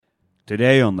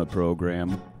Today on the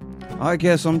program, I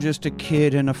guess I'm just a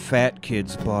kid in a fat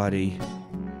kid's body.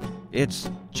 It's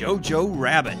Jojo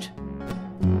Rabbit.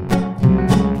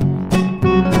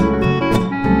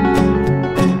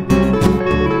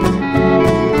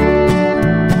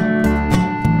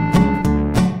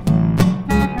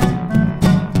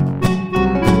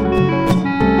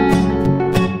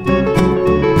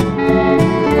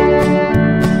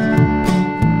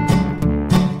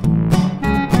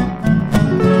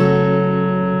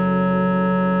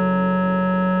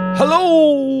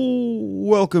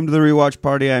 Welcome to the Rewatch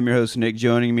Party. I'm your host, Nick.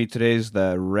 Joining me today is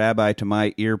the rabbi to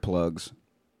my earplugs,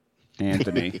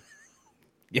 Anthony.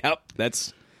 Yep,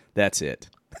 that's it.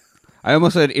 I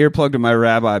almost said earplug to my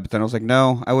rabbi, but then I was like,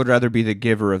 no, I would rather be the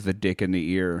giver of the dick in the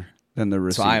ear than the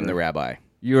receiver. So I am the rabbi.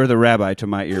 You're the rabbi to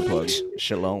my earplugs.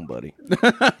 Shalom, buddy.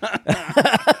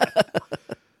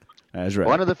 That's right.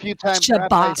 One of the few times Shabbat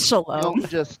rabbis shalom. don't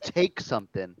just take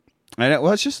something. I know,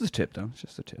 well, it's just the tip, though. It's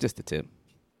just the tip. Just the tip.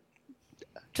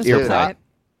 Just Ear a plug. tip.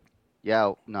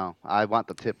 Yeah, no, I want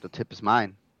the tip. The tip is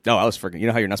mine. No, I was freaking. You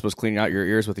know how you're not supposed to clean out your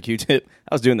ears with a Q-tip?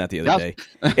 I was doing that the other day.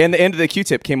 And the end of the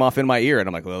Q-tip came off in my ear, and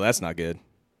I'm like, well, that's not good.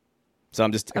 So I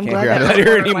can't glad hear out of that that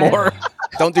ear went away. anymore.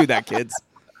 Don't do that, kids.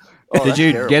 Oh, Did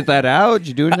you terrible. get that out? Did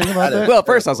you do anything about that? Well, at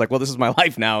first I was like, well, this is my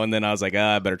life now. And then I was like,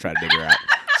 I better try to dig her out.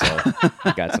 So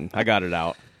I got it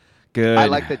out. Good. I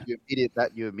like that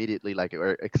you immediately like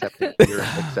are accepting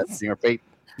your fate.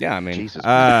 Yeah, I mean. Jesus.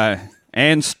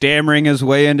 And stammering his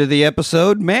way into the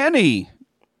episode, Manny.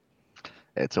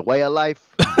 It's a way of life.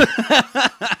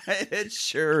 It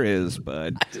sure is,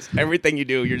 bud. Just everything you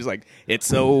do, you're just like,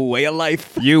 it's a way of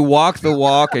life. You walk the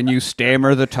walk and you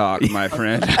stammer the talk, my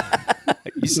friend.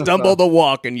 You stumble the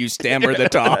walk and you stammer the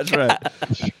talk. That's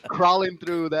right. Crawling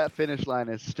through that finish line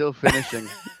is still finishing.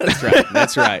 That's right.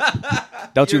 That's right.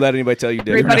 Don't you let anybody tell you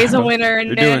different. Everybody's a winner in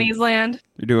You're doing- Manny's land.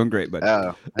 You're doing great, bud.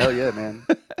 Oh, hell yeah, man.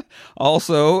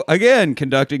 Also, again,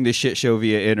 conducting the shit show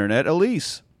via internet,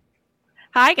 Elise.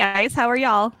 Hi guys, how are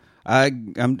y'all?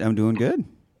 I'm doing good.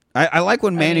 I like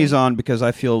when Manny's on because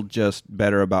I feel just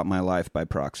better about my life by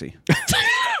proxy.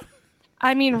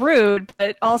 I mean, rude,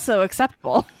 but also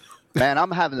acceptable. Man,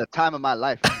 I'm having the time of my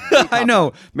life. I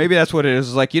know. Maybe that's what it is.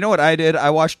 It's like, you know what I did? I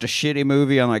watched a shitty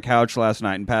movie on my couch last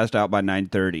night and passed out by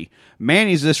 9:30.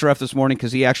 Manny's this rough this morning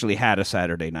because he actually had a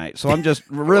Saturday night. So I'm just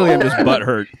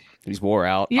butthurt. He's wore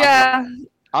out. Yeah.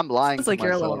 I'm lying. Sounds to like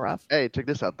you're a myself. little rough. Hey, check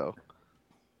this out though.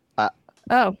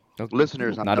 Oh.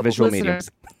 Listeners, I'm Not a double- visual medium.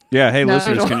 Listeners. Yeah, hey, No,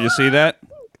 listeners, I don't- can you see that?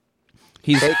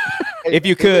 He's If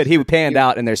you could, he would panned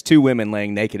out, and there's two women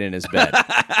laying naked in his bed.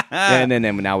 and then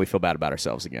now we feel bad about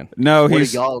ourselves again. no, What are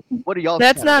he's y'all?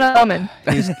 That's not a woman.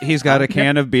 he's got a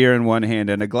can of beer in one hand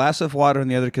and a glass of water in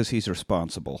the other because he's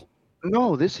responsible.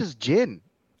 No, this is gin.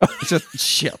 It's just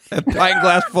shit. A pint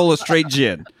glass full of straight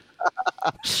gin.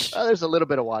 There's a little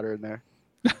bit of water in there.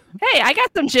 Hey, I got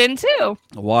some gin too.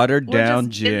 Watered We'll down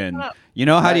just get gin. it up. You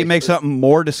know how do you Nice. make something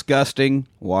more disgusting?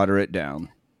 Water it down.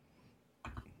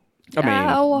 I mean,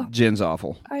 Ow. Gin's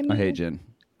awful. I I mean- hate gin.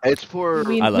 It's for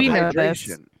We I love it. know this.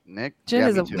 hydration, Nick. Gin Yeah,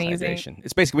 is me too. amazing. hydration.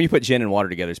 It's basically when you put gin and water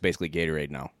together, it's basically Gatorade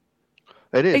now.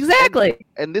 It is Exactly.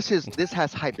 And this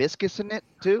has hibiscus in it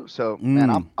too. So man,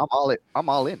 Mm. I'm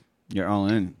all in. You're all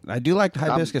in. I do like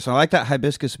hibiscus. I like that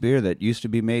hibiscus beer that used to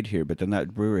be made here, but then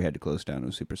that brewery had to close down. It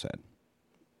was super sad.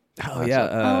 Oh, yeah.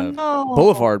 Oh no.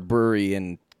 Boulevard Brewery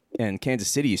in Kansas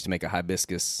City used to make a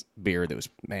hibiscus beer that was,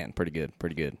 man, pretty good.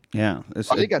 Pretty good. Yeah.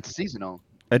 It's, I think that's seasonal.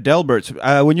 Adelbert's.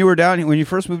 When you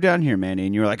first moved down here, Manny,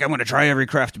 and you were like, I'm going to try every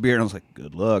craft beer. And I was like,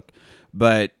 good luck.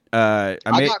 But I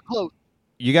got close.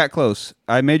 You got close.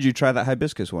 I made you try that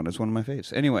hibiscus one. It's one of my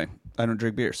faves. Anyway, I don't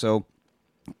drink beer. So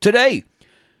today,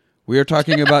 we are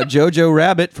talking about Jojo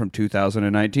Rabbit from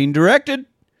 2019, directed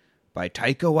by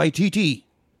Taika Waititi.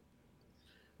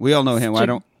 We all know him. I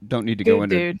don't need to go Good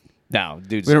into dude. No,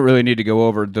 dude. We don't really need to go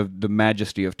over the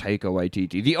majesty of Taika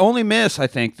Waititi. The only miss, I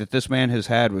think, that this man has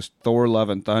had was Thor: Love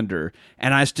and Thunder,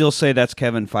 and I still say that's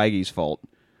Kevin Feige's fault.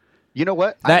 You know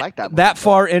what? I like that. That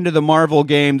far into the Marvel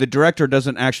game, the director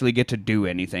doesn't actually get to do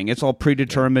anything. It's all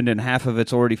predetermined, and half of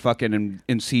it's already fucking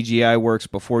in CGI works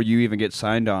before you even get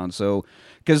signed on. So,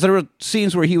 because there were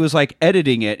scenes where he was like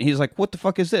editing it, and he's like, "What the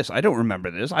fuck is this? I don't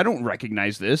remember this. I don't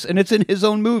recognize this," and it's in his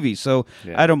own movie. So,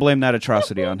 I don't blame that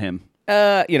atrocity on him.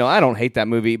 I don't hate that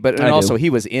movie, but I also do. he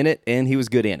was in it, and he was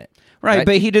good in it. Right,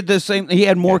 but he did the same. He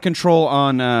had more control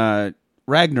on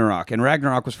Ragnarok, and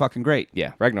Ragnarok was fucking great.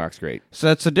 Yeah, Ragnarok's great. So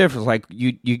that's the difference. Like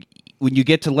you when you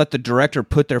get to let the director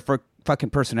put their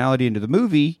fucking personality into the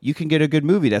movie, you can get a good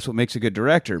movie. That's what makes a good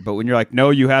director. But when you're like,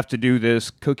 no, you have to do this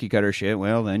cookie cutter shit,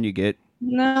 well, then you get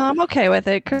No, I'm okay with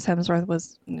it. Chris Hemsworth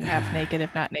was half naked,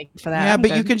 if not naked, for that. Yeah, I'm but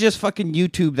good. you can just fucking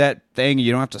YouTube that thing.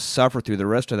 You don't have to suffer through the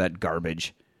rest of that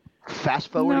garbage. Fast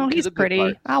forward No, to he's the good pretty.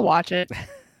 part. I'll watch it.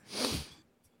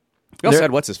 We also There-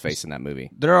 had what's his face in that movie.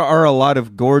 There are a lot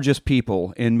of gorgeous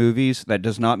people in movies. That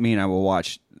does not mean I will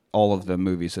watch all of the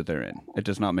movies that they're in. It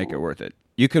does not make it worth it.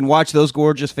 You can watch those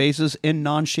gorgeous faces in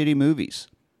non-shitty movies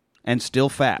and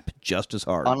still fap just as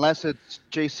hard. Unless it's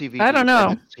JCVD. I don't know.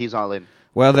 then he's all in.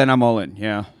 Well, then I'm all in.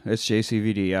 Yeah, it's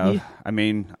JCVD. I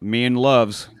mean, me and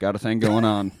Loves got a thing going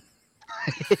on.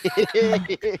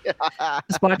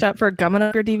 Just watch out for gumming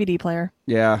up your DVD player.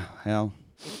 Yeah, hell,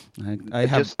 I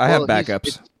have Just- I have well, he's-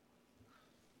 backups.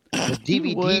 The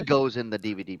DVD would. goes in the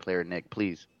DVD player, Nick.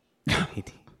 Please.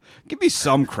 Give me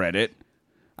some credit.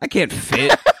 I can't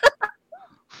fit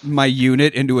my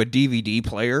unit into a DVD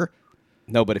player.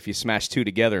 No, but if you smash two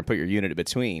together and put your unit in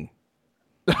between.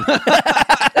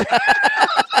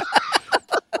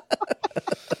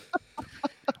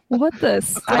 What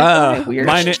this weird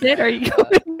mine shit are you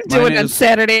doing on is-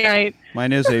 Saturday night?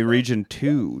 Mine is a Region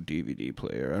 2 DVD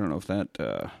player. I don't know if that.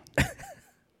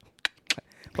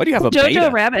 Why do you have a Jojo beta?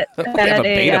 Rabbit Why do you have had a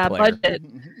beta a player? budget.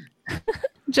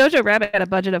 Jojo Rabbit had a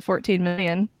budget of $14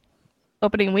 million.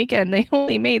 Opening weekend, they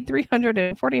only made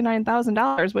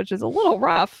 $349,000, which is a little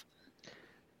rough.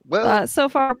 Well, So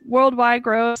far, worldwide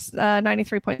gross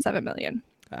 $93.7 million.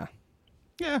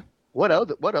 Yeah. what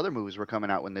other movies were coming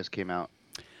out when this came out?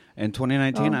 In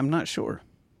 2019, Oh. I'm not sure.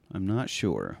 I'm not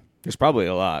sure. There's probably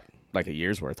a lot, like a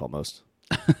year's worth almost.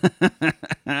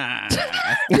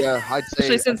 Yeah, I'd say.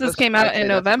 Especially since this came out I'd say in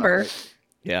that's about November right.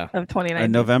 Yeah. of 2019.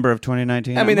 In November of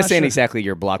 2019. I mean, I'm this not ain't sure. exactly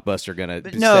your blockbuster gonna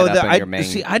No, set up in I your main.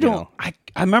 see. I you don't. know. I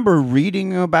remember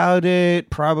reading about it.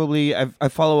 Probably, I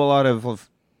follow a lot of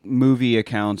movie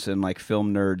accounts and like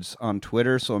film nerds on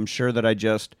Twitter, so I'm sure that I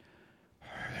just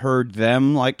heard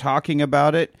them like talking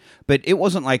about it, but it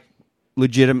wasn't like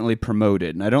legitimately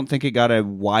promoted, and I don't think it got a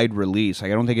wide release.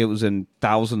 Like I don't think it was in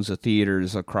thousands of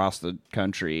theaters across the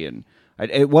country, and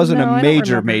it wasn't No, a I don't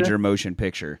major remember this. motion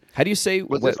picture. How do you say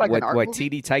Was what this like an art movie?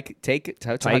 TD Taika?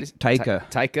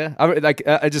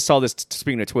 Taika. I just saw this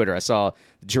speaking of Twitter. I saw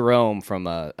Jerome from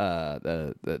the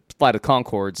Flight of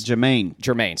Conchords.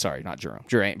 Jermaine. Sorry, not Jerome.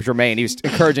 Jermaine. He was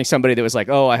encouraging somebody that was like,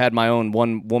 "Oh, I had my own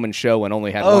one woman show and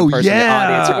only had Oh, one person in the yeah.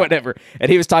 audience or whatever."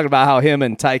 And he was talking about how him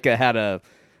and Taika had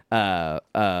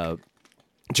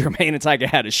Jermaine and Taika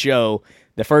had a show.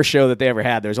 The first show that they ever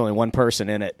had, there was only one person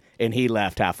in it, and he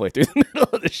left halfway through the middle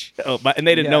of the show, and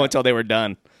they didn't know until they were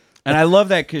done. And I love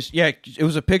that because, yeah, it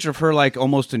was a picture of her like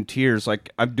almost in tears.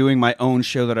 Like, I'm doing my own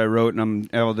show that I wrote, and I'm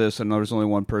all this, and there's only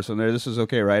one person there. This is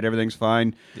okay, right? Everything's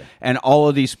fine. Yeah. And all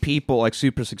of these people, like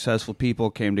super successful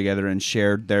people, came together and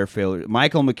shared their failure.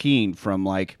 Michael McKean from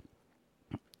like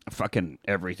fucking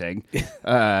everything,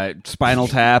 Spinal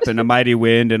Tap and A Mighty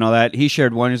Wind and all that. He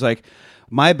shared one. He's like,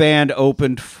 my band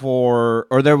opened for,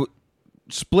 or there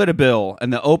split a bill,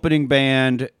 and the opening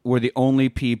band were the only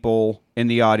people in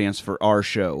the audience for our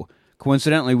show.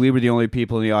 Coincidentally, we were the only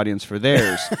people in the audience for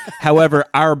theirs. However,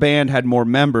 our band had more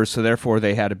members, so therefore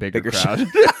they had a bigger crowd.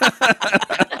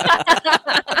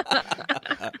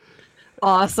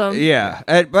 Awesome. Yeah,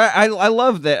 but I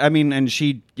love that. I mean, and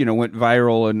she went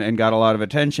viral and got a lot of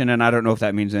attention. And I don't know if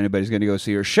that means anybody's going to go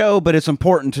see her show, but it's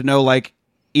important to know, like,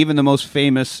 even the most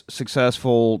famous,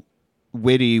 successful,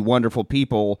 witty, wonderful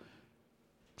people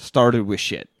started with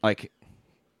shit. Like,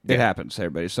 it happens to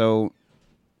everybody. So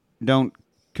don't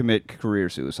commit career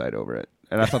suicide over it.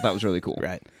 And I thought that was really cool.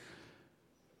 Right.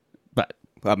 But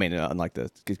I mean, unlike the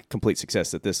complete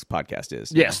success that this podcast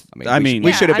is. Yes. I mean,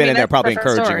 we Yeah, should have I been mean, in there that's probably a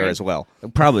different encouraging her story. as well.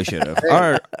 probably should have. All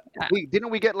right. Didn't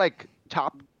we get like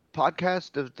top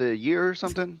podcast of the year or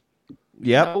something?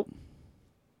 Yep. Nope.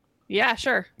 Yeah,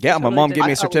 sure. Yeah, my Totally mom did. gave me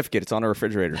a I thought- certificate. It's on her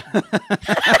refrigerator.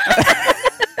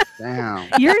 Damn.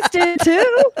 Yours did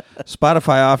too.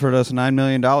 Spotify offered us $9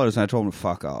 million, and I told them to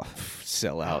fuck off.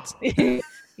 Sellouts.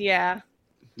 Yeah.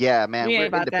 Yeah, man. We ain't We're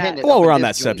about that. independent. While up we're in on that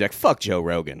this joint. subject, fuck Joe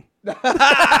Rogan.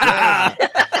 I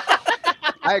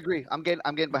agree. I'm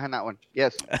getting behind that one.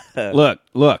 Yes.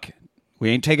 Look. We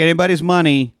ain't taking anybody's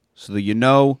money, so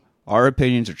that our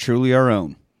opinions are truly our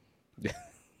own.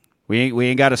 We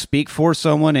ain't got to speak for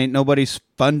someone. Ain't nobody's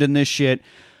funding this shit.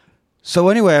 So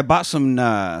anyway, I bought some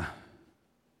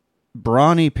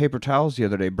Brawny paper towels the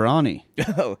other day. Brawny.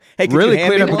 Oh, hey, could Really you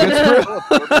hand clean me up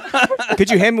a one? good screw. Could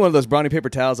you hand me one of those brownie paper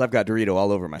towels? I've got Dorito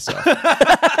all over myself.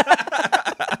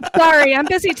 Sorry, I'm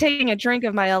busy taking a drink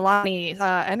of my Alani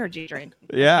energy drink.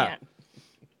 Yeah.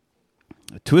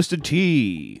 Twisted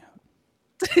tea.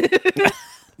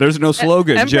 There's no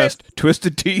slogan, Empress- just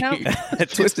Twisted Tea. No.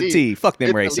 Twisted Tea. Fuck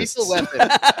them It's a racists. lethal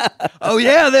weapon. Oh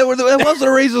yeah, that was the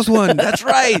racist one. That's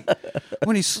right.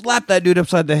 When he slapped that dude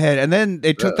upside the head, and then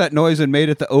they took that noise and made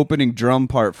it the opening drum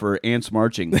part for ants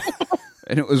marching,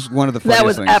 and it was one of the funniest That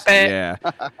was things. epic.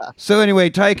 Yeah. So anyway,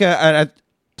 Taika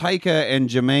and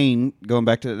Jermaine, going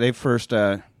back to they first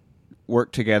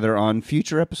worked together on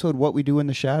future episode What We Do in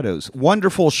the Shadows.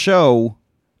 Wonderful show.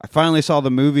 I finally saw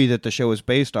the movie that the show is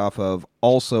based off of.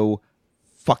 Also,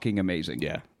 fucking amazing.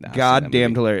 Yeah. No, I've seen that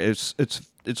Goddamn movie. hilarious.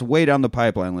 It's way down the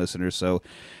pipeline, listeners. So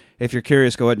if you're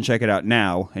curious, go ahead and check it out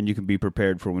now, and you can be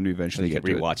prepared for when we eventually You get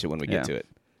can to it. rewatch it when we Yeah. get to it.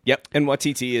 Yep. And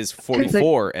Watiti is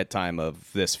 44 at time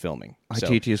of this filming. So,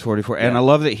 ITT is 44. And I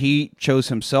love that he chose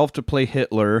himself to play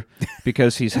Hitler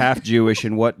because he's half Jewish,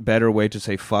 and what better way to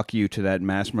say fuck you to that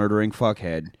mass-murdering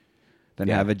fuckhead than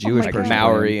have a Jewish like person.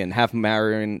 Maori and half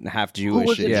Jewish. Who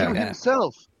was a Yeah. Jew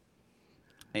himself?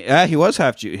 Yeah, he was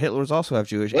half Jew. Hitler was also half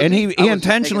Jewish. Was And he? he I was just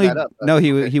intentionally... making that up. No,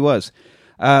 he Okay. he was.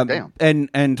 Damn. And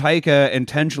Taika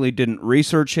intentionally didn't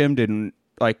research him, didn't,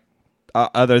 like,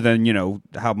 other than, you know,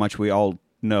 how much we all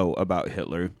know about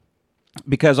Hitler.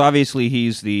 Because obviously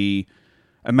he's the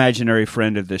imaginary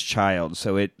friend of this child.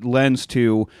 So it lends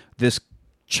to this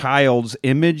child's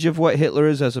image of what Hitler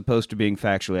is as opposed to being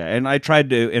factually. And I tried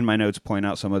to, in my notes, point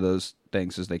out some of those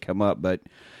things as they come up. But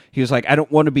he was like, I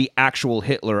don't want to be actual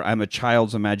Hitler. I'm a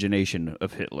child's imagination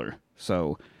of Hitler.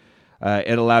 So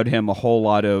it allowed him a whole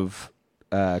lot of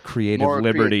creative More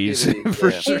liberties creativity, for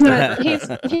yeah.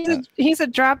 sure. He's a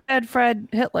drop dead Fred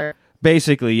Hitler.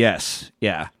 Basically, yes.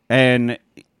 Yeah. And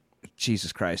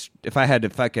Jesus Christ, if I had to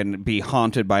fucking be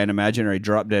haunted by an imaginary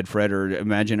drop dead Fred or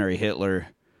imaginary Hitler,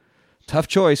 tough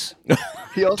choice.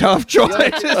 He also- Tough he also-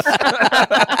 choice.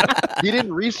 He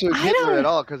didn't research Hitler at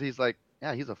all because he's like,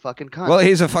 yeah, he's a fucking cunt. Well,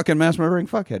 he's a fucking mass murdering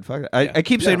fuckhead. Fuck it. I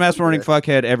keep saying Yeah, mass murdering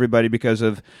fuckhead, everybody, because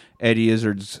of Eddie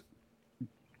Izzard's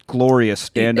glorious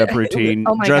stand-up routine,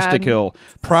 Oh my Dress to God. Kill.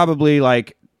 Probably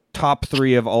like top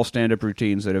 3 of all stand-up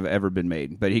routines that have ever been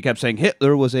made. But he kept saying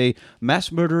Hitler was a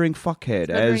mass murdering fuckhead,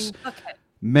 as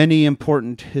many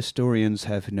important historians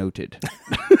have noted.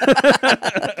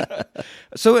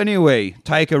 So anyway,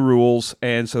 Taika rules,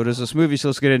 and so does this movie. So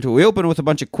let's get into it. We open with a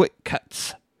bunch of quick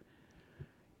cuts.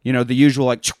 You know, the usual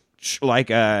like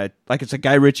it's a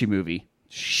Guy Ritchie movie.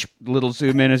 Little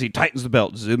zoom in as he tightens the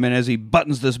belt, zoom in as he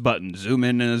buttons this button, zoom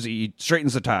in as he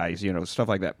straightens the ties, you know, stuff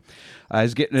like that.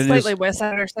 He's getting in Slightly his... Wes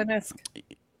Anderson-esque.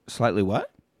 Slightly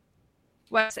what?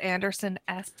 Wes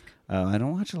Anderson-esque. I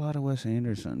don't watch a lot of Wes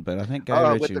Anderson, but I think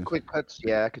Guy with Ritchie... the quick cuts,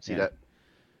 yeah, I could see that.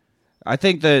 I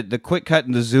think the quick cut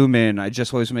and the zoom in, it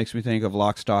just always makes me think of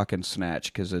Lock, Stock, and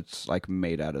Snatch, because it's like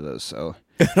made out of those, so...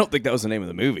 I don't think that was the name of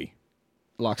the movie.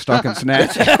 Lock, Stock, and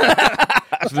Snatch.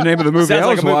 That's the name of the movie Sounds I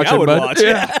like was a movie watching. I would bud. watch.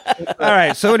 Yeah. All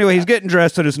right. So anyway, he's getting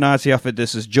dressed in his Nazi outfit.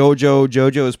 This is Jojo.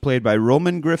 Jojo is played by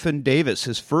Roman Griffin Davis.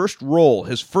 His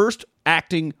first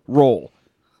acting role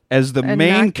as the And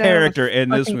main knocked out of character the in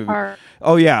this fucking movie. park.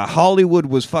 Oh yeah, Hollywood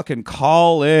was fucking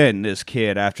calling this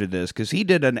kid after this because he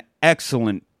did an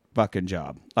excellent fucking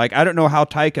job. Like I don't know how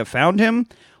Taika found him.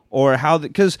 Or how,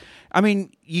 because, I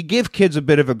mean, you give kids a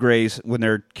bit of a grace when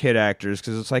they're kid actors,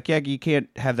 because it's like, yeah, you can't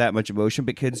have that much emotion,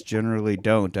 but kids generally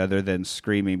don't, other than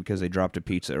screaming because they dropped a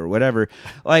pizza or whatever.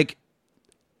 Like,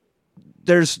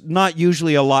 there's not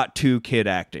usually a lot to kid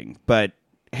acting, but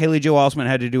Haley Joel Osment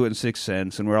had to do it in Sixth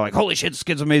Sense, and we're like, holy shit, this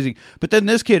kid's amazing. But then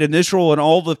this kid in this role and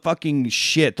all the fucking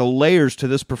shit, the layers to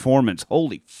this performance,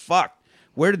 holy fuck.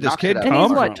 Where did this Knocked kid it out. And come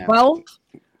he's what, from? 12?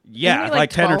 Yeah, Isn't he like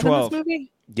 10 or 12 in 12. this movie?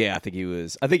 Yeah, I think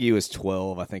he was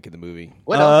 12, I think, in the movie.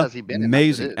 What else has he been in?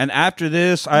 Amazing. after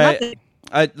this? And after this,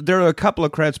 Nothing. there are a couple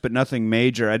of credits, but nothing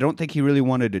major. I don't think he really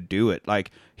wanted to do it. Like,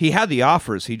 he had the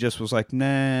offers. He just was like,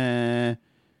 nah,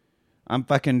 I'm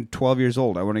fucking 12 years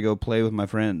old. I want to go play with my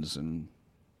friends and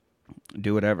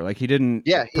do whatever. Like, he didn't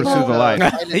pursue the life.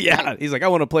 Silent Yeah, Night. he's like, I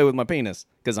want to play with my penis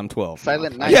because I'm 12.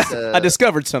 Silent Night. Yeah, I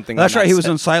discovered something. That's on right. that He was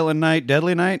set. in Silent Night,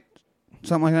 Deadly Night,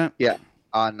 something like that. Yeah,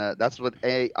 on that's what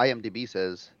IMDb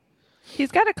says.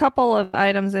 He's got a couple of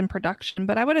items in production,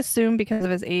 but I would assume because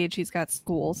of his age, he's got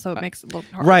school, so it makes it a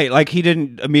little hard. Right. Like, he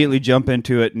didn't immediately jump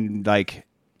into it and, like,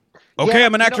 okay, Yeah,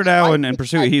 I'm an you actor know, now I and think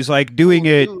pursue it. that He's, like, doing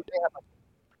it, Dude, they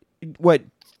have what,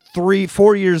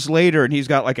 3-4 years later, and he's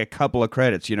got, like, a couple of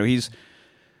credits. You know,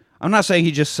 I'm not saying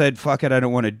he just said, fuck it, I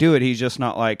don't want to do it. He's just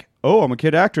not like, oh, I'm a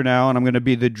kid actor now, and I'm going to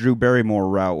be the Drew Barrymore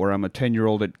route, where I'm a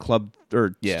 10-year-old at Club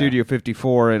or Yeah. Studio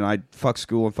 54, and I fuck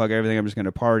school and fuck everything. I'm just going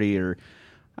to party, or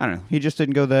I don't know. He just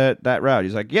didn't go that route.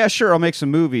 He's like, yeah, sure, I'll make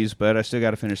some movies, but I still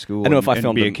got to finish school. I know and, if I and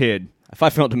filmed be a him- kid. If I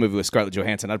filmed a movie with Scarlett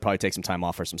Johansson, I'd probably take some time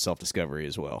off for some self-discovery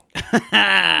as well.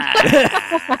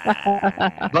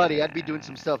 Buddy, I'd be doing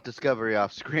some self-discovery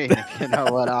off screen, if you know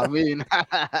what I mean.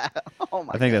 Oh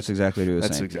my I think that's exactly what he was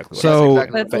That's saying. exactly what So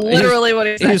That's literally what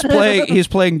he said. he's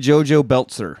playing Jojo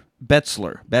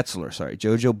Betzler, sorry,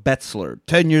 Jojo Betzler,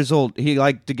 10 years old. He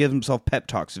liked to give himself pep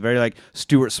talks. Very like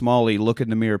Stuart Smalley, look in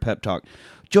the mirror pep talk.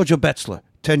 Jojo Betzler,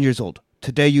 10 years old.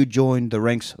 Today you joined the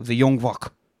ranks of the Young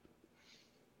Vok.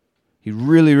 He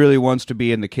really, really wants to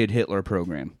be in the Kid Hitler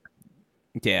program.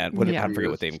 Yeah, I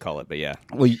forget what they even call it, but yeah.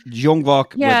 Well, Young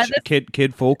Vok, Yeah,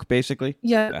 kid folk, basically.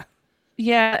 Yeah,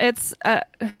 it's a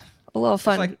little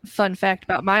fun fact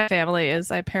about my family is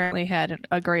I apparently had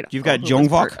a great. You've got uncle who was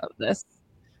Jongvok? part of this.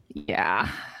 Yeah.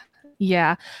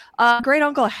 Great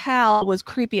uncle Hal was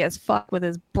creepy as fuck with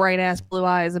his bright ass blue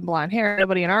eyes and blonde hair.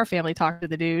 Nobody in our family talked to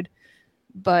the dude,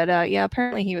 but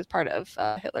apparently he was part of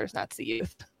Hitler's Nazi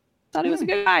youth. Thought he was a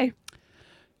good guy.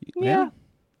 Yeah.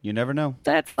 You never know.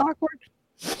 That's awkward.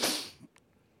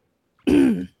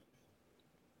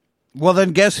 Well,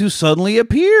 then guess who suddenly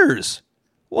appears?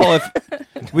 Well,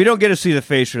 if we don't get to see the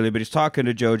face really, but he's talking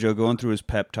to JoJo, going through his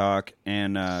pep talk,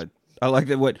 and I like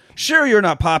that. Sure, you're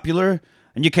not popular,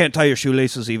 and you can't tie your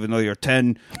shoelaces even though you're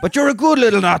 10, but you're a good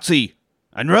little Nazi,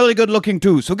 and really good looking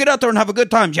too. So get out there and have a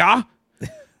good time, ja.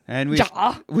 And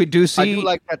we do see. I do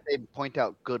like that they point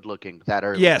out good looking that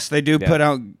early. Yes, they do put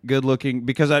out good looking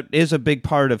because that is a big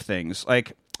part of things.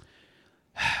 Like,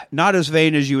 not as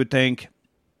vain as you would think,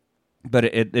 but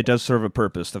it does serve a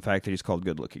purpose, the fact that he's called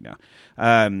good looking now.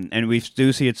 And we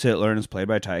do see it's Hitler, and it's played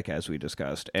by Tyke, as we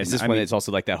discussed. And is this when it's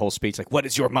also like that whole speech, like, what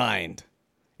is your mind?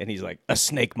 And he's like, a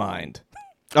snake mind.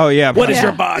 Oh, yeah. What is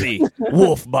your body?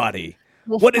 Wolf body.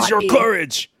 What is your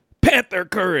courage? Panther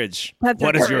courage.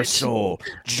 What is your soul?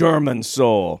 German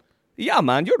soul. Yeah,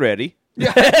 man, you're ready. And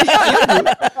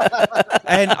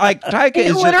like Taika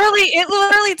It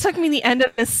literally took me the end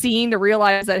of this scene to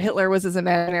realize that Hitler was his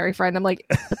imaginary friend. I'm like,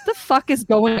 what the fuck is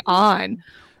going on?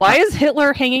 Why is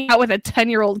Hitler hanging out with a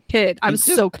 10-year-old kid? I'm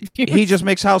so confused. He just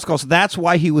makes house calls. That's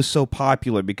why he was so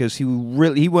popular, because he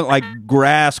went like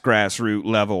grassroots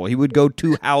level. He would go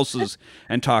to houses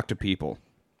and talk to people.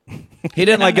 He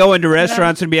didn't like go into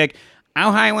restaurants and be like,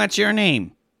 "Oh, hi, what's your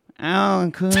name?" "Oh,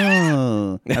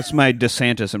 cool." That's my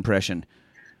DeSantis impression.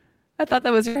 I thought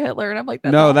that was your Hitler, and I'm like,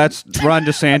 that's Ron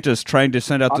DeSantis trying to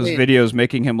send out those videos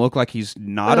making him look like he's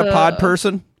not a pod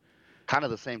person. Kind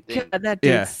of the same thing. God, that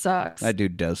dude sucks. That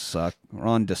dude does suck.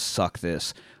 Ron does suck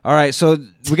this. All right, so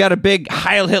we got a big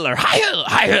Heil Hitler, Heil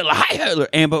Hitler, Heil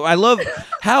Hitler. But I love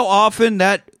how often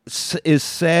that is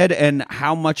said and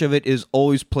how much of it is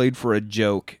always played for a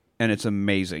joke, and it's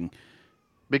amazing.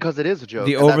 Because it is a joke.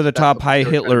 The over-the-top Heil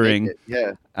Hitlering.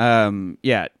 Yeah.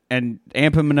 And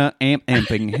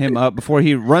amping him up before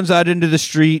he runs out into the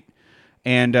street.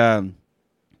 And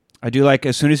I do like,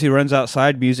 as soon as he runs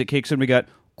outside, music kicks in. We got,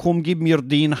 "Komm, gib mir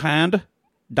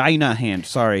deine Hand,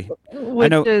 sorry." Which I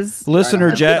know is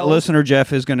listener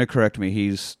Jeff is going to correct me.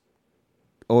 He's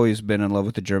always been in love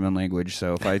with the German language,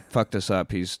 so if I fuck this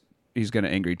up, he's going to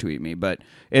angry tweet me. But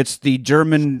it's the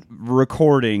German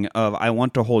recording of "I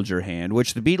Want to Hold Your Hand,"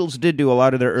 which the Beatles did do a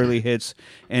lot of their early hits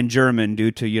in German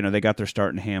due to, they got their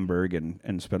start in Hamburg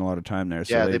and spent a lot of time there.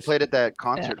 So they played at that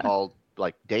concert hall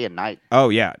like day and night. Oh,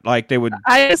 yeah. Like they would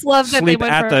I just love that they sleep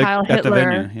went at from Heil the Hitler.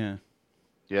 venue. Yeah.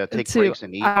 Yeah, take To, breaks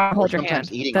and eat. hold your Sometimes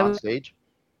hand. eating That on was- stage.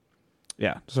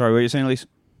 Yeah. Sorry, what were you saying, Elise?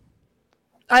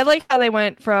 I like how they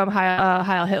went from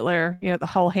Heil Hitler, the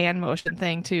whole hand motion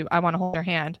thing, to "I Want to Hold Your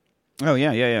Hand." Oh,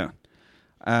 yeah.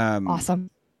 Awesome.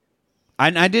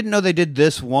 I didn't know they did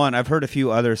this one. I've heard a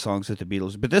few other songs with the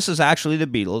Beatles, but this is actually the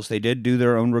Beatles. They did do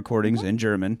their own recordings in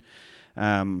German.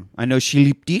 I know "Sie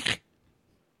liebt dich,"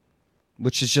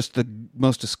 which is just the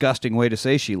most disgusting way to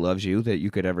say "she loves you" that you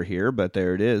could ever hear, but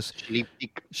there it is.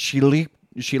 She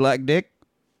like dick?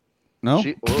 No?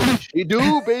 She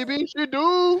do, baby. She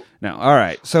do. No. All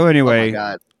right. So anyway, Oh my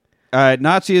God.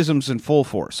 Nazism's in full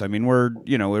force. I mean, we're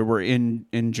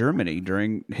in Germany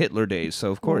during Hitler days,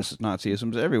 so of course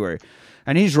Nazism's everywhere.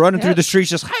 And he's running through the streets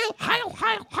just Heil, Heil,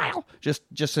 Heil, Heil.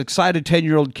 Just excited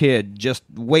 10-year-old kid just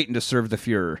waiting to serve the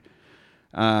Fuhrer.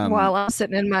 While I'm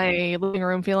sitting in my living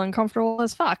room feeling comfortable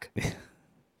as fuck.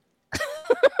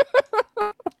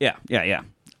 Yeah.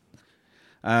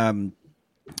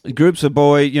 Groups of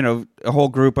a whole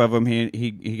group of them.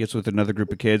 He gets with another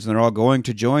group of kids, and they're all going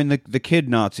to join the kid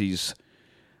Nazis,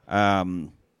 the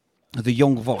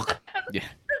Young Volk. Yeah.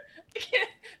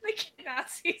 The kid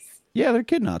Nazis. Yeah, they're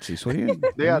kid Nazis. What do you?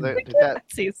 Yeah, that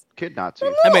Nazis. kid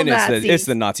Nazis. I mean, Nazis. it's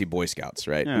the Nazi Boy Scouts,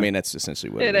 right? Yeah. I mean, that's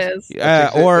essentially what It is. is.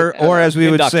 Or as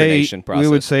we would say, Indoctrination process. we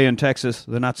would say in Texas,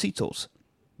 the Nazitos.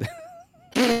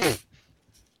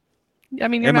 I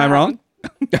mean, you're Am not I wrong?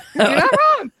 You're not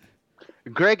wrong.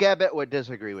 Greg Abbott would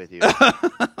disagree with you.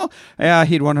 Yeah,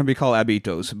 he'd want to be called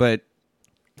Abitos, but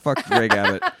fuck Greg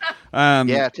Abbott.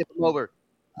 Yeah, tip him over.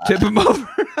 Tip him over.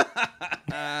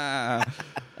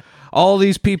 All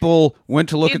these people went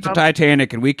to look at the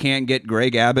Titanic, and we can't get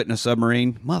Greg Abbott in a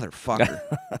submarine. Motherfucker.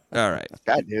 All right.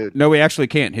 God, dude. No, we actually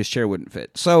can't. His chair wouldn't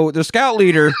fit. So the scout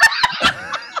leader...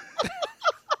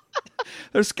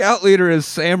 Their scout leader is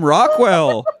Sam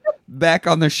Rockwell back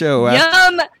on the show.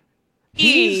 Yum.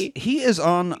 He is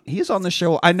on the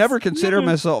show. I never consider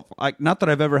myself not that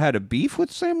I've ever had a beef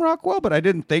with Sam Rockwell, but I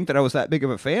didn't think that I was that big of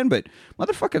a fan. But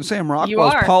motherfucking Sam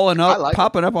Rockwell's popping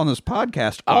up on this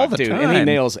podcast all the time. And he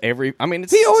nails every. I mean,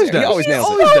 he always does. He always nails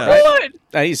always it. does.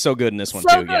 Right? He's so good in this one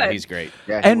So too. Yeah, good. he's great.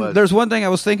 Yeah, And there's one thing I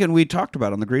was thinking we talked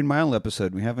about on the Green Mile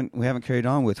episode we haven't carried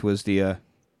on with was the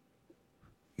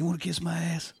you want to kiss my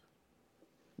ass?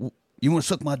 You want to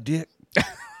suck my dick?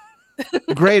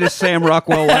 Greatest Sam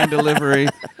Rockwell line delivery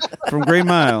from Green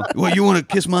Mile. Well, you want to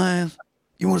kiss my ass?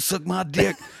 You want to suck my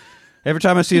dick? Every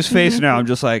time I see his face now, I'm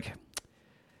just like...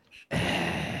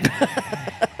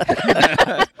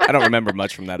 I don't remember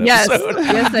much from that Yes, episode.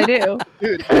 yes, I do.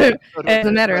 Dude, As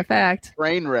a matter of fact.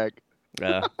 train wreck.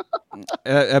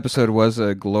 Episode was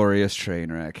a glorious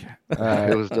train wreck.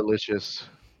 It was delicious.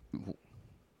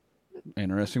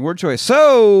 Interesting word choice.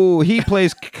 So he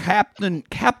plays Captain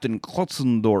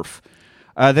Klotzendorf.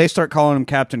 They start calling him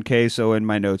Captain K, so in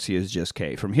my notes he is just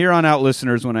K. From here on out,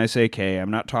 listeners, when I say K,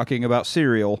 I'm not talking about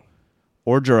cereal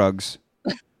or drugs.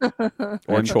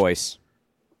 Or Choice.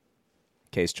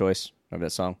 K's Choice. Remember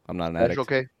that song? I'm not an addict.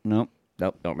 Okay. Nope.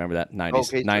 Nope, don't remember that. 90s.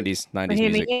 Okay. 90s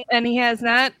music. And he has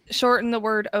not shortened the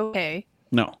word okay.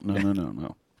 No.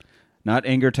 Not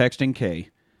anger texting K.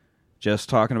 Just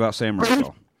talking about Sam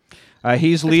Rockwell.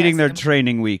 He's leading their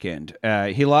training weekend.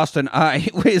 He lost an eye.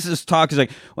 His talk is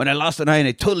like, when I lost an eye in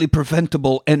a totally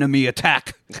preventable enemy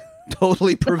attack.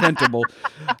 Totally preventable.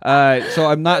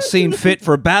 So I'm not seen fit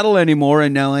for battle anymore,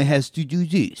 and now I has to do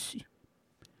this.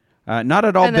 Not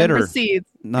at all And then bitter. proceeds.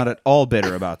 Not at all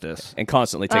bitter about this. And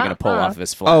constantly taking a pull off of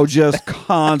his flat. Oh, just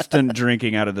constant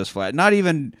drinking out of this flat. Not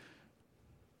even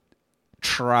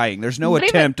trying. There's no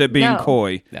attempt at being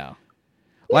coy. No.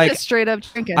 Like, Just straight up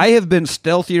drinking. I have been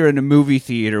stealthier in a movie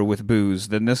theater with booze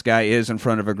than this guy is in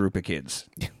front of a group of kids.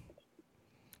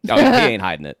 No, he ain't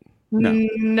hiding it. No.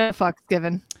 No fucks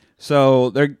given.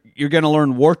 So you're going to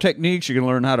learn war techniques. You're going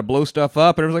to learn how to blow stuff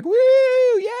up. And everyone's like,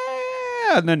 woo,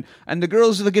 yeah. And the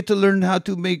girls will get to learn how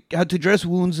to dress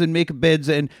wounds and make beds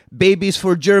and babies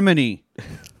for Germany.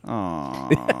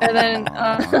 Aww. And then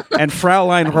And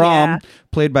Fraulein Rom,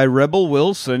 played by Rebel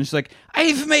Wilson, she's like,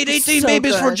 I've made 18 So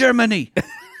babies for good. Germany.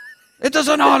 It is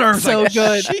an honor. It's So like,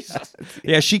 good. Jesus.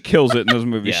 Yeah, she kills it in those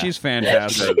movies. Yeah. She's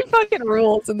fantastic. she fucking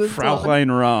rules in this one.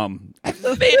 Fraulein Rom.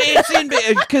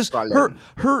 Because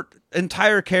her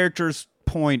entire character's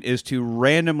point is to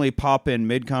randomly pop in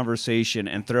mid-conversation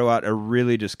and throw out a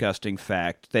really disgusting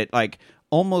fact that, like,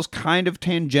 almost kind of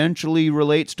tangentially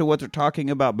relates to what they're talking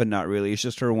about, but not really. It's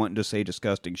just her wanting to say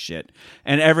disgusting shit.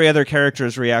 And every other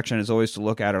character's reaction is always to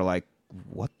look at her like,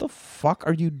 what the fuck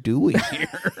are you doing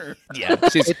here? Yeah.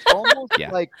 It's almost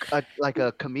like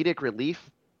a comedic relief,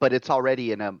 but it's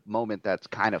already in a moment that's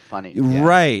kind of funny.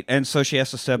 Right. And so she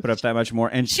has to step it up that much more.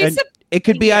 And it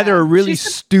could be yeah, either a really she's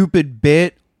a- stupid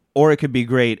bit or it could be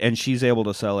great, and she's able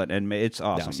to sell it, and it's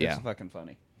awesome. Yeah. It's fucking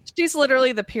funny. She's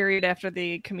literally the period after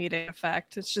the comedic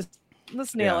effect. It's just,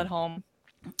 let's nail it home.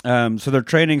 So their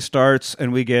training starts,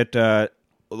 and we get the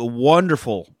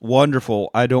wonderful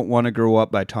I Don't Want to Grow Up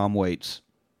by Tom Waits.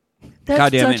 That's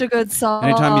Goddamn such it. a good song.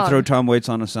 Anytime you throw Tom Waits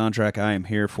on a soundtrack, I am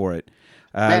here for it.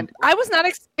 Man, I was not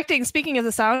expecting, speaking of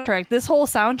the soundtrack, this whole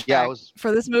soundtrack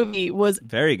for this movie was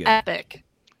very good. epic.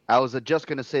 I was just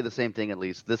going to say the same thing, at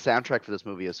least. The soundtrack for this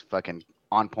movie is fucking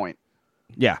on point.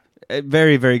 Yeah, a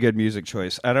very, very good music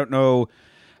choice. I don't know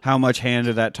how much hand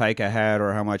of that Taika had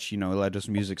or how much, let his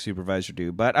music supervisor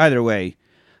do, but either way.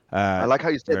 I like how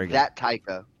you said that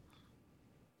Taika.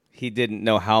 He didn't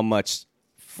know how much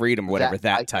freedom or whatever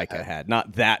that Taika Taika had.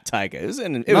 Not that Taika. It was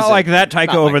not like that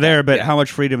Taika over like there, that. but Yeah. how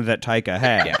much freedom that Taika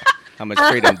had. Yeah. How much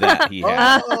freedom that he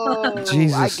had. Oh,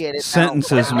 Jesus, I get it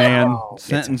sentences, now. man, Wow.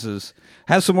 sentences.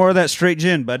 Have some more of that straight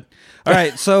gin, bud. All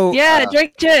right, so Yeah,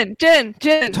 drink gin.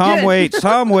 Tom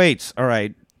Waits. All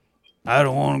right. I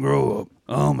don't want to grow up.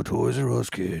 I'm a Toys R Us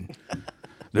kid.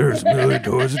 There's a million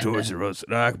toys at Toys R Us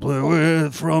that I can play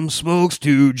with, from smokes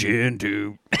to gin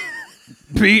to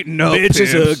beating up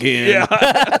Bitches pimps. again.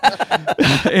 Yeah.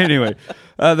 Anyway,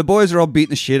 the boys are all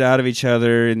beating the shit out of each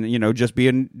other, and just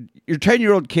being you're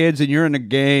 10-year-old kids and you're in a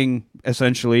gang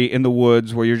essentially in the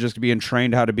woods where you're just being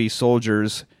trained how to be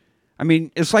soldiers. I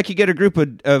mean, it's like you get a group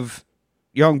of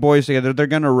young boys together. They're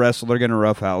going to wrestle. They're going to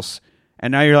roughhouse.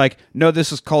 And now you're like, no,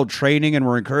 this is called training and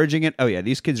we're encouraging it. Oh, yeah,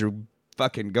 these kids are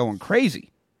fucking going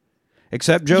crazy.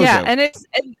 Except JoJo. Yeah, and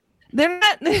they're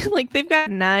not like they've got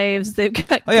knives. They've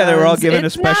got. Oh yeah, they were all given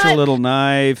It's a special not- little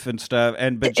knife and stuff.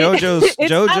 But It's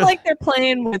JoJo. not like they're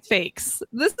playing with fakes.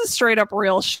 This is straight up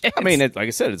real shit. I mean, like I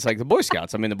said, it's like the Boy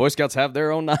Scouts. I mean, the Boy Scouts have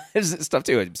their own knives and stuff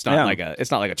too. It's not like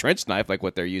a trench knife like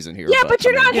what they're using here. yeah, but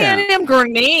you're I mean, not handing them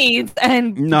grenades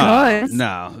and No, guns.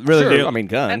 no, really. Sure, I mean,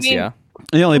 guns. Yeah,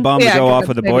 The only bomb to Yeah, go off guns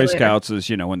with the maybe Boy later. Scouts is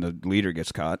when the leader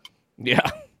gets caught. yeah,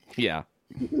 yeah.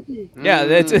 Yeah,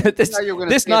 this Now you're gonna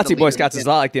this say the Nazi Boy leader Scouts is a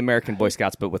lot like the American Boy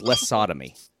Scouts, but with less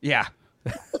sodomy. Yeah.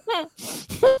 This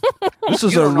is You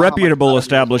a don't know how much reputable sodomy is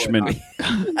establishment.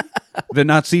 going The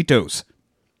Nazitos.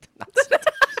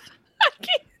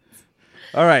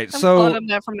 All right, I'm so calling them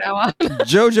that from now on.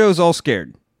 JoJo's all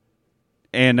scared.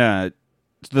 And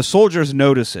the soldiers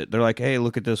notice it. They're like, hey,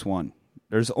 look at this one.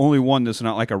 There's only one that's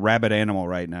not like a rabid animal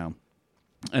right now.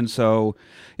 And so,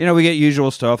 we get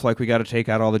usual stuff like we got to take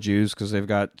out all the Jews because they've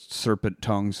got serpent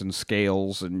tongues and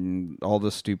scales and all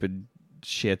the stupid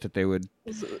shit that they would.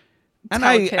 And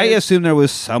I assume there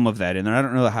was some of that in there. I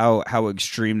don't know how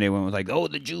extreme they went with like, oh,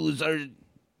 the Jews are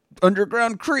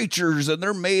underground creatures and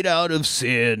they're made out of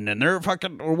sin and they're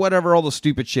fucking or whatever, all the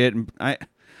stupid shit. And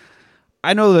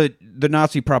I know that the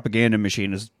Nazi propaganda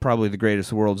machine is probably the greatest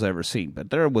the world's ever seen,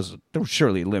 but there was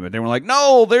surely a limit. They were like,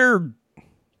 no,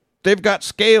 they've got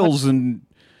scales and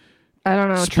I don't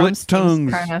know. split Trump's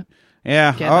tongues. Kinda,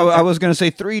 Yeah, Yeah, I was going to say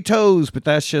 3 toes, but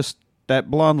that's just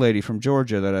that blonde lady from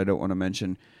Georgia that I don't want to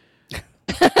mention.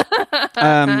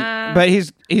 But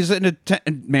he's in a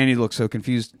man. He looks so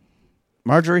confused.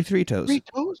 Marjorie 3 toes. 3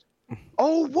 toes?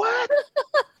 Oh, what?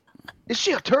 Is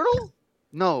she a turtle?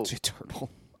 No, It's a turtle.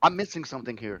 I'm missing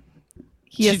something here.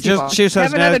 She just have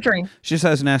has another drink. She just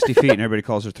has nasty feet, and everybody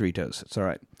calls her 3 toes. It's all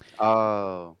right.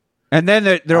 Oh. And then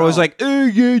they're always like, "Oh,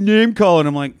 yeah, name calling."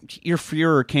 I'm like, your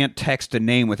Führer can't text a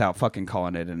name without fucking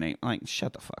calling it a name. Like,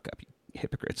 shut the fuck up, you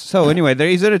hypocrites. So anyway,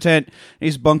 he's in a tent. And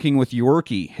he's bunking with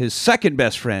Yorkie, his second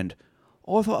best friend.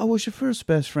 Oh, I thought I was your first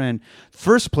best friend.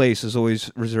 First place is always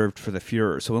reserved for the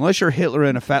Führer. So unless you're Hitler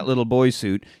in a fat little boy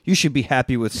suit, you should be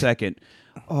happy with second.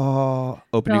 Oh,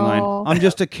 opening line. I'm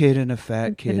just a kid in a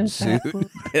fat kid suit.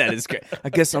 That is great. I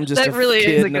guess I'm just That a really is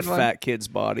kid a in a good one. fat kid's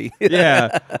body.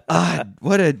 Yeah.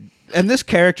 And this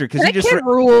character, because he That just kid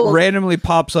rules. randomly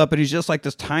pops up and he's just like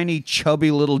this tiny,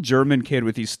 chubby little German kid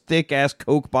with these thick ass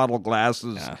Coke bottle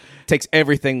glasses. Yeah. Takes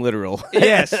everything literal.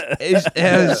 Yes.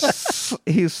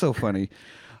 He's so funny.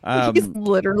 He's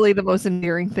literally the most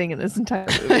endearing thing in this entire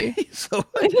movie. So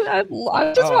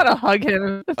I just want to hug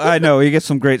him. I know he gets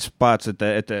some great spots at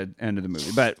the end of the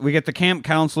movie, but we get the camp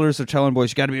counselors. They're telling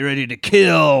boys, "You got to be ready to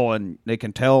kill," and they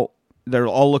can tell they're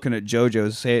all looking at JoJo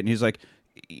to say it, and he's like,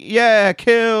 "Yeah,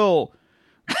 kill."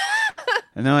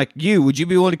 And they're like, would you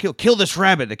be willing to kill this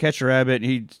rabbit? They catch a rabbit, and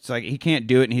he's like, he can't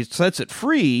do it, and he sets it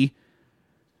free.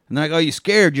 And they're like, oh, you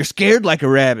scared? You're scared like a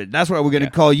rabbit. That's why we're going to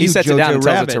call you He sets JoJo it down and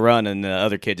tells Rabbit. it to run, and the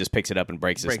other kid just picks it up and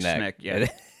breaks his Breaks his neck. neck, yeah.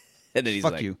 And then he's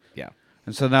Fuck like, you. yeah.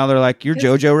 And so now they're like, you're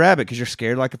JoJo Rabbit because you're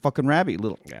scared like a fucking rabbit,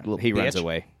 little He runs bitch.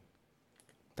 away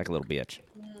like a little bitch.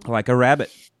 Like a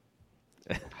rabbit.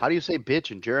 How do you say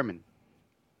bitch in German?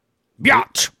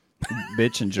 Biatch!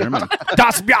 Bitch in German.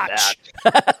 Das Biatch!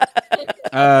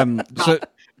 So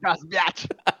Das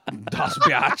Biatch. Das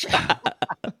Biatch.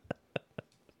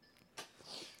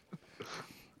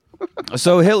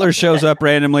 So Hitler shows up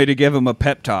randomly to give him a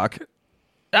pep talk.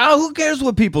 Oh, who cares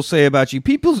what people say about you?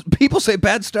 People say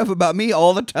bad stuff about me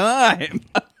all the time.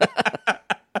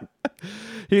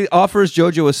 He offers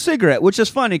JoJo a cigarette, which is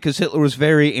funny because Hitler was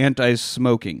very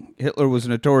anti-smoking. Hitler was a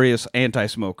notorious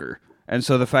anti-smoker. And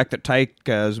so the fact that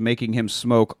Taika is making him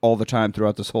smoke all the time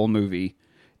throughout this whole movie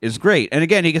is great. And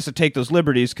again, he gets to take those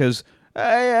liberties because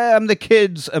I'm the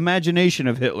kid's imagination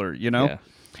of Hitler, Yeah.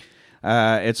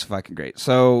 It's fucking great.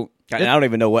 So I don't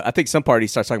even know what. I think some part he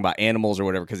starts talking about animals or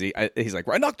whatever because he's like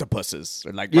rhinoctopuses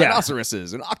or like Yeah.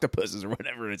 rhinoceroses and octopuses or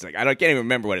whatever. It's like I can't even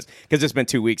remember what it is because it's been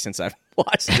 2 weeks since I've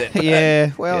watched it.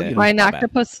 yeah, well, Yeah. you know.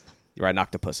 Rhinoctopus.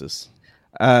 Rhinoctopuses.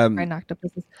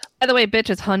 Rhinoctopuses. By the way, bitch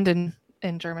is Hunden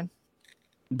in German.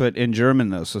 But in German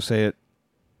though, so say it.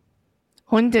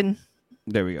 Hunden.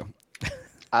 There we go.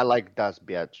 I like Das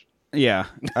Biatch. Yeah,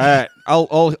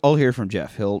 I'll hear from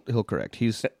Jeff. He'll correct.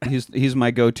 He's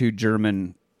my go-to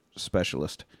German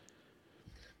specialist.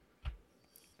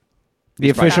 The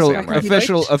He's my official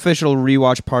favorite. official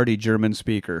rewatch party German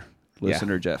speaker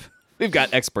listener, Jeff. We've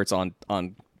got experts on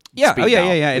Yeah. speed Oh, yeah,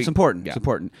 dial. yeah. It's important. yeah. It's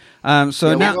important. So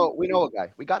Yeah, now, we know a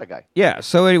guy. We got a guy. yeah.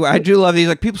 So anyway, I do love these.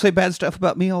 Like, people say bad stuff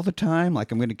about me all the time.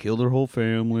 Like, I'm going to kill their whole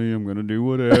family. I'm going to do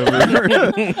whatever.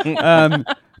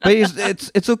 But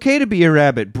it's okay to be a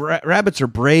rabbit. Rabbits are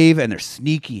brave and they're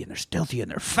sneaky and they're stealthy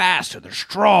and they're fast and they're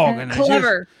strong and they're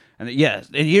clever. And yes,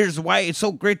 and here's why it's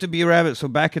so great to be a rabbit. So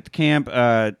back at the camp,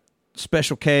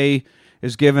 Special K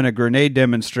is given a grenade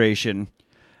demonstration,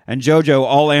 and JoJo,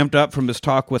 all amped up from his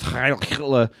talk with Heil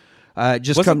Hitler,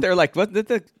 Wasn't there like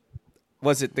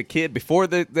was it the kid before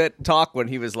that talk when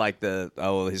he was like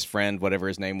his friend, whatever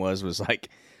his name was like,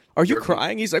 are you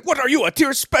crying? He's like, what are you, a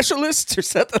tear specialist or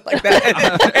something like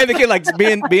that? And the kid like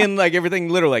being like everything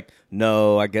literally like,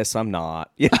 no, I guess I'm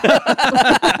not. Yeah.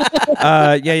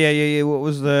 Yeah. What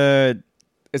was the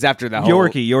It's after the whole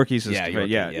Yorkie's sister? Yorkie,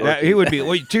 Yeah. He would be.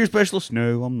 Well, tear specialist?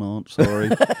 No, I'm not. Sorry.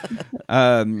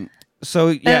 So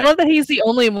yeah, I love that he's the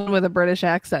only one with a British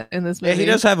accent in this movie. yeah, he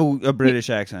does have a British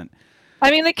accent. I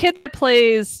mean, the kid that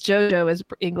plays JoJo is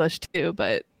English too,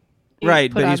 but he Right,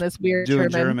 put but on he's this weird doing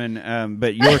German.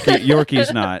 but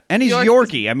Yorkie's not, and he's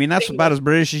Yorkie. I mean, that's about as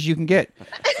British as you can get.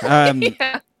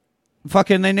 Yeah.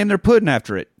 Fucking, they named their pudding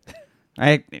after it.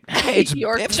 It's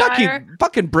Yorkshire.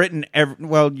 fucking Britain.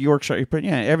 Yorkshire,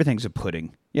 yeah, everything's a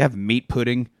pudding. You have meat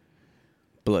pudding,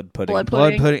 blood pudding.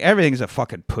 blood pudding. Everything's a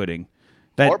fucking pudding.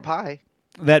 Or pie.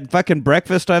 That fucking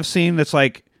breakfast I've seen that's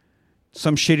like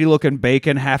some shitty looking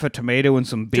bacon, half a tomato, and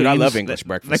some beans. Dude, I love English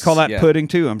breakfast. They call that pudding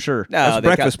too, I'm sure. That's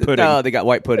breakfast pudding. No, they got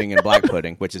white pudding and black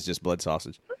pudding, which is just blood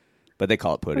sausage. But they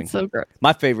call it pudding. That's so gross.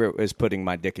 My favorite is putting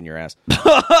my dick in your ass.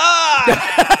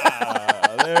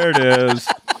 There it is.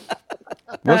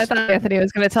 I thought Anthony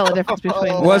was going to tell the difference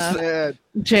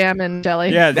between jam and jelly.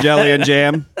 Yeah, jelly and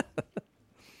jam.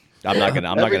 I'm not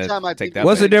gonna take that.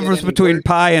 What's the difference between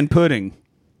pie and pudding?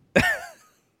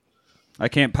 I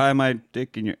can't pie my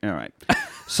dick in your. All right.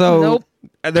 So Nope.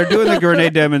 they're doing the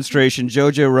grenade demonstration.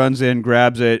 JoJo runs in,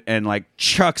 grabs it, and like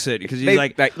chucks it because he's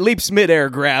like leaps midair,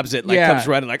 grabs it, comes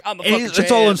running like I'm a fucking champ.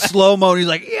 It's all in slow mo. He's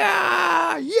like,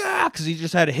 yeah, because he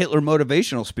just had a Hitler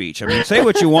motivational speech. I mean, say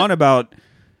what you want about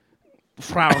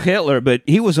Frau Hitler, but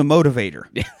he was a motivator.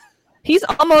 He's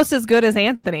almost as good as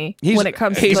Anthony when it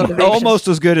comes to he's motivation. almost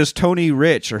as good as Tony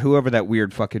Rich or whoever that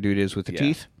weird fucking dude is with the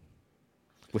teeth.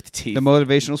 With the teeth. The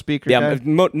motivational speaker guy?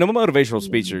 No motivational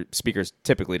speakers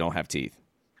typically don't have teeth.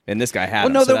 And this guy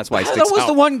had them, so that's why he sticks That was out.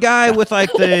 the one guy with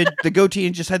like the goatee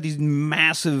and just had these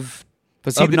massive,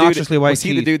 obnoxiously white teeth. Was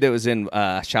he the dude that was in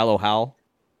Shallow Hal?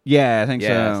 Yeah, I think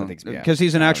Yeah, so. I think so, yeah. Because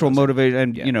he's an actual motivator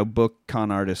and book con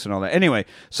artist and all that. Anyway,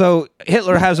 so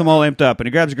Hitler has them all amped up, and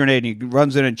he grabs a grenade and he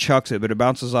runs in and chucks it, but it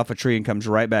bounces off a tree and comes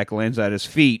right back, lands at his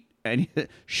feet, and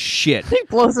shit, He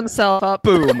blows himself up.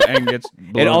 boom, and gets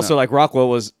blown And also, up. like Rockwell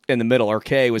was in the middle, or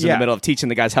Kay was in the middle of teaching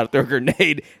the guys how to throw a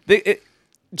grenade.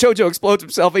 JoJo explodes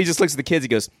himself. He just looks at the kids. He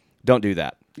goes, "Don't do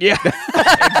that." Yeah,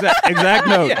 exact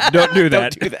note. Yeah. Don't do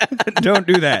that. Don't do that. Don't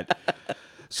do that.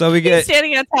 So we He's get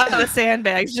standing on top of the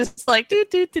sandbags, just like do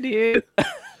do do do.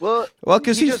 Well,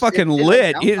 because he's fucking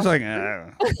lit. He's like,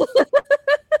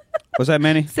 was that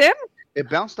Manny? Sam? It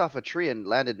bounced off a tree and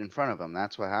landed in front of him.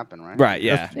 That's what happened, right? Right?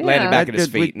 Yeah. Yeah. Landed back at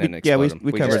his We- feet and then we- exploded. yeah,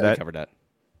 we covered that. Covered that.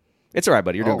 It's all right,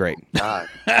 buddy. You're doing great. God.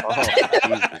 Oh,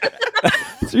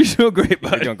 You're doing great,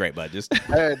 bud. You're doing great, bud. Just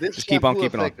this Just keep on shampoo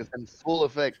keeping on. effect is in full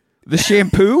effect. The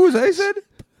shampoo, as I said?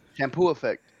 Shampoo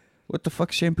effect. What the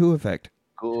fuck shampoo effect?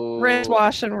 Go. Rinse,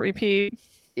 wash, and repeat.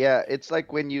 Yeah, it's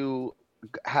like when you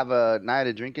have a night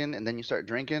of drinking and then you start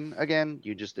drinking again,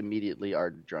 you just immediately are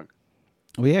drunk.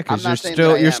 Well, yeah, because I'm not saying that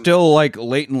I you're am. still like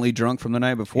latently drunk from the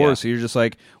night before, Yeah. so you're just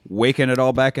like waking it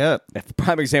all back up. the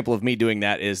prime example of me doing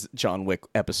that is John Wick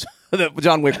episode,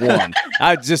 John Wick 1.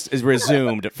 I just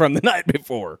resumed from the night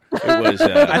before. It was.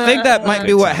 I think that might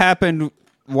be what happened.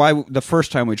 Why the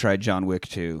first time we tried John Wick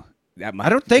 2. I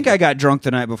don't think I got drunk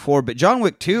the night before, but John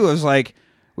Wick 2 was like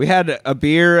we had a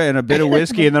beer and a bit of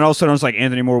whiskey, and then all of a sudden I was like,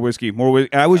 Anthony, more whiskey, more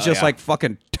whiskey. I was just like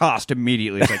fucking tossed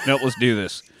immediately. It's like, nope, let's do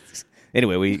this.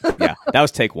 Anyway, that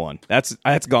was take one. That's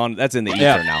gone. That's in the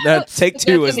ether now. That's Take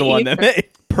two That's is in the the one that ether. made.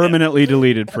 permanently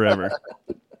deleted forever.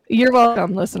 You're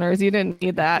welcome, listeners. You didn't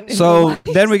need that. in your So life.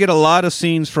 then we get a lot of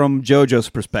scenes from JoJo's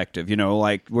perspective. You know,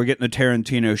 like we're getting a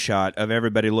Tarantino shot of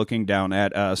everybody looking down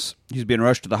at us. He's being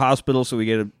rushed to the hospital, so we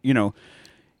get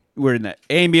we're in the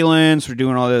ambulance. We're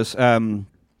doing all this.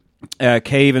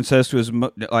 Kay even says to his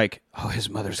his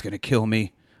mother's gonna kill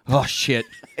me. Oh shit.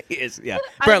 He is, yeah. I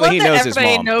Apparently love he that knows his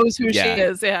everybody mom. knows who Yeah. she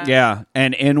is. Yeah. Yeah,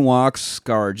 and in walks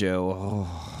ScarJo.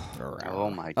 Oh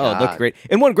my Oh, god. it looked great.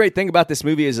 And one great thing about this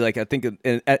movie is like I think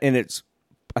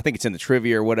it's in the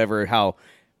trivia or whatever how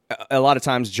a lot of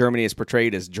times Germany is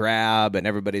portrayed as drab and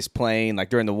everybody's plain, like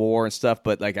during the war and stuff.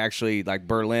 But like actually, like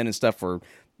Berlin and stuff were,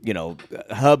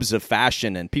 hubs of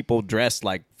fashion and people dressed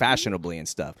like fashionably and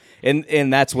stuff.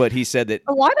 And that's what he said that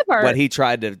A lot of what he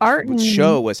tried to art and-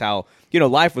 show was how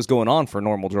life was going on for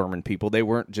normal German people. They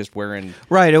weren't just wearing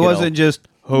Right. It wasn't just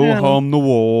ho hum the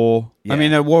war. Yeah. I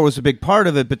mean, the war was a big part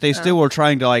of it, but they still were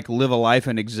trying to like live a life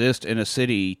and exist in a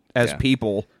city as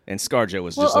people. And ScarJo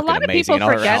was Well, just a looking lot of amazing, and people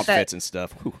all her forget that- outfits and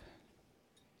stuff. Whew.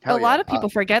 Hell a lot yeah. of people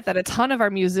forget that a ton of our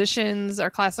musicians,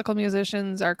 our classical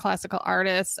musicians, our classical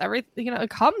artists, everything, it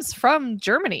comes from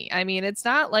Germany. I mean, it's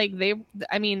not like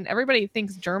everybody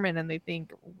thinks German and they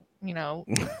think,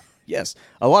 Yes,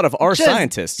 a lot of our Just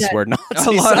scientists that- were Nazi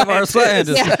A lot of our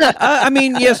scientists. Yeah. I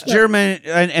mean, yes, German,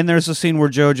 and there's a scene where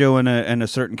JoJo and a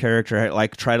certain character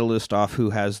like try to list off who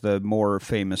has the more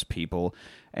famous people,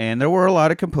 and there were a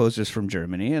lot of composers from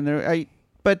Germany,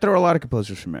 but there were a lot of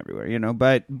composers from everywhere,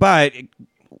 But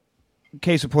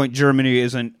case in point, Germany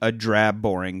isn't a drab,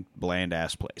 boring, bland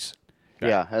ass place.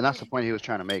 Yeah, and that's the point he was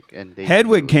trying to make. And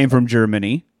Hedwig came from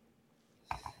Germany.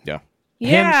 Yeah.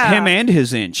 Him and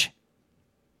his inch.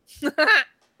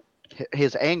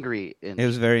 his angry. It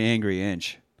was a very angry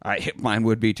inch. Mine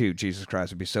would be too. Jesus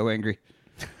Christ, I'd be so angry.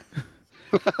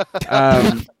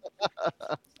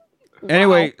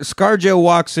 Anyway, ScarJo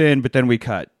walks in, but then we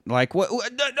cut. Like, what?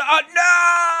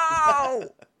 No!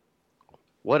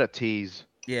 What a tease.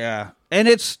 Yeah. And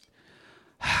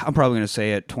I'm probably going to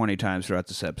say it 20 times throughout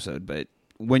this episode, but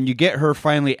when you get her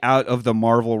finally out of the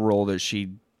Marvel role that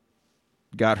she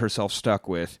got herself stuck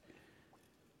with,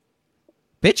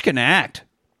 bitch can act.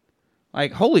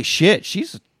 Like, holy shit,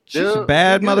 she's a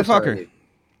bad motherfucker.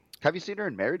 Have you seen her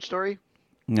in Marriage Story?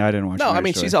 No, I didn't watch. No, I Marriage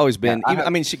mean Story. she's always been.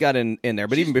 Yeah, She got in there,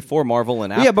 but even before Marvel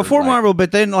and after, Yeah, before like, Marvel,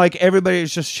 but then like everybody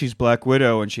is just she's Black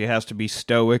Widow and she has to be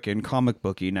stoic and comic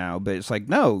booky now. But it's like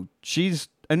no,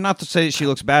 and not to say that she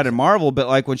looks bad in Marvel, but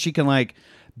like when she can like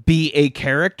be a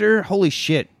character, holy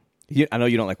shit. I know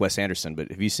you don't like Wes Anderson, but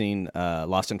have you seen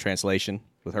Lost in Translation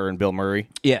with her and Bill Murray?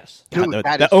 Yes, God, Dude, the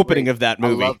that is opening great. of that I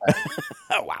movie. love that.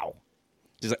 Oh, wow,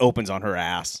 just like, opens on her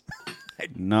ass.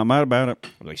 not mad about it.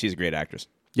 I'm like, she's a great actress.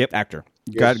 Yep, Actor.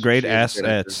 got Yes, great she is a great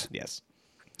actor. assets. Yes.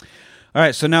 All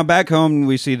right, so now back home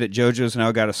we see that JoJo's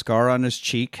now got a scar on his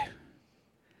cheek.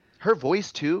 Her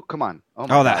voice too. Come on. Oh,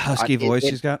 Oh, that God. husky voice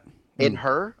she's got. in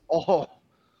her. Oh,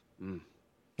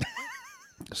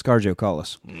 ScarJo, call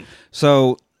us.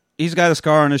 So he's got a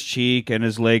scar on his cheek and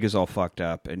his leg is all fucked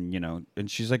up, and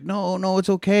and she's like, no, it's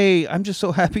okay. I'm just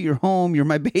so happy you're home. You're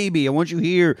my baby. I want you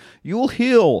here. You will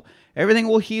heal. Everything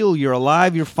will heal. You're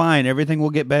alive. You're fine. Everything will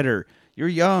get better. You're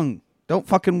young. Don't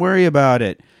fucking worry about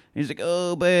it. And he's like,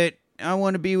 oh, but I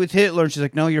want to be with Hitler. And she's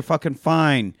like, no, you're fucking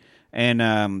fine.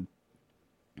 And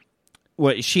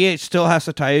she still has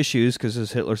to tie his shoes because,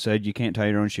 as Hitler said, you can't tie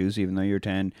your own shoes even though you're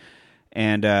 10.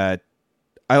 And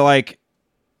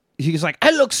he's like,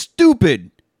 I look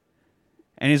stupid.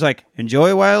 And he's like,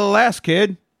 enjoy while it lasts,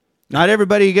 kid. Not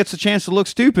everybody gets a chance to look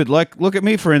stupid. Like, look at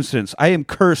me, for instance. I am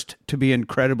cursed to be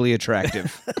incredibly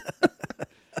attractive.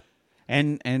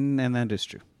 and that is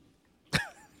true.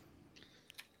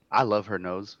 I love her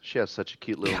nose. She has such a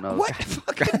cute little nose. What?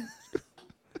 Fucking-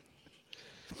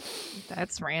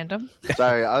 That's random.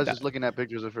 Sorry, I was just looking at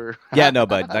pictures of her. Yeah, no,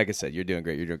 but like I said, you're doing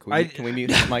great. You're doing. Can we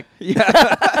mute Mike?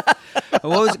 Yeah.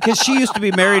 Because she used to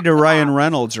be married to Ryan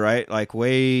Reynolds, right? Like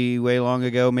way, way long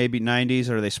ago, maybe 90s,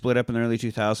 or they split up in the early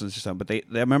 2000s or something. But they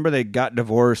remember they got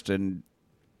divorced, and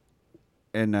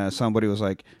somebody was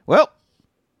like, well,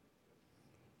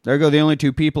 there go the only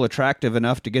two people attractive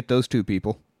enough to get those two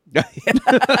people.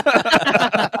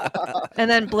 And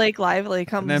then Blake Lively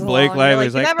comes And then Blake along, and you're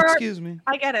Lively's like, "Never- excuse me.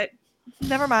 I get it.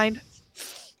 Never mind.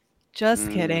 Just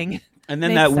kidding. And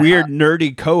then Makes that that weird up.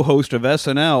 nerdy co-host of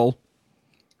SNL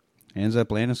ends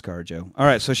up landing ScarJo. All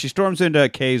right, so she storms into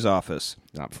Kay's office.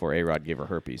 Not before A-Rod gave her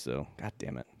herpes, though. God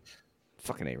damn it.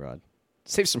 Fucking A-Rod.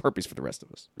 Save some herpes for the rest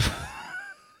of us.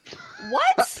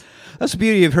 What? That's the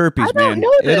beauty of herpes, I don't man.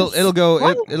 know this. It'll go.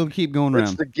 What? It'll keep going It's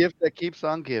around. the gift that keeps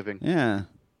on giving. Yeah,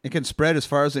 it can spread as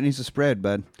far as it needs to spread,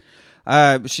 bud.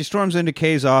 She storms into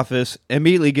Kay's office,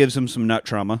 immediately gives him some nut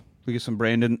trauma. We get some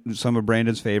of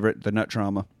Brandon's favorite, the nut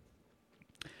trauma.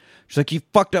 She's like, you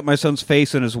fucked up my son's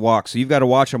face in his walk, so you've got to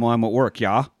watch him while I'm at work,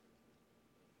 yeah?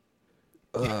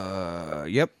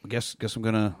 Yep. Guess I'm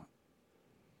gonna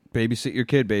babysit your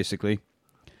kid, basically.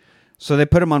 So they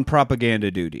put him on propaganda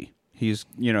duty. He's,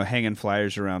 hanging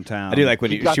flyers around town. I do like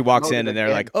when He got she walks promoted in and they're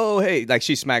again. like, "Oh, hey!" Like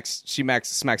she smacks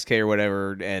Kay or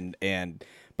whatever, and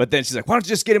but then she's like, "Why don't you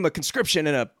just get him a conscription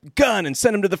and a gun and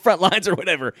send him to the front lines or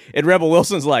whatever?" And Rebel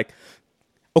Wilson's like,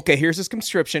 okay, here's his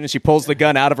conscription, and she pulls the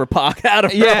gun out of her pocket, out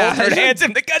of her holster, and hands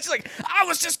him the gun. She's like, I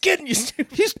was just kidding you.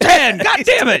 He's 10. God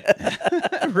damn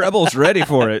it. Rebel's ready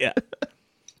for it. Yeah.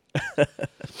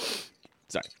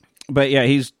 Sorry. But yeah,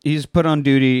 he's put on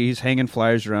duty. He's hanging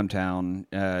flyers around town,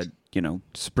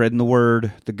 spreading the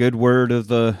word, the good word of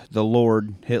the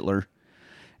Lord Hitler,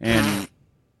 and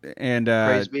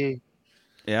Praise be.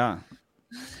 Yeah,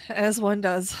 As one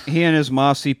does. he and his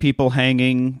ma see people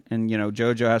hanging, and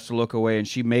JoJo has to look away, and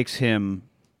she makes him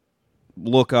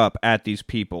look up at these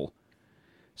people,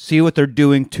 see what they're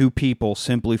doing to people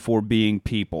simply for being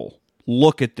people.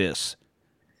 Look at this.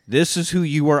 This is who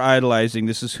you are idolizing.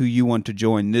 This is who you want to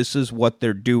join. This is what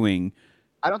they're doing.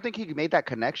 I don't think he made that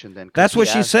connection then. 'cause That's what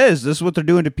he she asked- says. This is what they're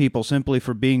doing to people simply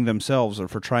for being themselves or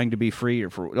for trying to be free or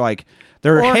for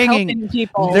they're Or hanging. helping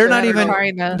people They're that not are even.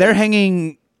 trying to- They're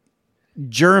hanging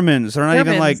Germans. They're not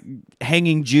even like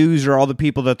hanging Jews or all the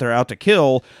people that they're out to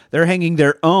kill. They're hanging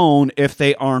their own if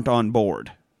they aren't on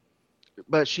board.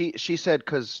 But she said,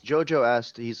 because JoJo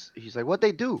asked, he's like, what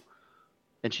they do?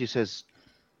 And she says,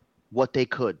 what they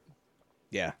could.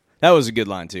 Yeah. That was a good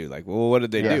line, too. Like, well, what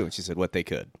did they Yeah. do? And she said, what they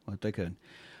could. What they could.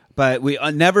 But we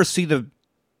never see the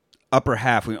upper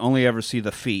half. We only ever see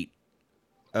the feet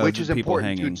of Which the is people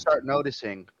important hanging. to start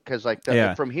noticing, because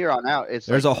Yeah. from here on out, it's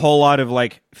There's like, a whole lot of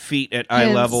feet at eye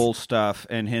Hints. level stuff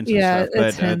and hints Yeah, and stuff.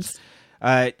 it's hints.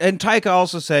 And Taika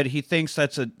also said he thinks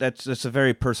that's a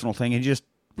very personal thing, and just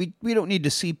we don't need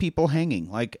to see people hanging.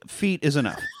 Like feet is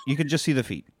enough. You can just see the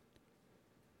feet.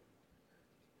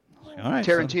 All right,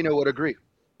 Tarantino would agree.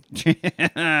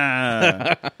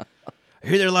 I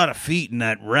hear there are a lot of feet in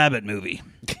that Rabbit movie.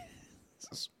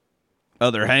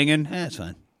 Oh, they're hanging? That's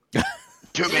fine.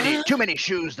 Too many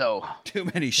shoes though. Too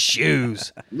many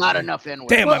shoes. Not enough in.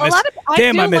 Damn, Well, I missed, I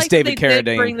damn, feel I missed like David they did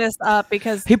Carradine. bring this up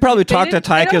because He probably they talked to didn't-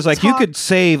 they Taika. don't Is like, you talk- could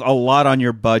save a lot on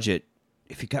your budget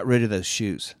if you got rid of those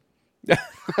shoes.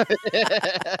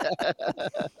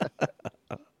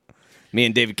 Me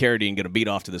and David Carradine going to beat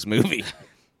off to this movie.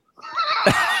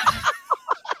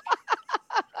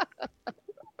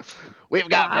 We've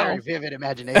got Wow. very vivid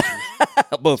imaginations.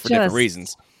 Both for different Just-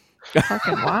 reasons.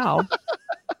 Fucking wow.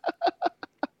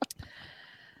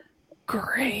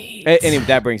 Great. Anyway,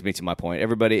 that brings me to my point.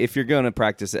 Everybody, if you're going to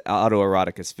practice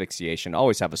autoerotic asphyxiation,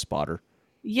 always have a spotter.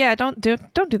 Yeah, don't do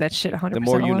that shit 100%. The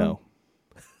more you alone. know.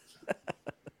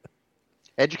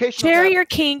 Educational. Share tab. your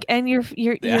kink and your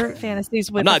Yeah. fantasies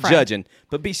with I'm not a friend. judging,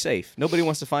 but be safe. Nobody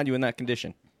wants to find you in that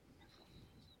condition.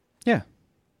 Yeah.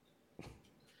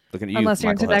 Looking at you, Unless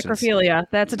you're into Michael Hutchins. necrophilia.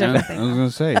 That's a different I thing. was going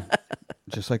to say,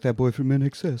 just like that boy from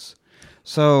NXS.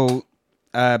 So,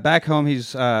 back home,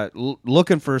 he's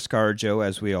looking for ScarJo,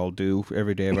 as we all do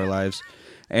every day of our lives.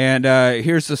 And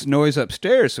here's this noise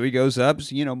upstairs. So he goes up,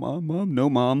 mom, no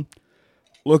mom.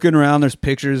 Looking around, there's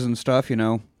pictures and stuff,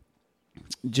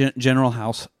 general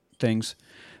house things.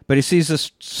 But he sees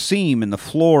this seam in the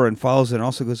floor and follows it and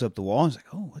also goes up the wall. And he's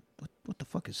like, oh, what the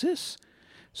fuck is this?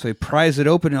 So he pries it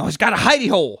open and he's got a hidey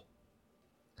hole.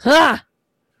 Ah!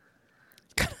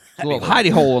 A little hidey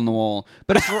hole in the wall.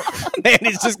 But it's, Man,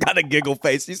 he's just got a giggle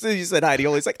face. You said Heidi.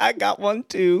 He's like, I got one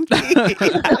too.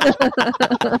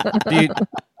 dude,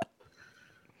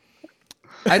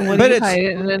 What do but you hide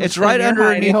it in- it's in right your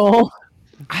underneath. hidey hole?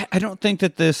 I don't think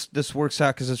that this works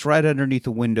out because it's right underneath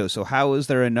the window. So how is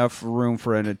there enough room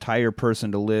for an entire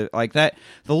person to live like that?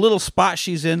 The little spot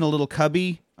she's in, the little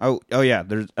cubby. Oh yeah,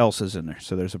 there's Elsa's in there,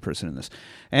 so there's a person in this.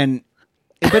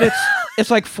 But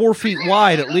it's like 4 feet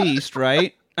wide at least,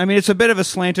 right? I mean, it's a bit of a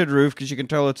slanted roof because you can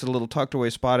tell it's a little tucked away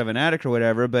spot of an attic or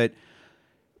whatever, but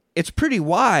it's pretty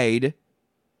wide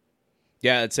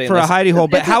Yeah, I'd say for a hidey hole.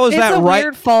 But It's a- how is it's that a right?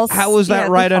 weird false- How is yeah, that it's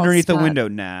a right false underneath the spot. window?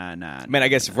 Nah. I mean, I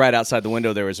guess if right outside the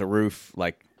window there was a roof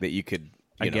like that you could,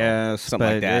 I you know, guess something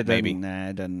but like that, it doesn't- maybe. Nah,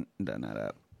 it doesn't add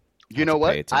up. You know to pay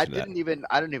what? attention I to that.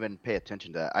 didn't even pay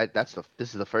attention to that. This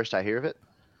is the first I hear of it.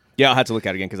 Yeah, I'll have to look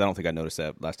at it again because I don't think I noticed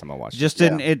that last time I watched Just it.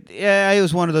 didn't it? Yeah, it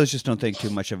was one of those. Just don't think too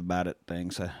much about it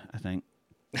things. I think.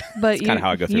 But you, kinda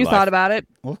how I go through you life. thought about it.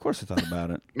 Well, of course I thought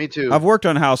about it. Me too. I've worked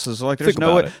on houses. Like there's Think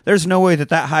no about way. it. There's no way that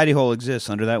hidey hole exists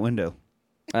under that window.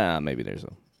 Maybe there's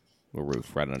a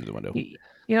roof right under the window. You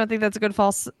don't think that's a good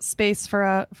false space for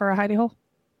a hidey hole?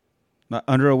 Not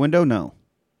under a window, no.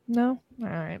 No. All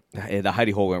right. The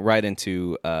hidey hole went right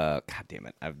into, God damn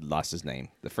it, I've lost his name.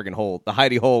 The friggin' hole, the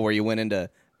hidey hole where you went into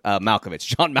Malkovich,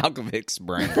 John Malkovich's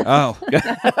brain. Oh,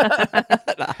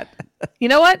 You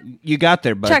know what? you got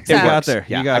there, bud. Checks you out. got there.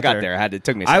 Yeah, you got I got there. there. It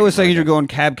took me. A I was second thinking to you're going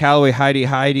Cab Calloway, hidey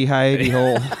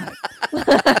hole.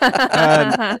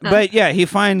 But yeah, he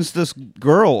finds this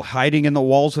girl hiding in the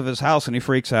walls of his house, and he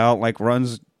freaks out, like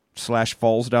runs /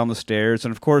 falls down the stairs.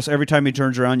 And of course, every time he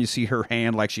turns around, you see her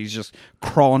hand like she's just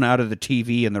crawling out of the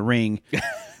TV in the ring.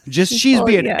 She's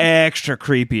being extra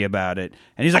creepy about it.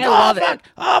 And he's like,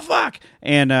 oh, fuck.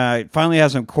 And finally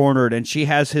has him cornered, and she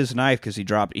has his knife because he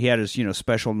had his,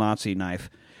 special Nazi knife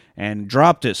and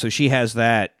dropped it. So she has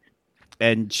that.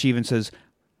 And she even says,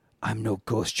 I'm no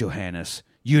ghost, Johannes.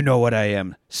 You know what I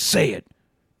am. Say it.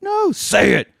 No,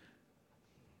 say it.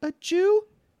 A Jew?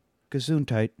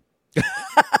 Gesundheit.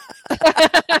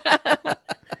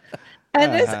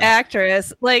 And this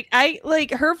actress,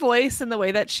 her voice and the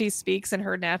way that she speaks and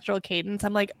her natural cadence,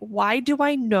 I'm like, why do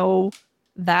I know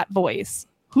that voice?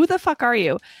 Who the fuck are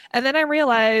you? And then I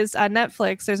realized on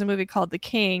Netflix, there's a movie called The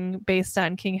King based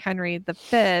on King Henry V.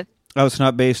 Oh, it's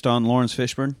not based on Lawrence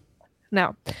Fishburne?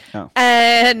 No. Oh.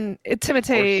 And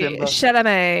Timothée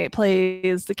Chalamet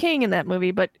plays the king in that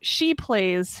movie, but she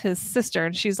plays his sister,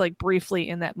 and she's like briefly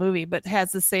in that movie, but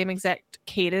has the same exact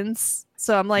cadence.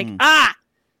 So I'm like, Uh-huh.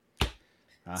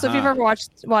 So if you've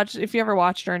ever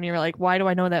watched her and you're like, why do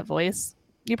I know that voice?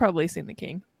 You've probably seen The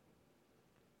King.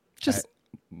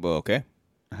 Okay.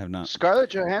 I have not. Scarlett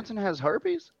Johansson has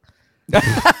herpes?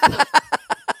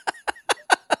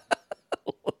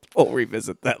 We'll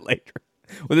revisit that later.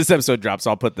 When this episode drops,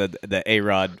 I'll put the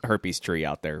A-Rod herpes tree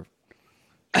out there.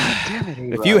 Damn it,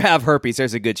 A-Rod. If you have herpes,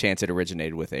 there's a good chance it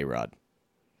originated with A-Rod.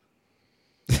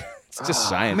 It's just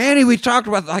science. Manny, we talked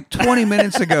about like 20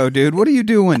 minutes ago, dude. What are you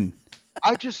doing?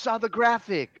 I just saw the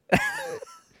graphic.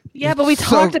 Yeah, but we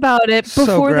talked about it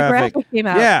before the graphic came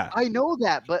out. Yeah. I know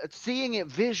that, but seeing it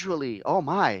visually, oh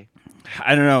my.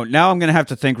 I don't know. Now I'm going to have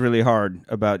to think really hard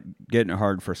about getting it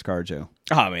hard for ScarJo.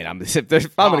 Oh, I mean, if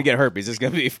I'm going to get herpes, it's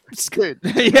going to be good.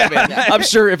 Yeah. I mean, I'm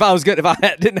sure if I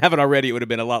didn't have it already, it would have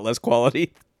been a lot less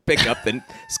quality pickup than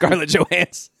Scarlett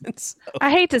Johansson. So.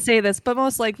 I hate to say this, but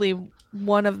most likely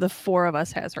one of the four of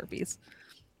us has herpes.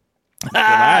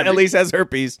 At least has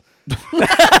herpes.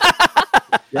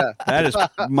 Yeah, that is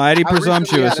mighty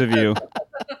presumptuous of you.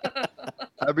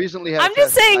 I recently had. I'm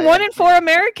just saying, 1 in 4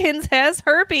 Americans has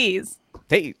herpes.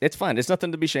 Hey, it's fine. It's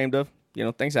nothing to be ashamed of.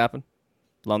 Things happen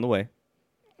along the way.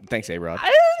 Thanks, A-Rod.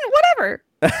 Whatever.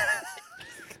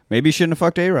 Maybe you shouldn't have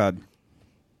fucked A-Rod.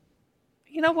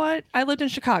 You know what? I lived in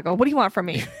Chicago. What do you want from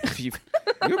me?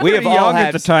 We have all had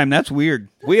at the time. That's weird.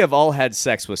 We have all had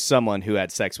sex with someone who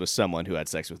had sex with someone who had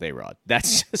sex with A-Rod.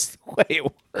 That's just the way it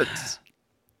works.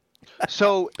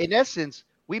 So, in essence,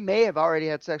 we may have already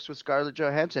had sex with Scarlett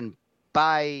Johansson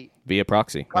via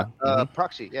proxy.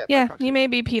 Proxy. Yeah. Yeah, proxy. you may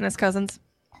be penis cousins.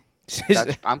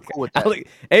 I'm cool with that.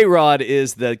 A-Rod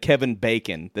is the Kevin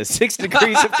Bacon, the 6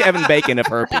 degrees of Kevin Bacon of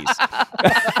herpes.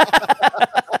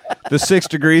 The 6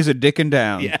 degrees of dicking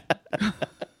down. Yeah.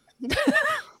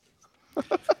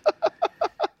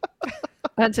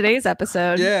 On today's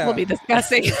episode, we'll be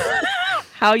discussing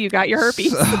how you got your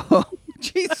herpes. So,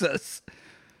 Jesus.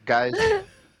 Guys.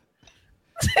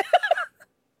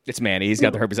 It's Manny. He's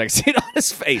got the herpes. I can see it on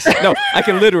his face. No, I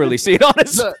can literally see it on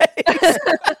his face.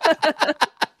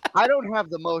 I don't have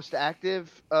the most active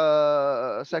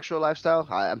sexual lifestyle.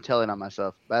 I'm telling on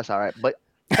myself. That's all right. But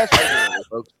test regularly,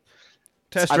 folks.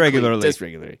 Test regularly. Test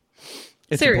regularly.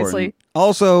 It's Seriously. important.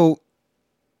 Also,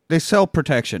 they sell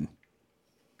protection.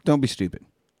 Don't be stupid.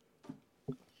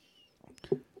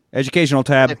 Educational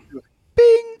tab.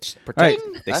 Bing. Protect. Right.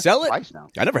 They sell it? Twice now.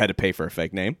 I never had to pay for a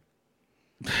fake name.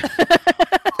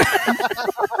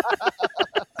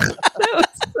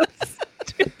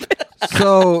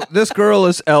 So this girl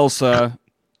is Elsa.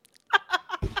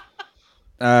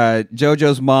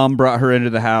 JoJo's mom brought her into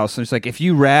the house, and she's like, if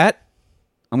you rat,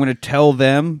 I'm going to tell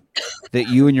them that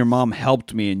you and your mom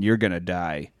helped me, and you're going to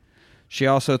die. She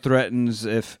also threatens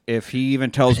if he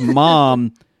even tells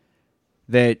mom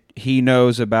that he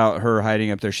knows about her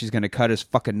hiding up there, she's going to cut his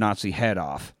fucking Nazi head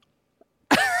off.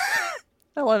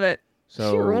 I love it.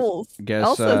 So she rules.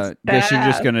 guess you're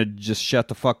just going to shut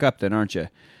the fuck up then, aren't you?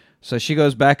 So she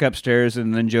goes back upstairs,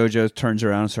 and then JoJo turns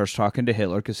around and starts talking to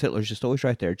Hitler, because Hitler's just always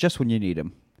right there, just when you need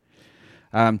him.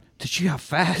 Did you see how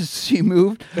fast she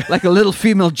moved? Like a little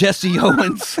female Jesse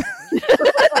Owens.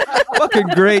 Fucking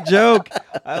great joke.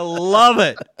 I love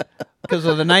it. Because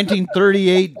of the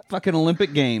 1938 fucking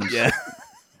Olympic Games. Yeah.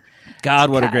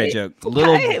 God, what a great joke.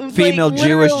 Little female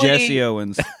Jewish Jesse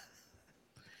Owens.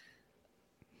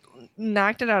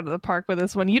 Knocked it out of the park with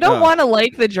this one. You don't want to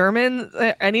like the Germans,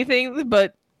 anything,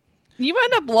 but you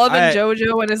end up loving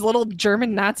JoJo and his little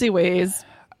German Nazi ways.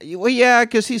 Well, yeah,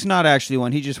 because he's not actually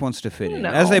one. He just wants to fit in.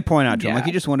 As they point out to him, like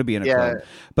he just want to be in a club.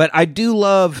 But I do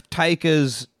love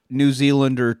Taika's New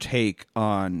Zealander take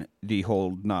on the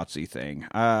whole Nazi thing.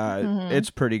 It's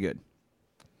pretty good.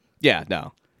 Yeah,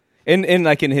 no. And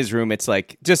like in his room, it's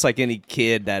like just like any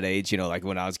kid that age, like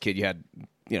when I was a kid, you had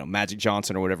Magic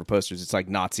Johnson or whatever posters. It's like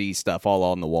Nazi stuff all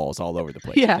on the walls, all over the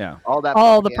place. Yeah. All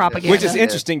the propaganda. Which is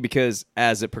interesting because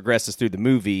as it progresses through the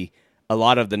movie, a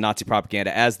lot of the Nazi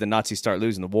propaganda, as the Nazis start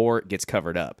losing the war, it gets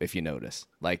covered up. If you notice,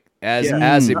 like as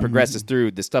it progresses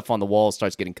through, the stuff on the wall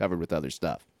starts getting covered with other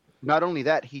stuff. Not only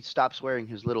that, he stops wearing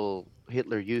his little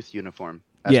Hitler Youth uniform.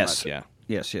 Yes. Yeah.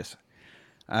 Yes.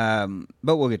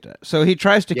 But we'll get to that. So he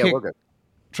tries to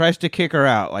kick her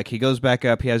out. Like he goes back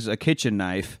up. He has a kitchen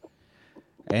knife,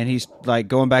 and he's like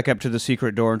going back up to the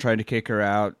secret door and trying to kick her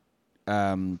out.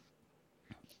 And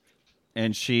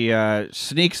she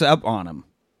sneaks up on him,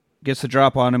 gets the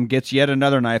drop on him, gets yet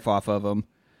another knife off of him.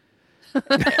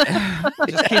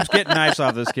 Just keeps getting knives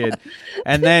off this kid,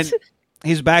 and then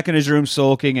he's back in his room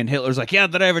sulking. And Hitler's like, "Yeah,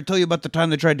 did I ever tell you about the time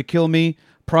they tried to kill me?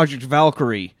 Project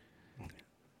Valkyrie.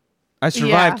 I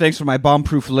survived thanks to my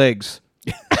bomb-proof legs."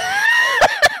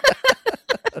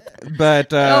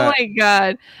 But oh my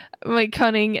god, my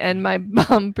cunning and my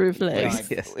bomb-proof legs.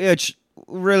 Which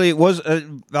really was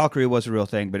Valkyrie was a real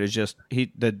thing, but it's just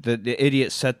the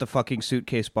idiot set the fucking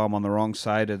suitcase bomb on the wrong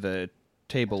side of the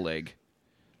table leg.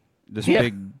 This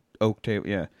big oak table,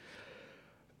 yeah.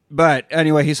 But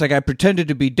anyway, he's like, I pretended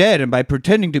to be dead, and by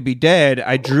pretending to be dead,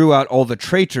 I drew out all the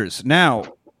traitors.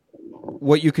 Now,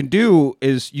 what you can do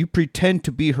is you pretend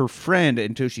to be her friend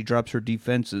until she drops her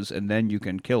defenses, and then you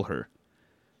can kill her.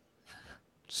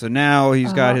 So now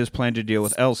he's got his plan to deal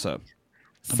with Elsa.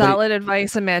 Solid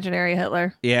advice, imaginary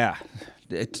Hitler. Yeah.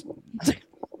 It's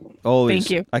always. Thank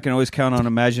you. I can always count on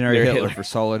imaginary Hitler for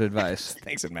solid advice.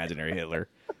 Thanks, imaginary Hitler.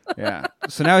 Yeah.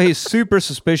 So now he's super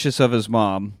suspicious of his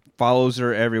mom. Follows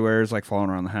her everywhere. Is like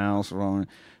following around the house.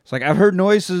 It's like, I've heard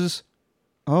noises.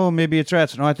 Oh, maybe it's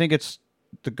rats. No, I think it's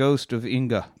the ghost of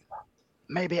Inga.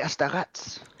 Maybe it's the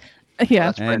rats.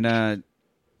 Yeah. And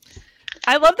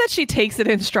I love that she takes it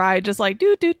in stride, just like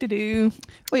do.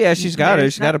 well, yeah, she's got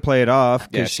it. She's got to play it off.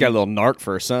 Yeah, she's got a little narc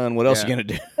for her son. What else are you gonna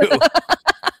do?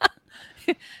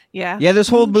 Yeah. Yeah, this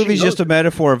whole movie's just a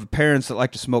metaphor of parents that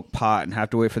like to smoke pot and have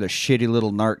to wait for their shitty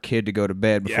little narc kid to go to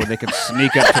bed before they can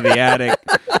sneak up to the attic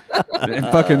and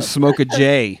fucking smoke a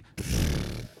J.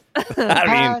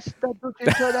 I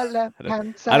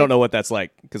don't know what that's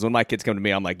like, because when my kids come to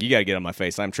me, I'm like, you gotta get on my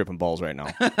face. I'm tripping balls right now.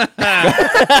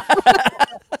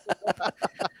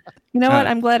 You know what?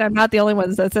 I'm glad I'm not the only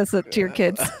one that says it to your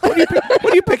kids. What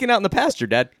are you picking out in the pasture,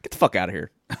 Dad? Get the fuck out of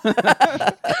here.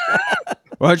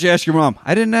 Why don't you ask your mom?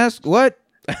 I didn't ask. What?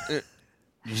 I'm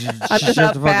just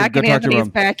out back in Anthony's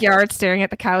backyard staring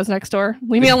at the cows next door.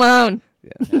 Leave me alone.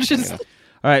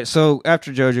 All right, so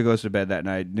after Jojo goes to bed that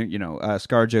night,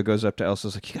 ScarJo goes up to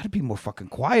Elsa's like, you got to be more fucking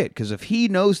quiet, because if he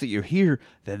knows that you're here,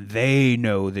 then they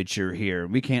know that you're here.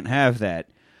 We can't have that.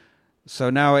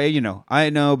 So now, I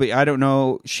know, but I don't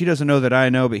know. She doesn't know that I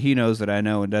know, but he knows that I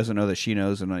know and doesn't know that she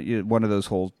knows. And one of those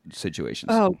whole situations.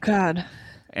 Oh, God.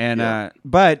 And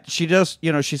but she does,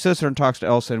 she sits there and talks to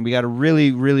Elsa, and we got a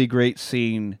really, really great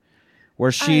scene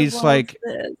where she's like,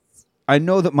 I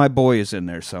know that my boy is in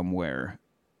there somewhere,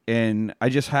 and I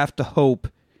just have to hope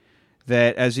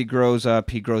that as he grows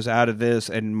up, he grows out of this,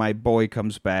 and my boy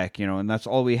comes back, and that's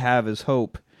all we have is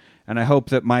hope. And I hope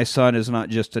that my son is not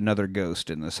just another ghost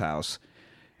in this house.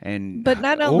 But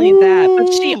not only that,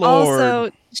 but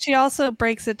she also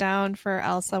breaks it down for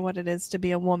Elsa what it is to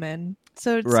be a woman.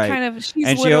 So it's kind of, she's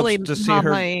and literally she hopes to see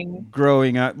her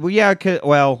growing up. Well, yeah, I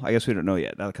guess we don't know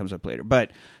yet. That comes up later.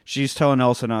 But she's telling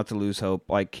Elsa not to lose hope,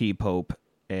 like keep hope.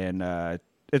 And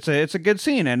it's a good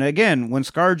scene. And again, when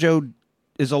ScarJo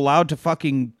is allowed to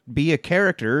fucking be a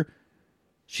character,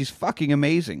 she's fucking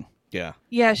amazing. Yeah.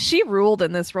 Yeah, she ruled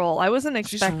in this role. I wasn't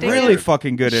expecting She's really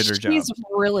fucking good at her job. She's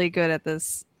really good at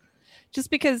this. Just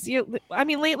because,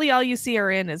 lately all you see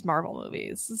her in is Marvel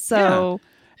movies. So... Yeah.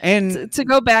 And to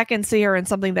go back and see her in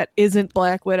something that isn't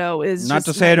Black Widow is not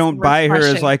to say I don't buy her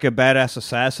as like a badass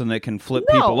assassin that can flip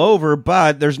people over,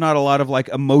 but there's not a lot of like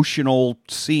emotional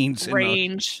scenes.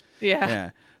 Range. Yeah.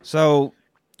 So,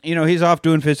 he's off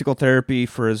doing physical therapy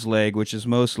for his leg, which is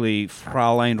mostly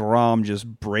Fräulein Rom just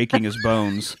breaking his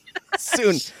bones.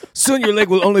 Soon your leg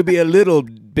will only be a little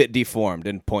bit deformed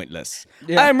and pointless.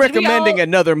 Yeah. I'm recommending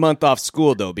another month off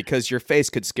school, though, because your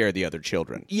face could scare the other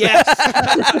children. Yes.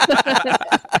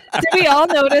 Did we all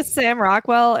notice Sam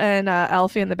Rockwell and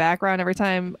Alfie in the background every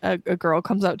time a girl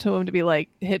comes up to him to be like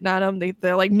hitting on him?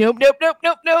 They're like, nope.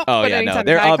 Oh, but yeah, anytime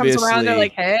they're the guy obviously comes around, they're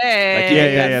like, hey.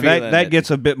 Yeah. That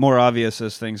gets a bit more obvious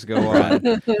as things go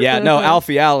on. Yeah, no,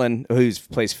 Alfie Allen, who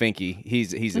plays Finky,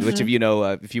 he's which of you know,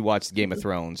 if you watch Game of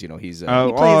Thrones, he's... I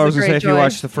was going to say, if you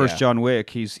watch the first John Wick,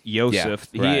 he's Yosef.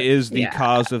 Yeah, right. He is the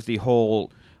cause of the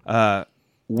whole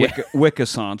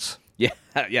Wiccassance. Yeah,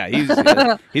 yeah. He's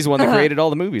the one that created all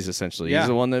the movies. Essentially, Yeah. he's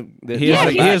the one that He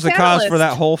is the cause catalyst. for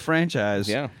that whole franchise.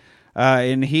 Yeah.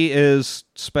 And he is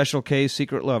Special K's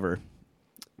secret lover.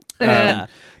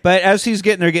 But as he's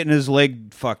getting his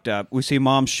leg fucked up, we see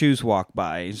Mom's shoes walk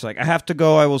by. He's like, I have to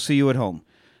go. I will see you at home.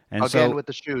 And Again with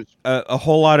the shoes. a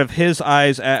whole lot of his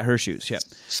eyes at her shoes. Yep.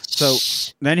 So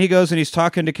then he goes and he's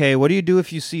talking to Kay. What do you do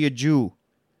if you see a Jew?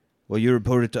 Well, you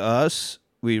report it to us.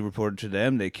 We report it to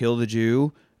them. They kill the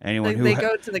Jew. Anyone who They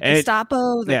go to the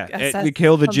Gestapo. we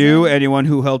kill the Jew. Anyone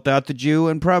who helped out the Jew,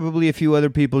 and probably a few other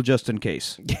people just in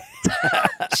case.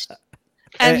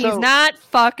 And he's not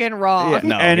fucking wrong. Yeah.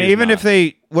 No, and he's even not.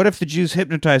 what if the Jews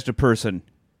hypnotized a person?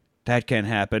 That can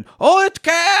happen. Oh, it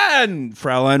can!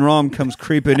 Fraulein Rom comes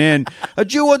creeping in. A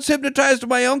Jew once hypnotized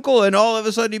my uncle, and all of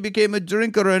a sudden he became a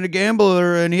drinker and a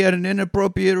gambler, and he had an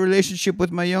inappropriate relationship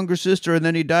with my younger sister, and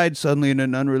then he died suddenly in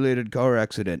an unrelated car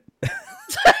accident.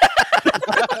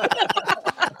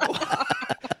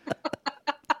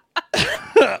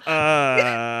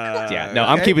 Yeah, no,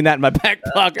 I'm keeping that in my back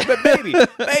pocket. But baby,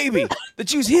 the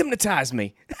Jews hypnotized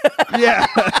me. Yeah.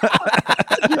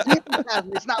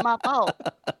 It's not my fault.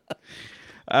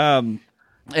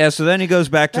 Yeah, so then he goes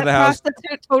back to That the house.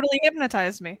 prostitute totally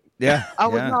hypnotized me. Yeah. I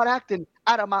was yeah. not acting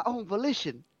out of my own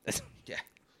volition.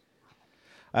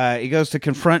 He goes to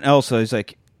confront Elsa. He's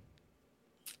like,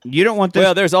 you don't want this.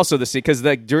 Well, there's also the scene because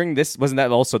during this wasn't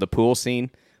that also the pool scene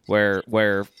where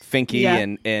Finky Yeah.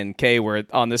 and Kay were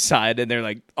on the side and they're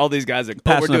like all these guys like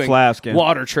Passing we're the doing flask, yeah.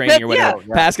 water training or whatever,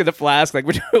 Yeah. passing the flask like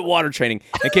we're doing water training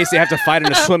in case they have to fight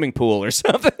in a swimming pool or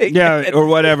something. Yeah, or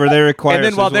whatever. They require. And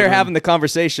then while some they're sort of- having the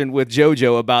conversation with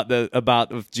JoJo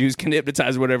about if Jews can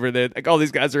hypnotize or whatever, like all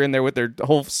these guys are in there with their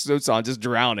whole suits on, just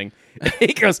drowning. And he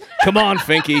goes, "Come on,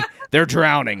 Finky, they're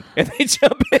drowning," and they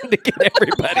jump in to get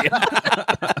everybody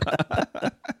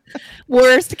out.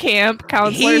 Worst camp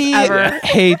counselors he ever.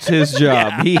 hates his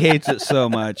job. He hates it so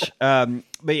much.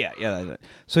 But yeah. That's it.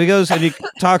 So he goes and he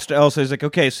talks to Elsa. He's like,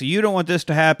 okay, so you don't want this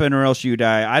to happen or else you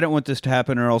die. I don't want this to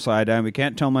happen or else I die. We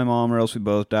can't tell my mom or else we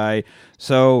both die.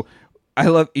 So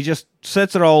he just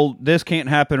sets it all. This can't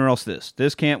happen or else this.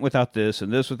 This can't without this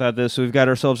and this without this. So we've got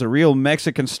ourselves a real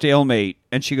Mexican stalemate.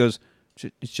 And she goes,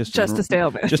 it's just A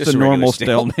stalemate. Just Just a a regular normal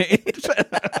stalemate.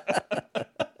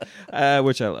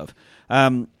 Which I love.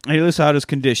 And he lists out his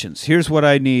conditions. Here's what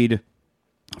I need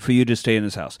for you to stay in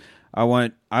this house. I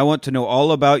want to know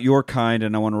all about your kind,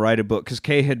 and I want to write a book. Because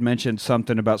Kay had mentioned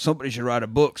something about somebody should write a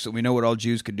book so we know what all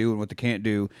Jews can do and what they can't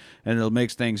do, and it'll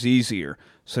make things easier.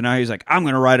 So now he's like, I'm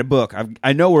going to write a book.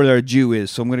 I know where a Jew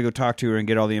is, so I'm going to go talk to her and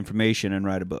get all the information and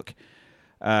write a book.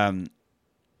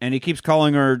 And he keeps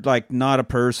calling her, like, not a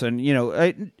person. You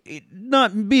know,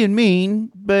 not being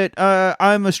mean, but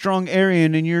I'm a strong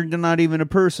Aryan and you're not even a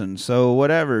person. So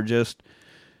whatever, just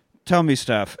tell me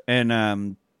stuff.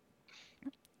 And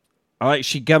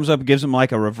she comes up and gives him,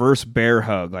 like, a reverse bear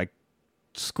hug, like,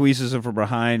 squeezes him from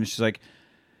behind. She's like,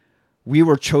 we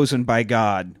were chosen by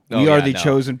God. We are the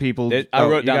chosen people. I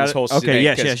wrote down this whole Okay, thing,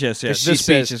 yes. 'cause This she speech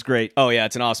says- is great. Oh, yeah,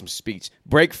 it's an awesome speech.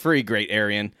 Break free, great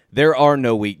Aryan. There are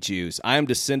no weak Jews. I am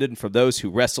descended from those who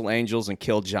wrestle angels and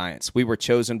kill giants. We were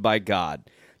chosen by God.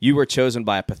 You were chosen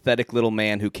by a pathetic little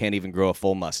man who can't even grow a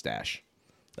full mustache.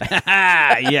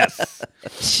 Yes.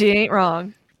 She ain't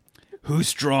wrong. Who's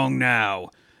strong now?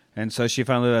 And so she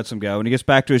finally lets him go. And he gets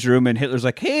back to his room, and Hitler's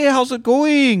like, hey, how's it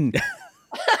going?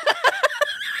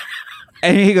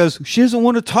 And he goes, she doesn't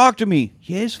want to talk to me.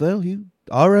 Yes, well, you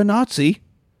are a Nazi.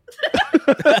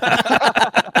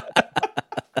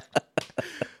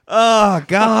 Oh,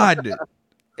 God.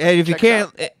 And if you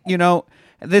can't, you know,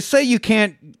 they say you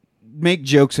can't make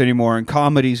jokes anymore and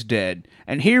comedy's dead.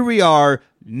 And here we are,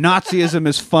 Nazism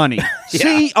is funny.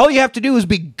 See, all you have to do is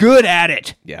be good at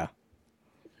it. Yeah.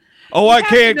 Oh, I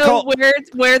can't know call.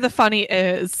 where the funny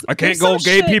is. I can't There's call some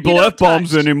gay shit people you don't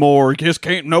F-bombs touch. anymore. Just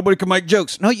can't. Nobody can make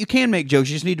jokes. No, you can make jokes.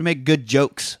 You just need to make good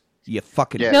jokes. You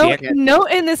fucking Yeah. No, dick. no.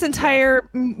 In this entire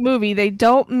movie, they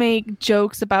don't make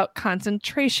jokes about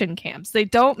concentration camps. They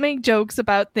don't make jokes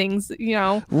about things. You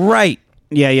know, Right.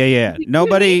 Yeah. You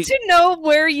Nobody. need to know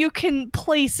where you can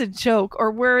place a joke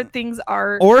or where things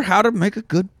are. Or how to make a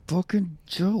good fucking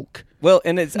joke. Well,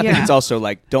 and I think Yeah. it's also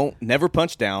like, never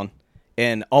punch down,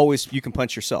 and always you can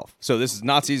punch yourself. So this is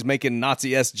Nazis making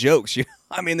Nazi-esque jokes.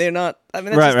 I mean, they're not. I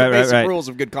mean, that's just the basic rules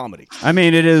of good comedy. I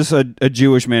mean, it is a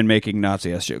Jewish man making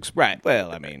Nazi-ass jokes. Right.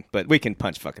 Well, I mean, but we can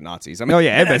punch fucking Nazis. I mean, Oh,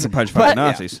 yeah. Everybody can punch fucking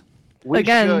Nazis. We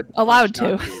Again, should allowed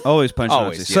punch to. Nazis. Always punch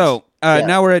Always, Nazis. yes. So Yeah.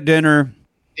 now we're at dinner.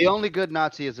 The only good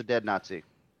Nazi is a dead Nazi.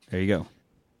 There you go.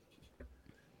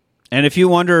 And if you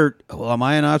wonder, well, am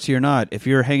I a Nazi or not? If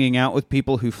you're hanging out with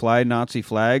people who fly Nazi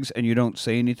flags and you don't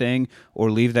say anything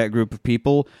or leave that group of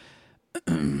people.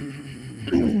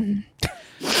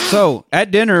 So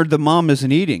at dinner, the mom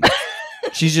isn't eating.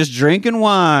 She's just drinking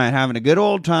wine, having a good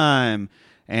old time.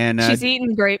 And She's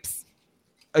eating grapes.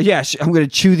 Yeah, I'm going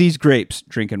to chew these grapes,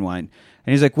 drinking wine.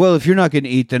 And he's like, well, if you're not going to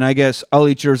eat, then I guess I'll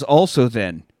eat yours also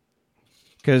then.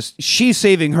 Because she's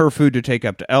saving her food to take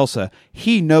up to Elsa.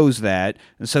 He knows that.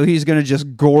 And so he's going to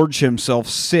just gorge himself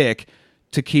sick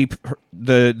to keep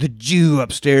the Jew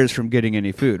upstairs from getting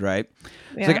any food, right?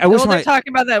 Yeah. It's like, they're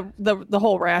talking about the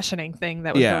whole rationing thing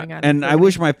that was going on. And I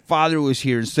wish my father was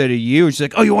here instead of you. And she's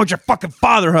like, oh, you want your fucking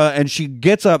father, huh? And she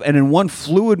gets up and in one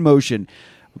fluid motion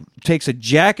takes a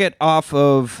jacket off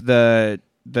of the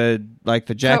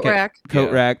jacket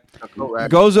coat rack,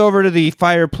 goes over to the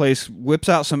fireplace, whips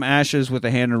out some ashes with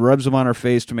a hand and rubs them on her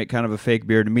face to make kind of a fake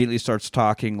beard, and immediately starts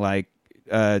talking like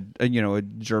a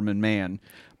German man,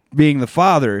 being the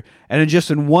father. And then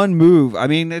just in one move, I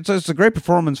mean, it's a great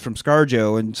performance from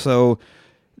ScarJo. And so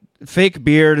fake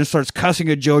beard and starts cussing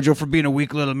at JoJo for being a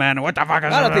weak little man. What the fuck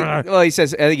is that? Well, he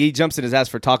says, I think he jumps in his ass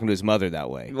for talking to his mother that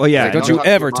way. Well, yeah. Like, don't you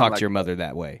ever talk to your mother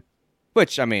that way.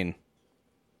 Which, I mean,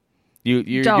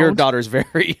 your daughter's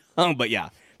very young, but yeah.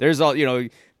 There's all,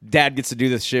 dad gets to do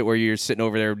this shit where you're sitting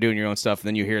over there doing your own stuff, and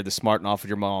then you hear the smarting off of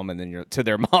your mom, and then you're to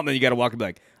their mom, and you got to walk and be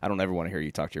like, I don't ever want to hear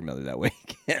you talk to your mother that way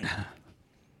again.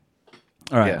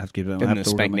 All right, I'll give them. And then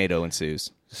Spanknado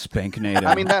ensues. Spanknado.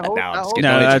 I mean, that whole that's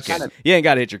kind of, you ain't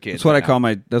got to hit your kid. That's what I call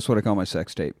my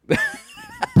sex tape.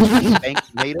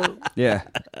 Spanknado? Yeah.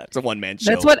 It's a one-man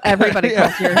show. That's what everybody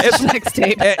calls your sex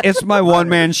tape. It's my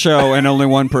one-man show, and only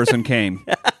one person came.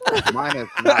 Mine is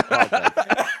not called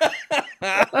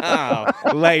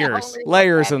that.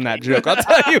 Layers in that joke, I'll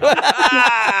tell you.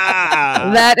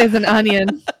 That is an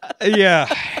onion.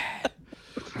 Yeah.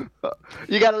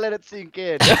 You gotta let it sink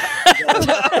in.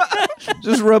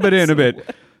 Just rub it in a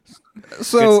bit.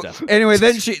 So anyway,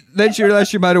 then she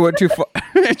realized she might have went too far.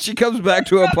 She comes back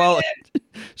to apologize.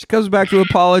 She comes back to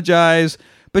apologize,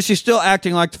 but she's still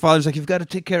acting like the father's like, you've got to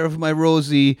take care of my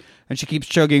Rosie, and she keeps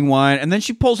chugging wine, and then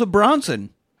she pulls a Bronson.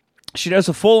 She does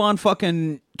a full-on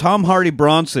fucking Tom Hardy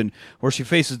Bronson, where she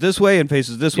faces this way and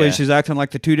faces this way. And she's acting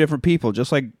like the two different people,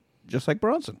 just like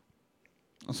Bronson.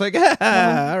 It's like,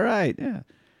 all right, yeah.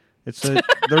 It's the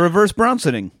reverse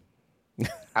Bronsoning.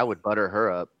 I would butter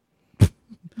her up.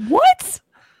 What?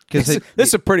 Because this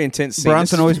is a pretty intense scene.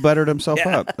 Bronson always buttered himself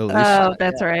up. At least. Oh,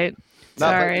 that's right.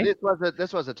 Sorry. No,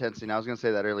 this was a tense scene. I was going to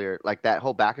say that earlier. Like that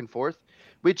whole back and forth,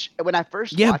 which when I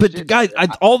first watched it, guys,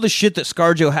 all the shit that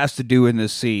ScarJo has to do in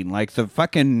this scene, like the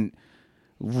fucking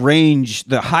range,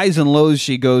 the highs and lows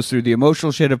she goes through, the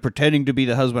emotional shit of pretending to be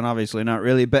the husband, obviously not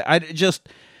really, but I just,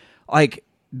 like,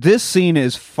 this scene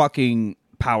is fucking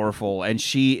powerful, and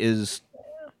she is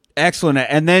excellent.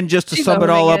 And then just to sum it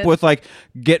all up with, like,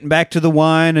 getting back to the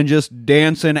wine and just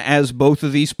dancing as both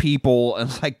of these people, and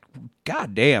it's like,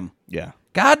 god damn. Yeah.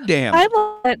 God damn. I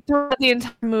love that throughout the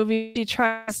entire movie, she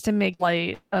tries to make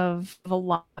light of a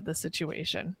lot of the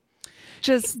situation.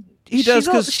 She's a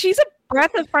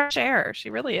breath of fresh air. She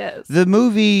really is. The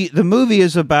movie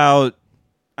is about,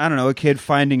 I don't know, a kid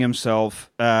finding himself.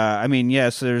 I mean,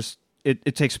 yes,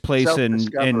 it takes place in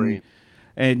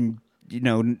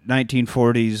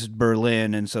 1940s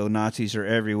Berlin, and so Nazis are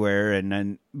everywhere,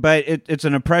 but it's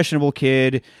an impressionable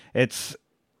kid. It's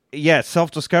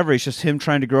self-discovery. It's just him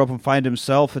trying to grow up and find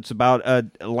himself. It's about a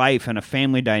life and a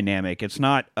family dynamic. It's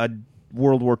not a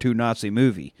World War II Nazi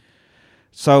movie.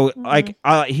 So,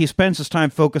 he spends his time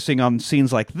focusing on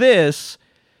scenes like this,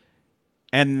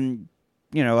 and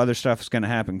other stuff is going to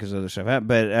happen because other stuff happens.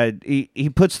 But he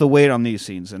puts the weight on these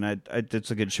scenes, and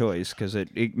it's a good choice because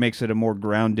it makes it a more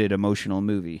grounded, emotional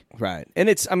movie. Right, and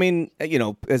it's, I mean,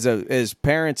 as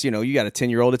parents, you got a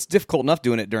 10-year-old. It's difficult enough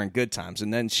doing it during good times,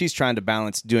 and then she's trying to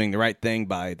balance doing the right thing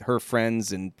by her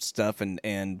friends and stuff,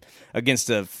 and against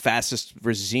a fascist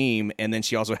regime, and then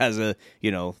she also has a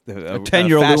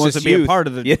 10-year-old who wants to be a part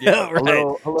of it.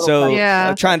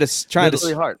 Trying to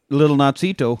really hard. Little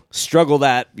Nazito struggle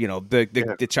that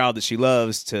the child that she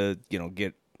loves to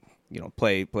get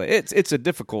play. It's a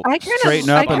difficult. Straighten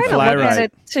up and fly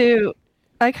right.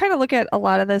 I kind of look at a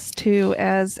lot of this too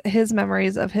as his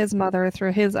memories of his mother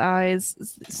through his eyes.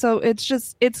 So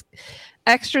it's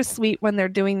extra sweet when they're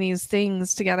doing these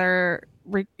things together.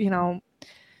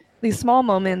 These small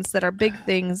moments that are big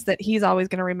things that he's always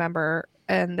going to remember,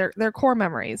 and they're core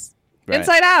memories. Right.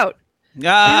 Inside Out.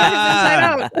 Inside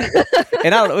Out.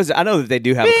 And I know that they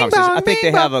do have a conversation. I think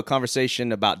they have a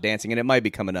conversation about dancing, and it might be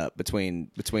coming up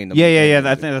between them. Yeah.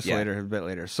 I think that's later, a bit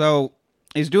later. So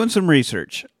he's doing some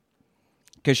research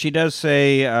Because she does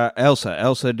say,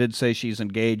 Elsa did say she's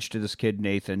engaged to this kid,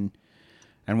 Nathan.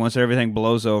 And once everything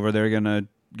blows over, they're going to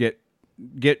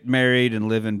get married and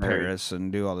live in Paris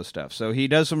and do all this stuff. So he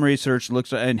does some research,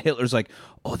 and Hitler's like,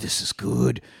 oh, this is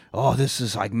good. Oh, this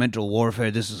is like mental warfare.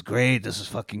 This is great. This is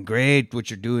fucking great. What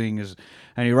you're doing is...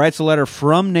 And he writes a letter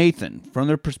from Nathan, from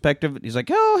their perspective. He's like,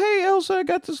 oh, hey, Elsa, I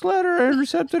got this letter. I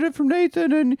intercepted it from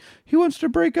Nathan, and he wants to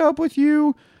break up with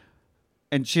you.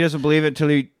 And she doesn't believe it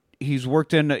until he's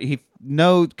worked in...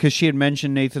 because she had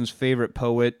mentioned Nathan's favorite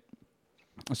poet.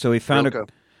 So he found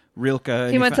Rilke.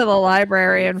 He went to the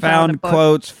library and found a book.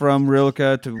 quotes from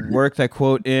Rilke to work that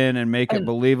quote in and make it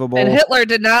believable. And Hitler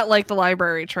did not like the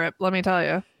library trip, let me tell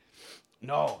you.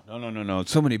 No.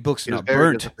 So many books not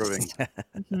very burnt.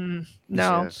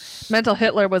 No. Yes. Mental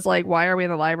Hitler was like, why are we in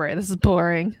the library? This is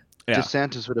boring. Yeah.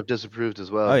 DeSantis would have disapproved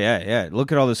as well. Oh yeah.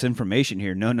 Look at all this information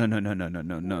here. No. Nine.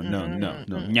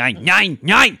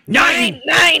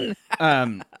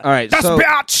 All right. Das So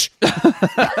bitch!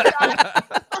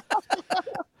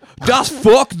 just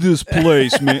fuck this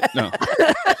place, man. No.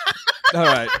 All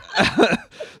right.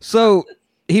 So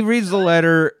he reads the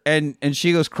letter, and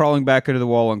she goes crawling back into the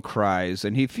wall and cries,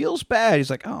 and he feels bad. He's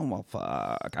like, oh, well,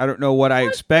 fuck. I don't know what I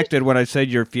expected when I said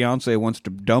your fiance wants to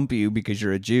dump you because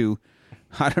you're a Jew.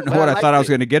 I don't know what I thought I was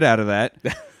going to get out of that.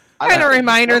 Kind of a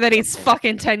reminder that he's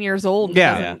fucking 10 years old.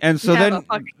 Yeah. And so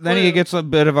then he gets a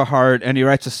bit of a heart, and he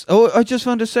writes, I just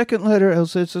found a second letter,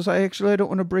 Elsa. It says, I don't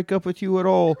want to break up with you at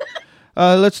all.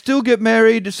 Let's still get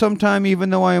married sometime, even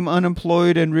though I am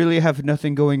unemployed and really have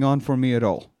nothing going on for me at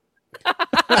all.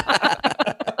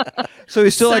 So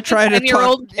he's still like trying to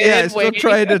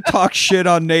trying to talk shit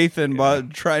on Nathan,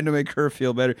 but trying to make her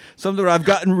feel better. Something where I've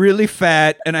gotten really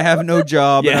fat and I have no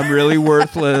job and I'm really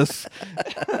worthless.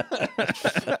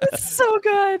 It's so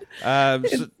good.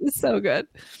 It's so good.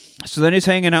 So then he's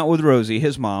hanging out with Rosie,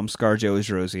 his mom. ScarJo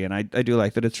is Rosie, and I do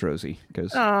like that it's Rosie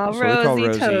because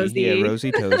Rosie Tosie. Yeah,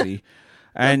 Rosie Tosie.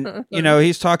 And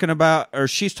he's talking about, or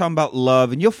she's talking about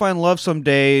love, and you'll find love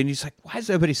someday. And he's like, "Why does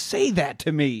everybody say that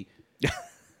to me?"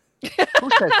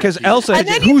 Because Elsa,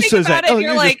 who says that? Oh,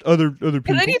 you're like other people.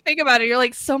 And then you think about it, you're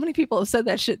like, so many people have said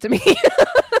that shit to me.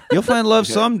 You'll find love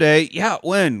someday. Yeah,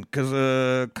 when?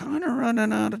 Because kind of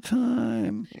running out of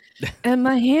time. And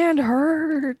my hand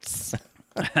hurts.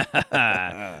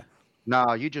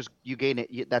 No, you gain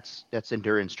it. That's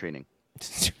endurance training.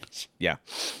 Yeah.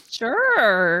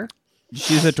 Sure. Just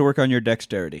use it to work on your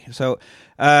dexterity. So,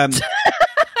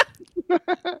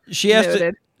 she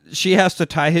has to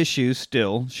tie his shoes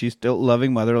still. She's still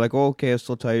loving mother. Like, oh, okay, I'll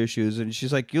still tie your shoes. And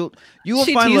she's like, you will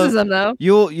she find teases love. Him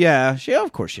though.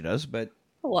 Of course she does. But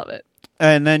I love it.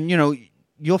 And then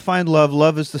you'll find love.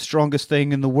 Love is the strongest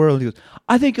thing in the world. He goes,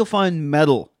 I think you'll find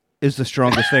metal is the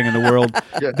strongest thing in the world.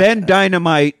 Then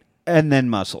dynamite, and then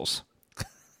muscles.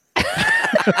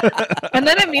 And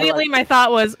then immediately my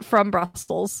thought was from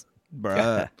Brussels.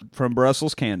 From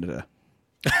Brussels, Canada.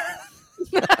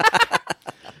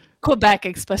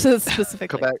 Quebec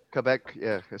specifically. Quebec,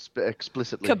 yeah,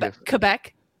 explicitly.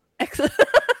 Quebec.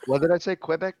 What did I say?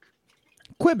 Quebec.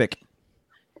 Quebec.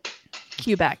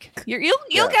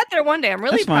 You'll get there one day. I'm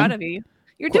really proud of you.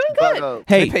 You're doing good.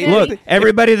 Hey, look,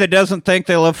 everybody that doesn't think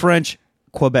they love French,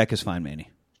 Quebec is fine, Manny.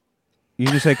 You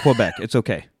just say Quebec. It's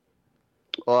okay.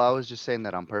 Well, I was just saying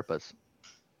that on purpose.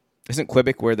 Isn't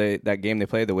Quebec where that game they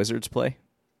play, the Wizards play?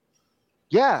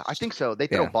 Yeah, I think so. They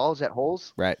throw balls at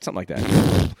holes. Right, something like that.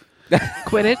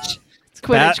 Quidditch. It's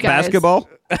Quidditch, guys. Basketball?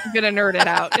 I'm going to nerd it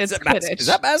out. It's Quidditch. Is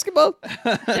that basketball?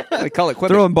 They call it Quebec.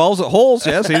 Throwing balls at holes.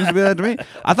 Yeah, seems to be that to me.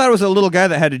 I thought it was a little guy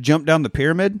that had to jump down the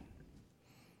pyramid.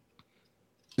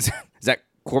 Is that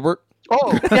Corbett?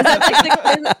 Oh,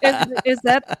 is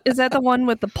that the one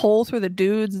with the pole through the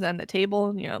dudes and the table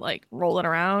and like rolling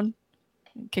around,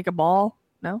 kick a ball?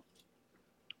 No.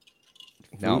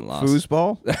 No, I'm lost.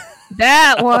 Foosball?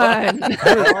 That one.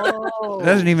 It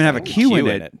doesn't even have a Q in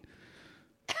it.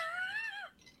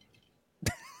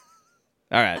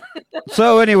 All right.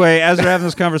 So anyway, as they're having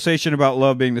this conversation about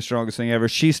love being the strongest thing ever,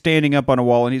 she's standing up on a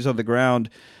wall and he's on the ground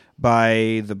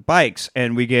by the bikes,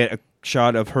 and we get a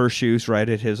shot of her shoes right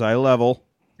at his eye level,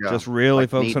 just really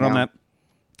focusing on that.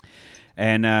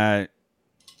 And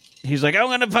he's like, I'm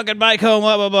gonna fucking bike home,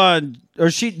 blah blah blah. Or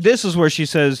this is where she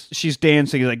says she's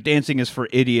dancing. He's like, dancing is for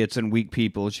idiots and weak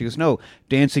people. And she goes, no,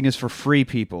 dancing is for free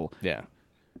people. Yeah.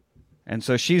 And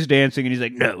so she's dancing, and he's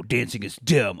like, no, dancing is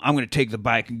dumb. I'm going to take the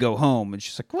bike and go home. And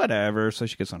she's like, whatever. So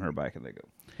she gets on her bike, and they go.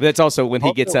 But that's also when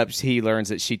he gets up, he learns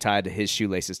that she tied his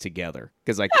shoelaces together.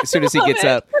 Because like as soon as he gets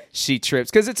up, she trips.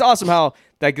 Because it's awesome how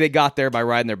like they got there by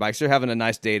riding their bikes. They're having a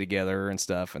nice day together and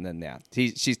stuff. And then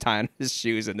she's tying his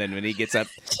shoes. And then when he gets up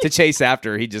to chase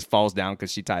after her, he just falls down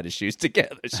because she tied his shoes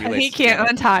together. He can't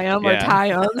untie them or tie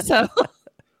them. So,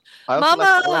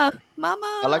 Mama.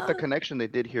 I like the connection they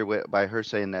did here by her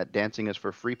saying that dancing is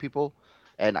for free people.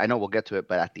 And I know we'll get to it,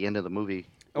 but at the end of the movie.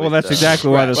 Well, that's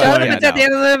exactly why this line. It's at the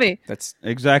end of the movie. That's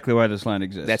exactly why this line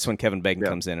exists. That's when Kevin Bacon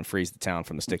comes in and frees the town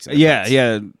from the sticks. And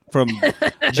yeah. From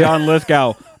John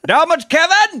Lithgow. How much,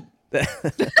 Kevin?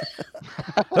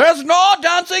 There's no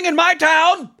dancing in my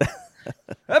town.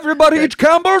 Everybody eats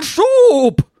Campbell's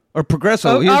soup or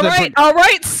Progresso. All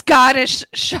right, Scottish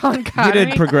Sean Connery. He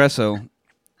did Progresso.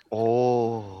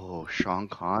 Oh, Sean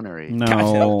Connery.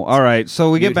 No. All right. So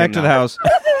we get back to the house.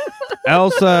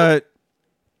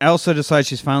 Elsa decides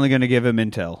she's finally going to give him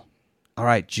intel. All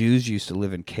right, Jews used to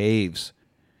live in caves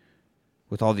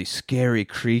with all these scary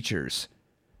creatures.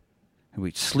 And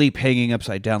we'd sleep hanging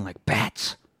upside down like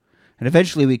bats. And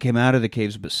eventually we came out of the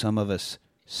caves, but some of us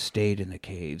stayed in the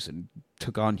caves and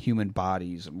took on human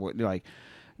bodies and like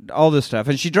all this stuff.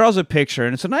 And she draws a picture,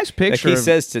 and it's a nice picture. Like he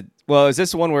says to, well, is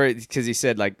this the one where, because he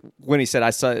said, like, when he said, I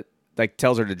saw it, like,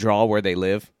 tells her to draw where they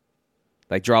live?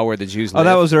 Like, draw where the Jews live. Oh,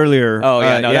 that was earlier. Oh,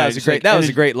 yeah, no, that was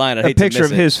a great line. I hate a picture to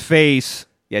miss of his face.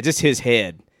 Yeah, just his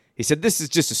head. He said, this is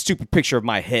just a stupid picture of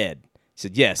my head. He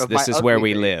said, yes, this is where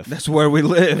we live. That's where we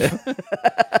live.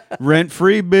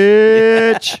 Rent-free,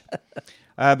 bitch.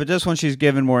 But this one, she's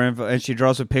given more info, and she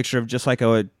draws a picture of just like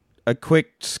a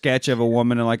quick sketch of a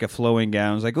woman in like a flowing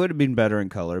gown. It's like, it would have been better in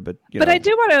color, but you know. I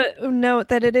do want to note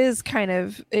that it is kind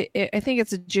of, I think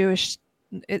it's a Jewish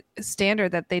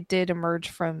standard that they did emerge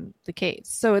from the caves.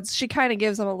 So she kind of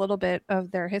gives them a little bit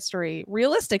of their history.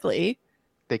 Realistically,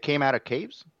 they came out of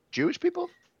caves? Jewish people?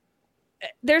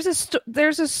 There's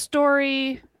a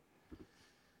story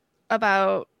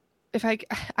about, if I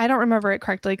don't remember it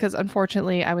correctly because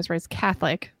unfortunately I was raised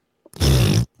Catholic.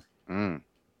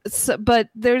 So, but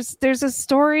there's a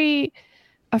story.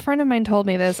 A friend of mine told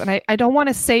me this, and I don't want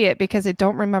to say it because I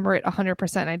don't remember it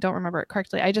 100%. I don't remember it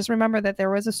correctly. I just remember that there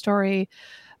was a story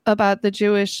about the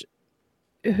Jewish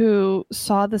who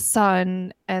saw the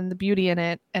sun and the beauty in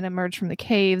it and emerged from the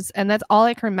caves, and that's all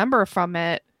I can remember from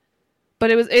it.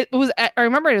 But it was I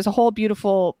remember it was a whole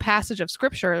beautiful passage of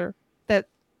scripture that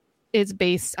is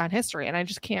based on history, and I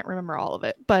just can't remember all of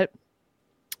it. But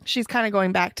she's kind of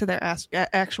going back to their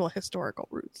actual historical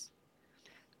roots.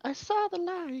 I saw the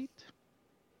light.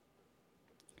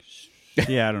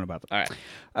 Yeah, I don't know about that.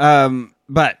 All right.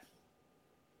 But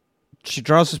she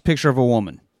draws this picture of a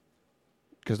woman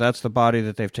because that's the body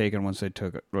that they've taken once they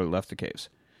left the caves.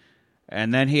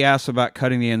 And then he asks about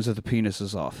cutting the ends of the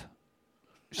penises off.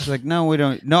 She's like, no, we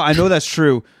don't. No, I know that's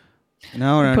true.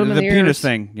 No, the penis ears.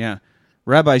 Thing. Yeah.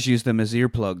 Rabbis use them as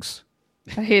earplugs.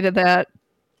 I hated that.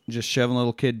 Just shoving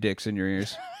little kid dicks in your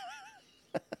ears.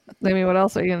 I mean, what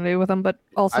else are you going to do with them? But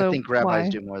also, I think rabbis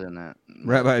do more than that.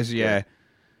 Rabbis, yeah.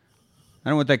 I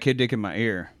don't want that kid dick in my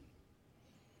ear.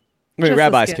 I mean,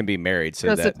 rabbis can be married,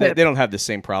 so that they don't have the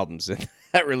same problems in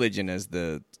that religion as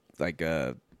the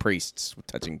priests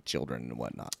touching children and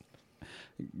whatnot.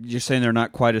 You're saying they're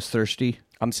not quite as thirsty?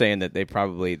 I'm saying that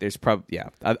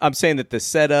I'm saying that the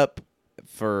setup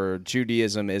for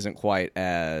Judaism isn't quite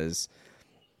as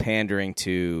pandering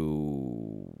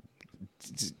to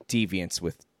deviance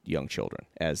with young children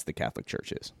as the Catholic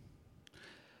Church is.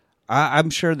 I'm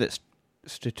sure that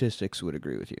statistics would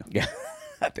agree with you. Yeah,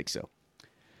 I think so.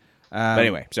 But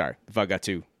anyway, sorry if I got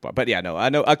too. But yeah, no, I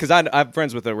know because I'm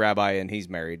friends with a rabbi and he's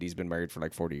married. He's been married for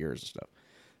like 40 years and stuff.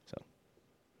 So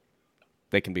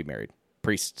they can be married.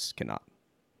 Priests cannot.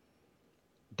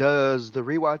 Does the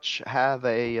Rewatch have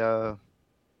a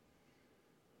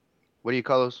what do you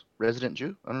call those? Resident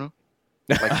Jew? I don't know.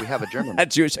 Like we have a German. A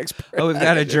Jewish expert. Oh, we've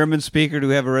got a German speaker. Do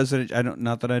we have a resident? I don't.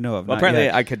 Not that I know of. Well, apparently,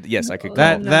 yet. I could. Yes, I could.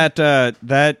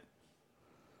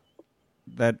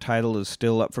 That title is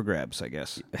still up for grabs, I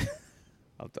guess.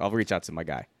 I'll reach out to my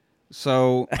guy.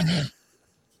 So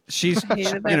she's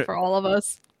hated that for all of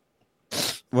us.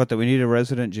 What? That we need a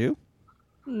resident Jew?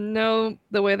 No,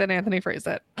 the way that Anthony phrased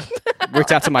that.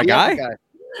 Reach out to my guy.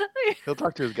 He'll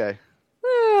talk to his guy.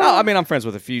 No, I mean, I'm friends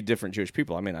with a few different Jewish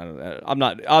people. I mean, I'm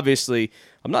not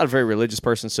a very religious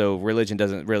person, so religion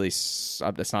doesn't really,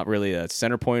 that's not really a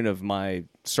center point of my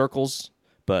circles.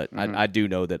 But I do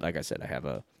know that, like I said, I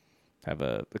have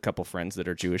a couple friends that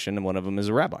are Jewish, and one of them is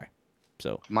a rabbi.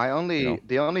 So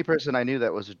the only person I knew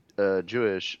that was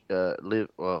Jewish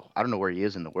lived. Well, I don't know where he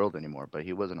is in the world anymore, but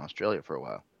he was in Australia for a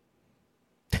while.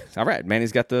 All right,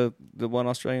 Manny's got the one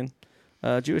Australian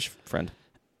Jewish friend.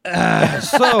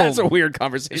 That's a weird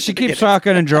conversation. She keeps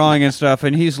talking and drawing and stuff,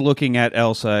 and he's looking at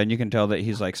Elsa, and you can tell that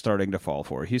he's like starting to fall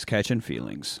for her. He's catching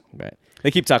feelings. Right.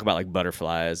 They keep talking about like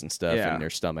butterflies and stuff Yeah. in their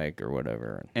stomach or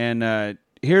whatever. And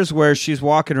here's where she's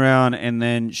walking around, and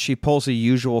then she pulls the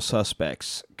usual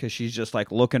suspects because she's just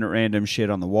like looking at random shit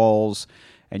on the walls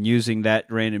and using that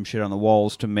random shit on the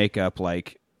walls to make up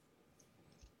like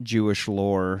Jewish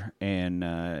lore and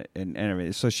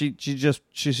everything. So she's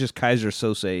just Kaiser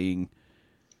Soseing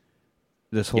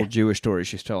this whole Jewish story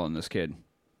she's telling this kid.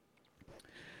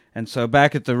 And so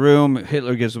back at the room,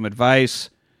 Hitler gives him advice.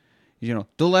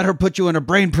 Don't let her put you in a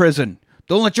brain prison.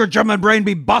 Don't let your German brain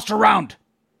be bossed around.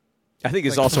 I think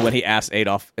it's also when he asked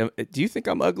Adolf, "Do you think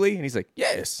I'm ugly?" And he's like,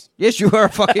 "Yes." Yes, you are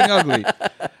fucking ugly.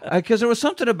 Because there was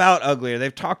something about ugly.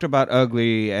 They've talked about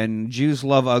ugly, and Jews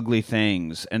love ugly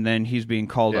things. And then he's being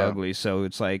called ugly. So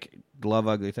it's like, love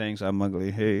ugly things. I'm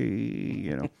ugly.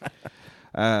 Hey,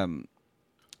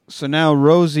 So now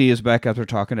Rosie is back up there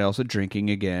talking to Elsa, drinking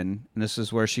again. And this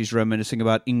is where she's reminiscing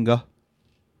about Inga,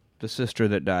 the sister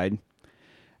that died.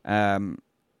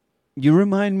 You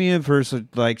remind me of her, so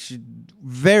like she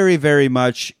very, very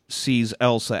much sees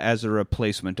Elsa as a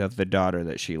replacement of the daughter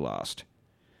that she lost.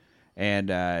 And,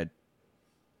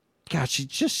 God, she's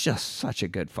just such a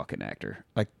good fucking actor.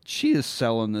 Like, she is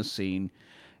selling this scene.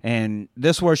 And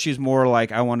this where she's more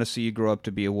like, I want to see you grow up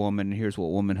to be a woman, and here's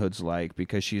what womanhood's like,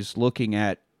 because she's looking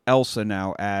at Elsa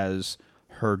now as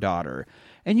her daughter.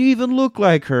 And you even look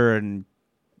like her, and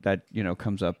that,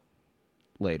 comes up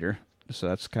later. So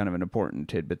that's kind of an important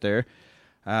tidbit there.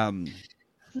 I've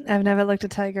never looked a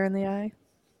tiger in the eye.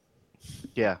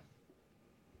 Yeah.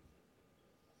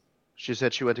 She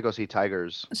said she went to go see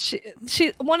tigers.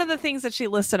 She one of the things that she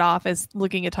listed off is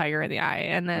looking a tiger in the eye,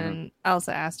 and then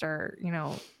Elsa asked her,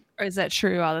 is that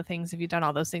true? All the things, have you done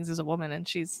all those things as a woman? And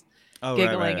she's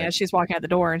giggling as she's walking out the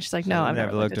door, and she's like, "No, I've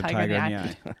never looked a tiger in the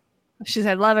eye." She's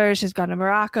had lovers. She's gone to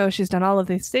Morocco. She's done all of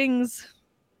these things.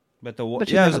 But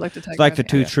she's never looked a tiger it's like in the the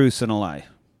two eye. truths and a lie.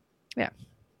 Yeah.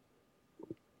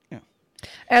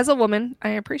 As a woman, I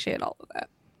appreciate all of that.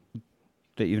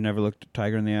 That you've never looked a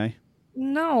tiger in the eye?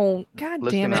 No, god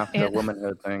Listing damn it. off the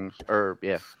womanhood things. Or,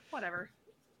 yeah. Whatever.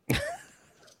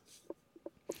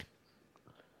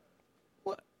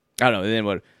 I don't know. Then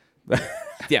what?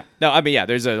 Yeah. No, I mean, yeah,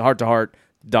 there's a heart-to-heart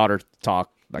daughter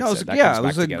talk. Like No, I it said, was, that comes it back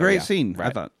was a together, great yeah. scene, I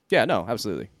Right. thought. Yeah, no,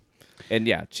 absolutely. And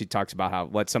yeah, she talks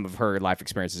about what some of her life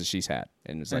experiences she's had.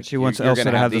 And it's And like, she wants you're Elsa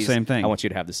gonna to have the these- same thing. I want you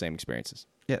to have the same experiences.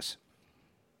 Yes.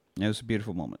 It was a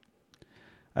beautiful moment.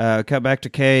 Cut back to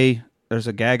Kay. There's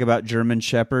a gag about German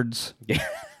shepherds. Yeah.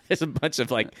 There's a bunch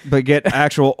of like... But get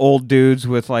actual old dudes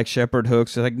with like shepherd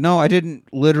hooks. They're like, no, I didn't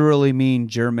literally mean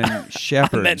German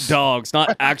shepherds. I meant dogs,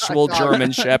 not actual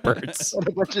German shepherds. And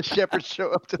a bunch of shepherds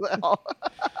show up to the hall.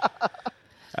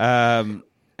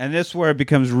 And this is where it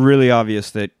becomes really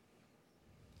obvious that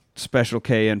Special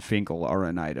K and Finkel are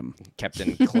an item.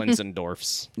 Captain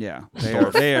Klenzendorf's. Yeah,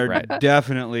 they are Right.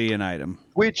 definitely an item.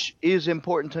 Which is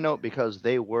important to note because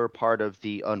they were part of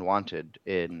the unwanted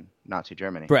in Nazi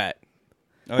Germany. Right.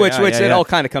 Oh, Which yeah, it all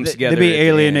kind of comes together. To be at the end,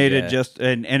 alienated, yeah. just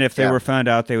and if they Yeah. were found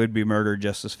out, they would be murdered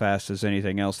just as fast as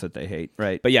anything else that they hate.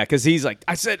 Right. But yeah, because he's like,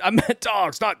 I meant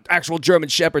dogs, not actual German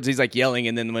shepherds. He's like yelling,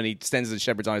 and then when he sends the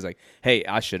shepherds on, he's like, hey,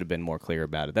 I should have been more clear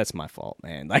about it. That's my fault,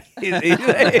 man. Like,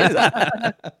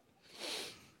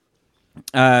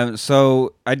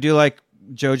 So I do like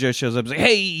JoJo shows up and is like,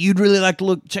 hey, you'd really like to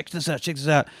look, check this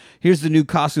out. Here's the new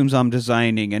costumes I'm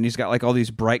designing. And he's got like all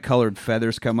these bright colored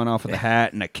feathers coming off of the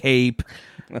hat and a cape.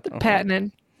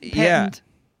 Patented.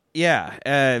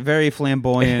 Yeah, very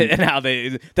flamboyant. and how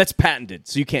that's patented,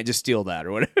 so you can't just steal that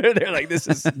or whatever. They're like, this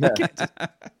is. You can't just-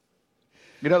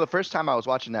 You know, the first time I was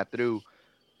watching that through,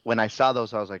 when I saw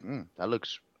those, I was like, that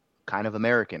looks kind of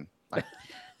American. Like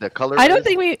the color. I don't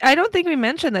think we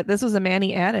mentioned that this was a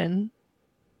Manny add-in.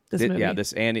 This movie. Yeah,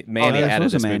 this Manny this added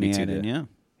was a this movie Manny to add-in, the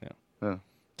yeah.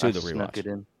 to I the snuck rewatch. it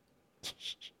in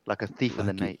like a thief in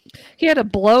the night. He had to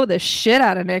blow the shit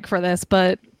out of Nick for this,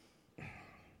 but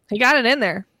he got it in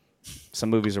there. Some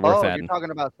movies are worth Oh, adding. you're talking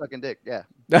about sucking dick, yeah.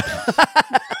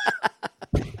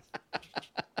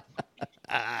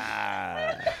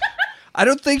 I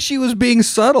don't think she was being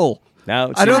subtle.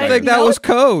 No, I don't think that was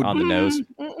code. on the nose.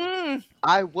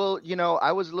 I will,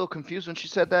 I was a little confused when she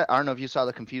said that. I don't know if you saw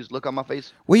the confused look on my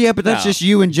face. Well, yeah, but that's No. just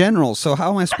you in general. So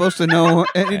how am I supposed to know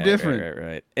any different?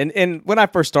 Right. And when I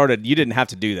first started, you didn't have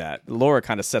to do that. Laura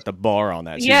kind of set the bar on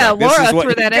that. She's Yeah, like, this Laura is what threw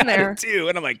you that in gotta there. do.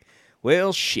 And I'm like,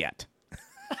 well, shit.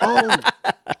 Oh,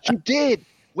 she did.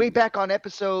 Way back on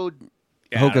episode.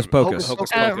 Hocus Pocus.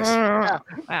 Hocus Uh, Pocus. Yeah.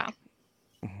 wow.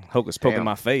 Hocus poking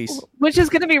my face. Which is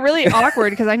going to be really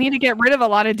awkward because I need to get rid of a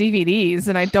lot of DVDs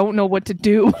and I don't know what to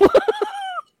do.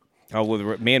 Oh,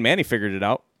 well, me and Manny figured it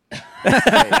out.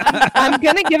 I'm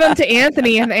going to give them to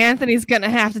Anthony, and Anthony's going to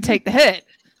have to take the hit.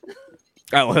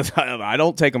 I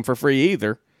don't take them for free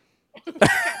either.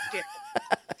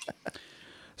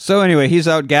 So anyway, he's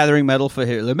out gathering metal for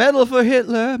Hitler. Metal for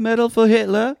Hitler. Metal for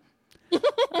Hitler.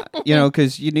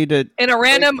 Because you need to... In a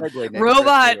random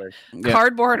robot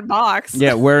cardboard box.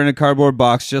 Yeah, wearing a cardboard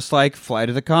box, just like Flight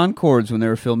of the Conchords when they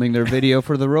were filming their video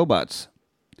for the robots.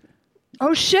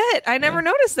 Oh, shit. I never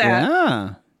noticed that.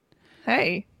 Yeah.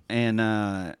 Hey.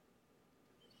 And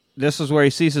this is where he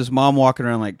sees his mom walking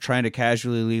around, like, trying to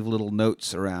casually leave little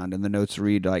notes around, and the notes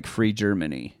read, like, Free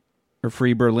Germany. Or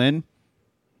Free Berlin?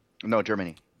 No,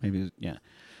 Germany. Maybe, yeah.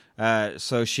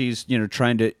 So she's,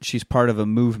 she's part of a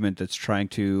movement that's trying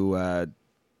to,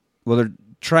 they're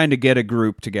trying to get a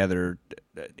group together,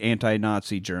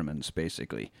 anti-Nazi Germans,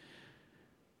 basically.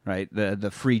 Right?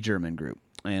 The Free German group.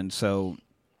 And so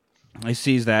he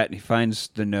sees that, and he finds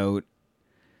the note,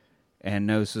 and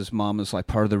knows his mom is, like,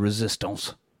 part of the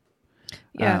resistance.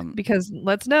 Yeah, because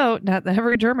let's note, not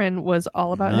every German was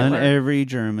all about Hitler. Hitler. Not every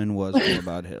German was all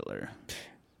about Hitler.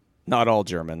 Not all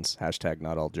Germans. Hashtag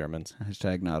not all Germans.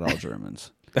 Hashtag not all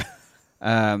Germans.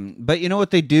 But you know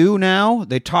what they do now?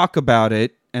 They talk about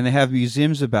it, and they have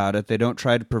museums about it. They don't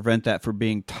try to prevent that from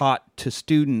being taught to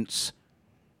students.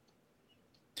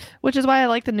 Which is why I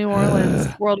like the New Orleans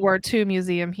World War II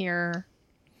Museum here.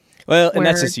 Well, and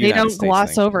that's just they United don't States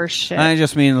gloss thing. over shit. I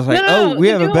just mean, it's like, we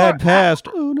have a bad past.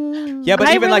 Oh, no. Yeah,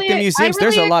 but even like the museums,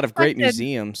 there's a lot of great expected-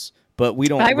 museums, but we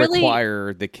don't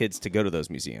require the kids to go to those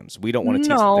museums. We don't want to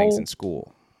teach them things in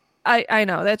school. I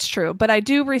know, that's true. But I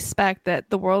do respect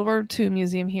that the World War II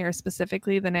Museum here,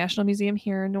 specifically the National Museum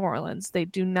here in New Orleans, they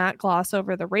do not gloss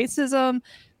over the racism,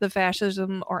 the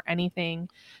fascism, or anything.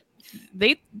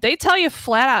 They tell you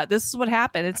flat out, this is what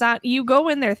happened. It's not, you go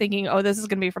in there thinking, oh, this is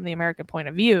going to be from the American point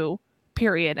of view,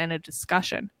 period, and a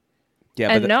discussion. Yeah,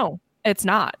 and no, it's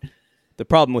not. The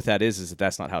problem with that is that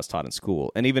that's not how it's taught in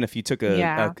school. And even if you took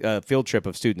a field trip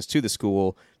of students to the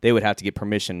school, they would have to get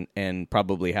permission, and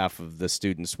probably half of the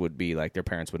students would be like, their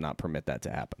parents would not permit that to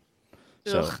happen.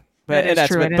 So,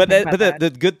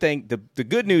 the good thing, the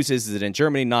good news is that in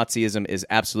Germany, Nazism is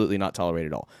absolutely not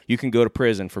tolerated at all. You can go to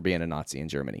prison for being a Nazi in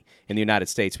Germany. In the United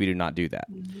States, we do not do that.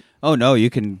 Oh no, you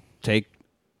can take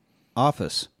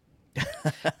office.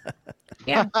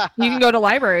 Yeah, you can go to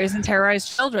libraries and terrorize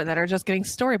children that are just getting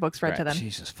storybooks read to them.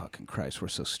 Jesus fucking Christ, we're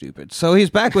so stupid. So he's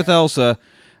back with Elsa,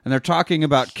 and they're talking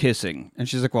about kissing. And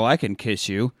she's like, well, I can kiss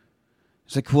you.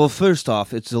 He's like, well, first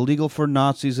off, it's illegal for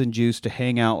Nazis and Jews to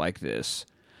hang out like this.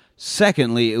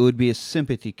 Secondly, it would be a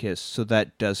sympathy kiss, so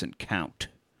that doesn't count.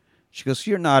 She goes,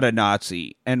 you're not a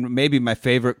Nazi. And maybe my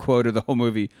favorite quote of the whole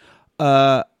movie,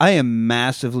 I am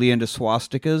massively into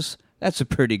swastikas. That's a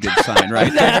pretty good sign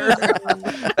right there.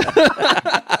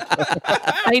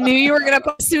 I knew you were going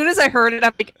to, as soon as I heard it,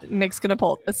 I'm like, Nick's going to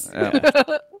pull this.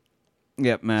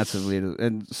 Yep, massively.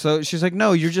 And so she's like,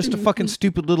 no, you're just a fucking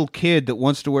stupid little kid that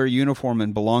wants to wear a uniform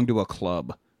and belong to a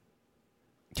club.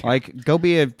 Like, go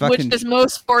be a fucking... Which is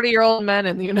most 40-year-old men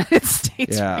in the United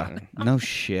States. Yeah, no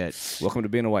shit. Welcome to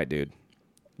being a white dude,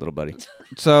 little buddy.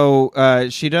 So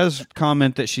she does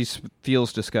comment that she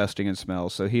feels disgusting and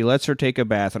smells, so he lets her take a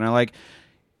bath, and I like...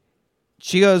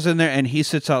 She goes in there, and he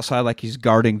sits outside like he's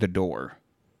guarding the door,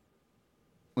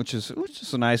 which is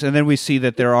nice. And then we see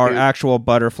that there are actual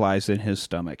butterflies in his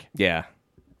stomach. Yeah.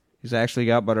 He's actually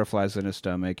got butterflies in his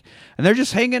stomach. And they're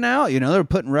just hanging out, they're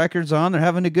putting records on, they're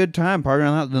having a good time, partying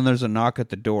on that. Then there's a knock at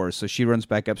the door, so she runs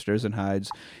back upstairs and hides.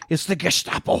 It's the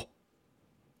Gestapo.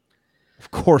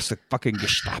 Of course, the fucking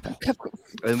Gestapo.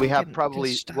 And we have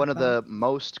probably one of the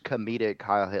most comedic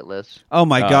Heil Hitlers. Oh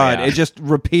my God. Yeah. It just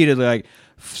repeatedly, like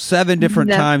 7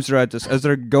 different times throughout this, as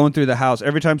they're going through the house.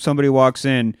 Every time somebody walks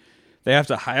in, they have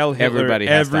to Heil Hitler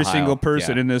every single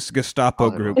person in this Gestapo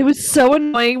group. It was so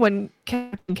annoying when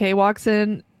Captain K walks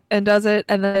in and does it,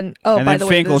 and then by the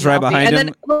way, Finkel's right behind him.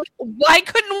 Then, why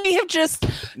couldn't we have just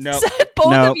said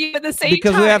both of you at the same time?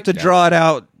 Because we have to draw it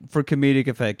out for comedic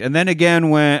effect. And then again,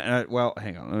 when hang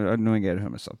on, I'm going to get ahead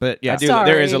of myself. But yeah,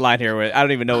 there is a line here where I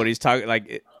don't even know what he's talking.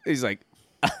 Like he's like,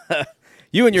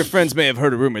 you and your friends may have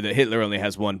heard a rumor that Hitler only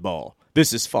has one ball.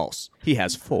 This is false. He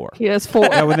has 4. He has 4.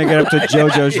 Yeah, when they get up to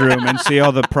JoJo's room and see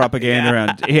all the propaganda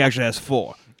around, he actually has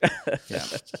 4.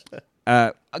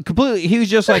 Yeah. Completely, he was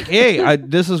just like, hey,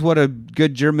 this is what a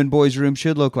good German boy's room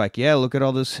should look like. Yeah, look at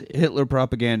all this Hitler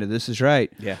propaganda. This is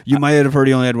right. Yeah. You might have heard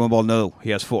he only had 1 ball. No, he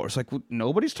has 4. It's like, well,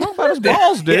 nobody's talking about his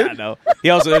balls, dude. Yeah, no. He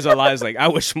also, there's a line that's like, I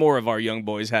wish more of our young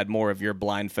boys had more of your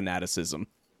blind fanaticism.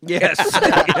 Yes.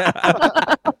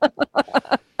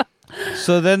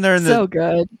 So then they're in So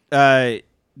good. they're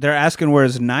asking where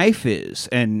his knife is,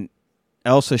 and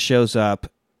Elsa shows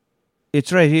up.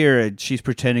 It's right here, and she's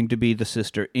pretending to be the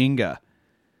sister Inga.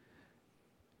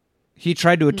 He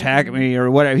tried to attack me or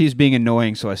whatever. He's being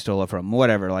annoying, so I stole it from him.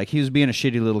 Whatever. Like, he was being a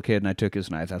shitty little kid, and I took his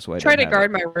knife. That's why I Trying to didn't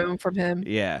have guard my room from him. it.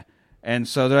 Yeah. And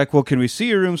so they're like, well, can we see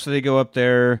your room? So they go up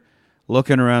there,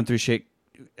 looking around through shit.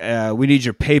 We need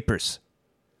your papers.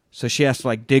 So she has to,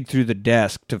 like, dig through the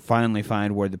desk to finally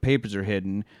find where the papers are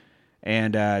hidden.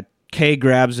 And Kay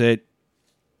grabs it,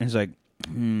 and he's like,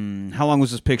 how long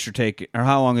was this picture taken? Or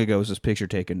how long ago was this picture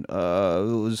taken? It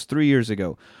was 3 years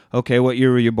ago. Okay, what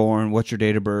year were you born? What's your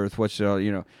date of birth? What's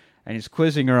and he's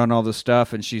quizzing her on all this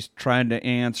stuff, and she's trying to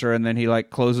answer, and then he like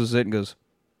closes it and goes,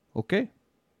 "Okay,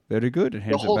 very good," and The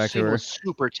hands it whole back to scene her. was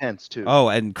super tense too. Oh,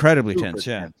 incredibly Super tense,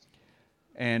 yeah.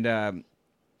 And It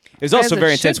was also As it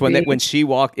very intense should when be. when she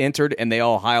entered and they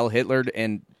all Heil Hitlered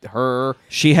and her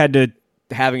she had to.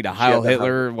 having to Heil had to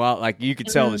Hitler. Well, like you could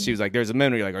tell that she was like, "There's a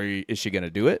minute you're like, is she gonna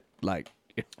do it?" Like,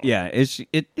 Yeah,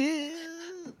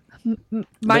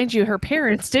 Mind you, her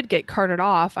parents did get carted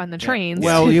off on the trains.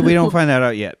 well, we don't find that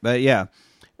out yet, but yeah.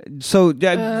 So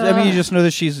I mean, you just know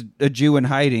that she's a Jew in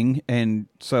hiding, and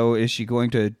so is she going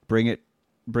to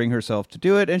bring herself to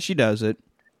do it? And she does it.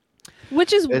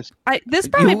 Which is It's- this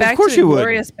brought me Of back course to you would.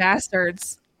 Inglorious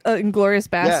Bastards. Inglorious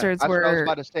Bastards, yeah, that's what I was where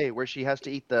about to say. Where she has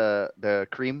to eat the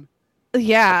cream.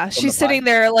 yeah, from she's the sitting pie.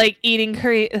 there like eating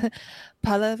curry.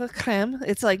 Pas de creme.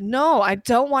 It's like, no, I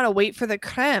don't want to wait for the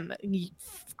creme.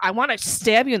 I want to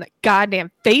stab you in the goddamn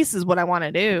face is what I want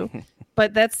to do.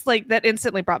 But that's like that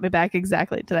instantly brought me back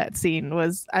exactly to that scene.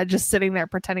 Was I just sitting there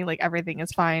pretending like everything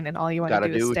is fine and all you want to Gotta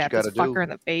do do is what you stab this gotta do. fucker in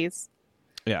the face.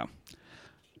 Yeah.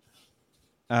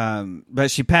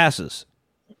 But she passes.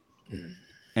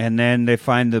 And then they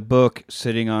find the book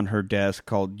sitting on her desk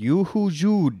called Yuhu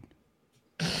Jude.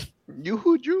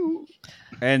 Yoo-hoo-joo.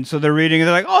 And so they're reading and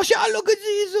they're like, oh, look at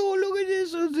this. Oh, look at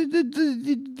this. Oh,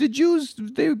 the Jews,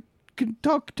 they can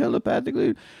talk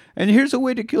telepathically. And here's a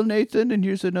way to kill Nathan. And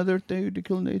here's another thing to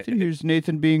kill Nathan. Here's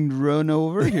Nathan being run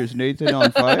over. Here's Nathan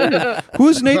on fire.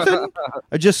 Who's Nathan?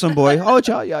 Just some boy. Oh,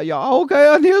 yeah.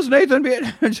 Okay, and here's Nathan being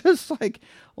just like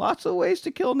lots of ways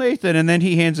to kill Nathan. And then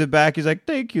he hands it back. He's like,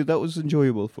 thank you. That was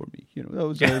enjoyable for me. That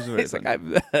was very it's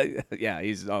fun. like,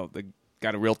 he's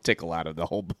got a real tickle out of the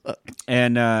whole book.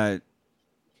 And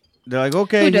they're like,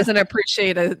 okay. Who doesn't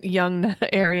appreciate a young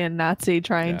Aryan Nazi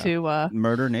trying to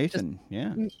Murder Nathan.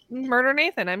 Yeah. murder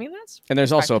Nathan? I mean, that's And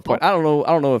there's also a respectable. point.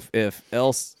 I don't know if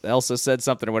Elsa said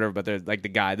something or whatever, but there's like the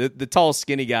guy, the tall,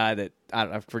 skinny guy that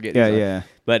I forget. Yeah, his name. yeah.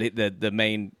 But the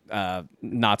main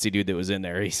Nazi dude that was in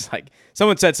there, he's like,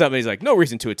 someone said something. He's like, no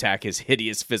reason to attack his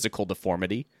hideous physical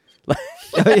deformity.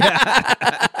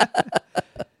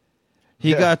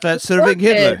 He got that serving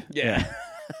Hitler. Yeah.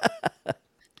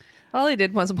 all he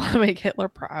did was want to make Hitler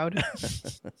proud.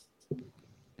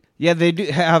 Yeah, they do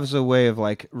have a way of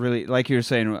like really, like you were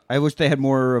saying. I wish they had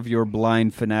more of your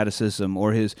blind fanaticism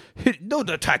or don't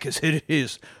attack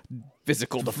his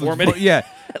Physical deformity. Yeah,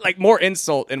 Like more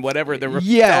insult and whatever.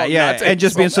 yeah, not to and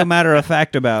just being insult so matter of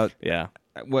fact about Yeah.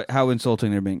 how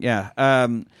insulting they're being. Yeah.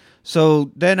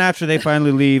 So then after they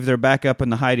finally leave, they're back up in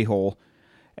the hidey hole,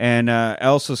 and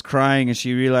Elsa's crying, and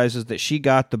she realizes that she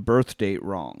got the birth date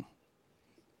wrong.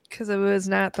 Because it was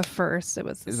not the first, it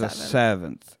was the It's the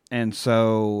seventh. 7th. And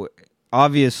so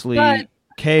obviously But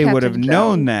Kay would have Captain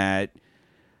known Joe- that.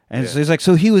 And so he's like,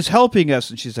 so he was helping us.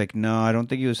 And she's like, no, I don't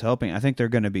think he was helping. I think they're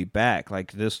going to be back.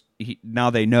 Like this, now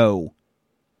they know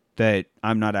that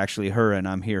I'm not actually her and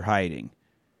I'm here hiding.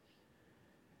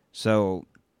 So,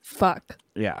 Fuck.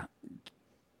 yeah.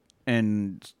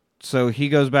 And so he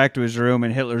goes back to his room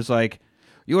and Hitler's like,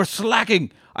 you're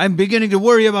slacking. I'm beginning to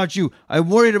worry about you. I'm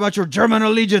worried about your German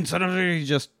allegiance. And he's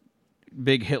just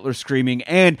big Hitler screaming.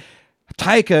 And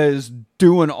Taika is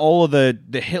doing all of the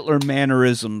Hitler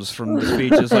mannerisms from the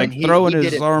speeches, like He throwing did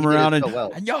his it- arm he did it around so and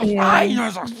well. you're Yeah. fine,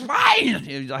 you're fine.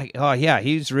 He's like, oh yeah,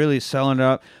 he's really selling it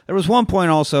up. There was one point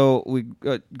also we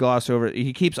glossed over.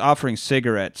 He keeps offering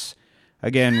cigarettes.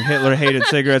 Again, Hitler hated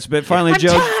cigarettes, but finally I'm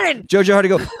 10! Jojo had to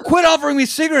go, quit offering me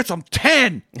cigarettes, I'm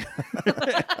 10.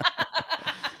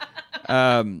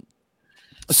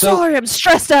 Sorry, I'm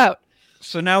stressed out.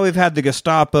 So now we've had the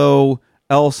Gestapo.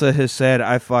 Elsa has said,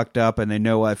 I fucked up, and they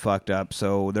know I fucked up,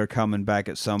 so they're coming back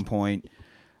at some point.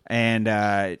 And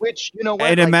Which, you know what?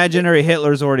 and like, imaginary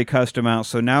Hitler's already cussed him out,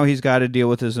 so now he's got to deal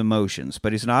with his emotions.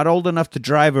 But he's not old enough to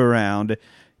drive around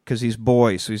because he's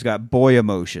boy, so he's got boy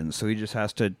emotions, so he just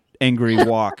has to angry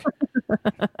walk.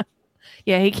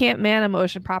 Yeah, he can't man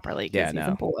emotion properly because Yeah, he's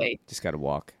no. a boy. Just got to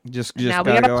walk. just Now we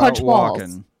gotta gotta go punch out walls.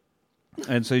 walking.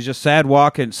 And so he's just sad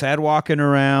walking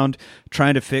around,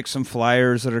 trying to fix some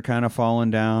flyers that are kind of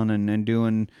falling down and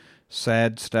doing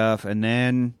sad stuff. And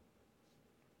then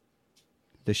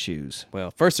the shoes.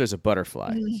 Well, first there's a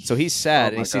butterfly. So he's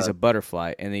sad and he sees God. a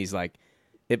butterfly and he's like,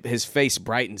 his face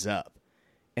brightens up.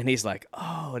 And he's like,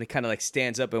 oh, and he kind of like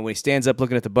stands up. And when he stands up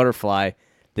looking at the butterfly,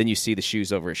 then you see the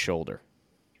shoes over his shoulder.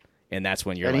 And that's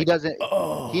when you're And like,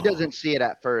 he doesn't see it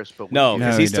at first, but no, No,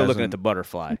 because he he's still looking doesn't. at the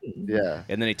butterfly. yeah.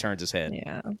 And then he turns his head.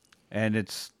 Yeah. And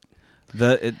it's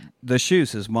the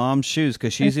shoes, his mom's shoes,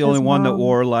 because she's It's the only his one that mom.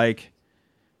 wore like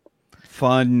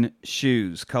fun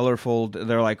shoes, colorful.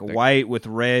 They're like white with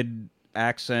red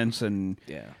accents and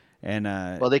Yeah.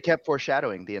 Well, they kept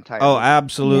foreshadowing the entire. oh, movie.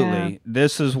 absolutely. Yeah.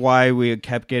 This is why we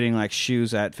kept getting like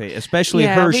shoes at face, especially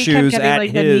Yeah, her we kept shoes getting, at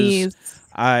like, the his knees.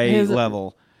 eye His-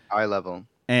 level. Eye level.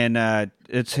 And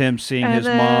it's him seeing And his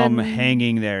mom then-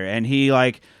 hanging there, and he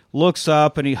like looks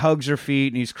up and he hugs her feet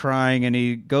and he's crying, and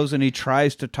he goes and he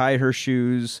tries to tie her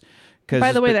shoes.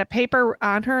 By the way, that paper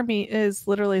on her is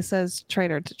literally says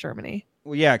traitor to Germany.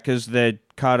 well, yeah, because they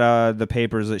caught the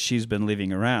papers that she's been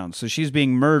leaving around, so she's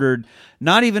being murdered.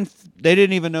 They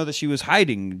didn't even know that she was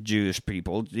hiding Jewish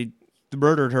people. They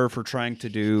murdered her for trying to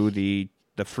do the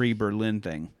Free Berlin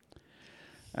thing.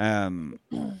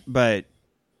 But.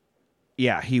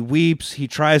 Yeah, he weeps. He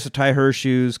tries to tie her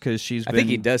shoes because she's I been... think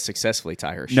he does successful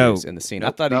tie her shoes No. in the scene.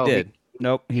 Nope. I thought No, he did.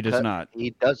 Nope, he does Cut- not.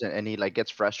 He doesn't, and he like gets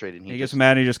frustrated. And He gets just-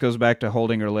 mad and he just goes back to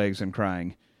holding her legs and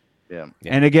crying. Yeah.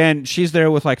 Yeah. And again, she's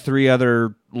there with like 3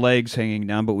 other legs hanging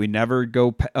down, but we never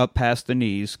go up past the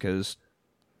knees because...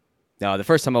 No, the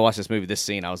first time I watched this movie, this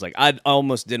scene, I was like, I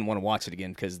almost didn't want to watch it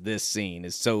again because this scene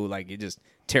is so like it just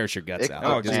tears your guts out.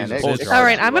 oh, It just man, it- pulls it's- your All heart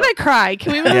right, out. I'm gonna cry.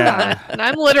 Can we move Yeah. on? And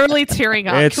I'm literally tearing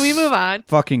up. It's Can we move on?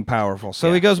 fucking powerful. So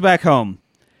Yeah. he goes back home,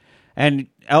 and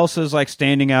Elsa's like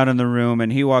standing out in the room,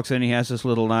 and he walks in, he has this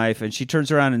little knife, and she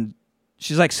turns around and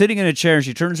she's like sitting in a chair, and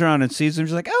she turns around and sees him.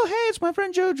 She's like, oh, hey, it's my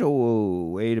friend Jojo. Whoa,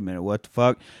 wait a minute, what the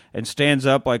fuck? And stands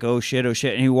up like, oh shit.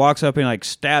 And he walks up and like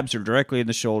stabs her directly in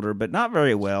the shoulder, but not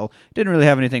very well. Didn't really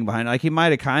have anything behind it. Like he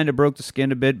might have kind of broke the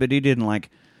skin a bit, but he didn't like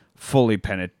fully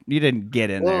penetrate. He didn't get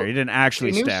in Well, there. He didn't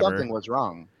actually She knew stab something her. was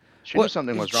wrong. She Well, knew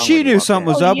something was wrong. She when he knew walked something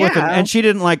in. was Oh, up with him, yeah. and she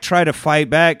didn't like try to fight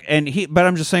back. But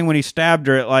I'm just saying, when he stabbed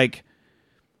her,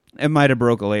 it might have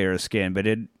broke a layer of skin, but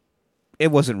it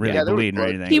wasn't really Yeah, there was bleeding or blood.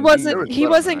 anything. He There was wasn't. blood He on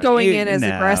wasn't that. going in as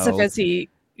No. aggressive as he.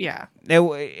 Yeah.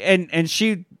 And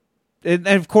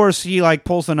of course he like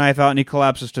pulls the knife out and he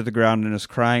collapses to the ground and is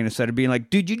crying instead of being like,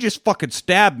 dude, you just fucking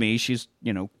stabbed me. She's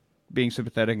being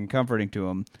sympathetic and comforting to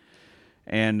him,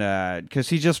 and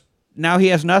because now he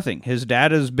has nothing. His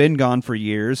dad has been gone for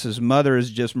years. His mother is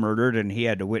just murdered, and he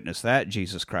had to witness that,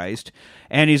 Jesus Christ.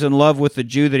 And he's in love with the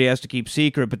Jew that he has to keep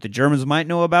secret, but the Germans might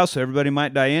know about, so everybody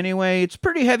might die anyway. It's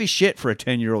pretty heavy shit for a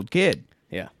 10-year-old kid.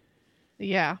 Yeah.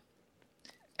 Yeah.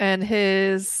 And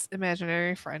his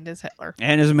imaginary friend is Hitler.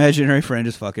 And his imaginary friend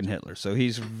is fucking Hitler, so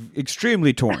he's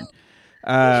extremely torn.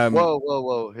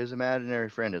 Whoa! His imaginary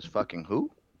friend is fucking who?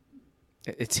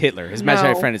 It's Hitler. His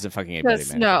imaginary No. friend isn't fucking anybody,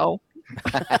 Just man. no.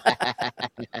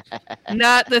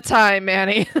 Not the time,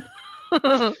 Manny.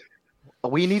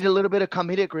 We need a little bit of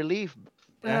comedic relief.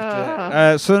 So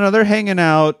now they're hanging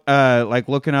out, like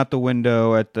looking out the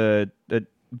window at the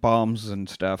bombs and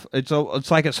stuff. It's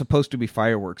like it's supposed to be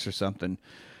fireworks or something.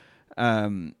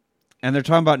 And they're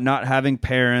talking about not having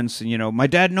parents, and my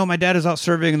dad is out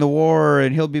serving in the war,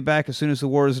 and he'll be back as soon as the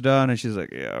war is done. And she's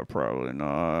like, yeah, probably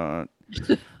not.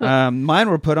 Mine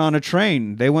were put on a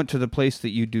train. They went to the place that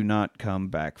you do not come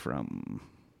back from.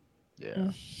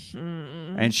 Yeah.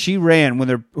 And she ran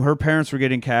when her parents were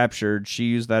getting captured. She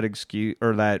used that excuse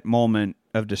or that moment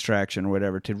of distraction or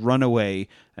whatever to run away,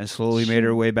 and slowly made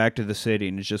her way back to the city,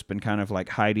 and has just been kind of like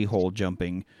hidey hole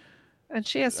jumping And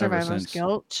she has Ever survivor's since.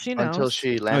 guilt. She knows. Until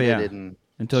she landed yeah. in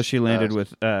until she landed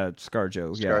with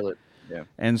ScarJo. Yeah. Scarlet. Yeah.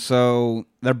 And so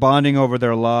they're bonding over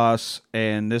their loss,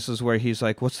 and this is where he's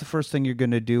like, what's the first thing you're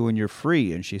going to do when you're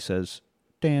free? And she says,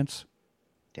 dance.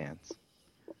 Dance.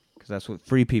 Because that's what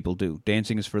free people do.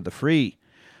 Dancing is for the free.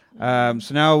 So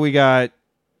now we got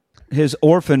his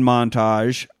orphan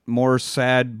montage, more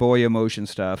sad boy emotion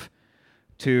stuff,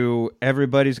 to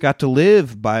Everybody's Got to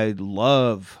Live by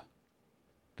Love.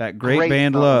 That great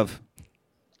band song. Love.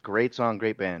 Great song,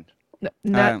 great band.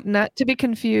 Not to be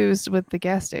confused with the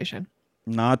gas station.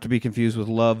 Not to be confused with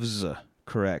Love's.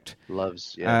 Correct.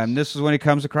 Loves. Yes. This is when he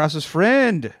comes across his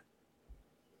friend,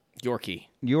 Yorkie.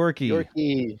 Yorkie.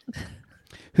 Yorkie.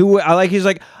 Who I like, he's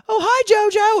like, oh,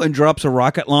 hi, JoJo, and drops a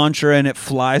rocket launcher, and it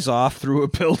flies off through a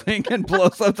building and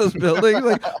blows up this building.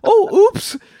 Like, oh,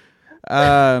 oops.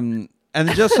 And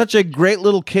just such a great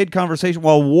little kid conversation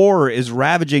while war is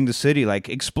ravaging the city, like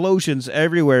explosions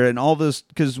everywhere and all this,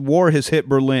 because war has hit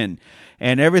Berlin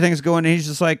and everything's going. And he's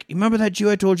just like, remember that Jew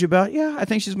I told you about? Yeah, I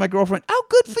think she's my girlfriend. Oh,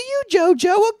 good for you,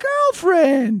 JoJo, a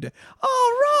girlfriend.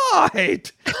 All right.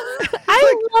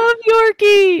 I love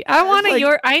Yorkie. I want a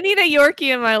like- I need a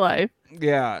Yorkie in my life.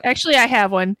 Yeah. Actually, I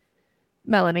have one.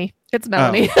 Melanie. It's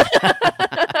Melanie.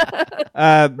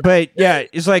 But yeah,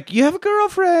 it's like, you have a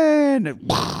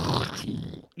girlfriend.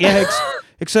 Yeah,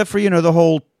 except for, the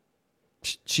whole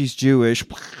she's Jewish.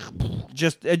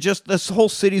 Just this whole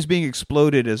city's being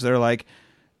exploded as they're like,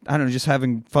 I don't know, just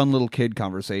having fun little kid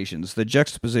conversations. The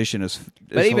juxtaposition is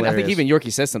But even hilarious. I think even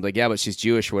Yorkie says something like, "Yeah, but she's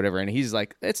Jewish or whatever," and he's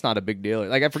like, "It's not a big deal."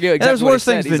 Like I forget exactly there's what he worse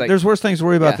said. things. He's like, There's worse things to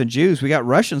worry about Yeah. than Jews. We got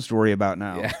Russians to worry about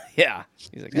now. yeah.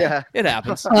 He's like, Yeah. it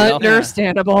happens. you know?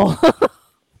 Understandable.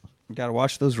 Got to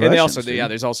watch those And Russians. they also, dude.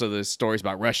 there's also the stories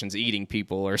about Russians eating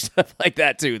people or stuff like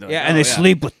that too. Though. Yeah, and they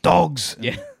sleep with dogs.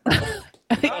 Yeah.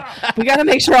 We got to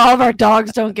make sure all of our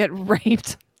dogs don't get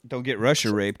raped. Don't get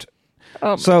Russia raped.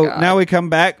 Oh my So God. now we come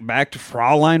back to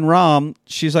Fraulein Rom.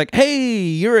 She's like, "Hey,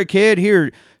 you're a kid.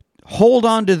 Here, hold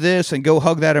on to this and go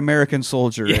hug that American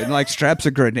soldier," and like straps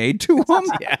a grenade to him.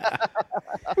 Yeah.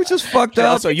 Which is fucked And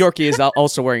up. also, Yorkie is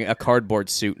also wearing a cardboard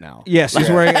suit now. Yes, he's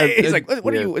wearing. He's like,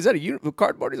 what are you? Is that a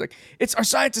cardboard? He's like, it's our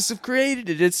scientists have created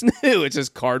it. It's new. It's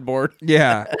just cardboard.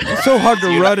 Yeah, it's so hard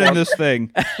to run in this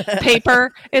thing.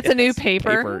 paper. It's a new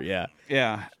paper. Yeah.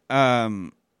 Yeah.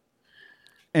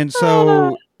 And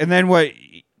so, and then what?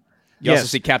 You also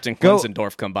see Captain Go-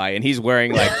 Klinzendorf come by, and he's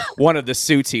wearing like one of the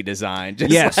suits he designed.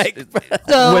 Just Yes. like,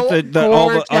 So With the all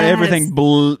the gorgeous. everything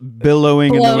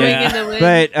billowing in the Blowing wind. Yeah. in the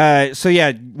wind. But so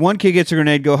yeah, one kid gets a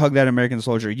grenade. Go hug that American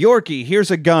soldier. Yorkie, here's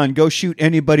a gun. Go shoot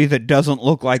anybody that doesn't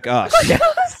look like us. Yeah.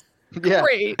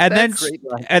 Great. And then, That's- great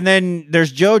line. and then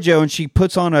there's JoJo, and she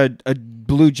puts on a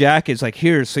blue jacket. It's like,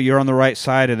 here, so you're on the right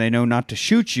side, and they know not to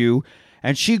shoot you.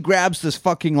 And she grabs this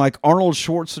fucking like Arnold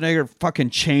Schwarzenegger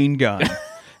fucking chain gun,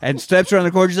 and steps around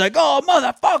the corner. She's like, "Oh,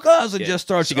 motherfuckers!" and just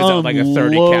starts. she gets out like a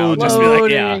 30 cal. unloading. Just be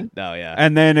like, yeah, Loading. no, yeah.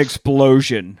 And then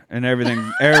explosion, and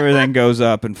everything goes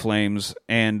up in flames.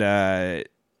 And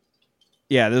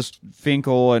yeah, this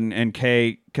Finkel and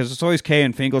Kay, because it's always Kay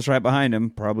and Finkel's right behind him,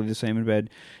 probably the same in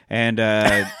bed. And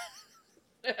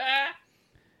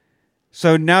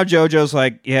so now JoJo's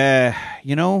like, yeah,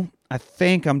 I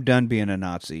think I'm done being a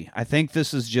Nazi. I think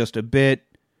this is just a bit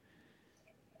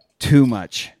too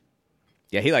much.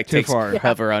 Yeah, he like Too takes far.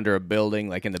 cover under a building,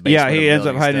 like in the basement. Yeah, he of ends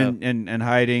up building hiding stuff. and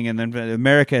hiding, and then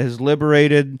America has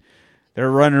liberated. They're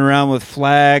running around with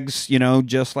flags,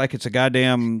 just like it's a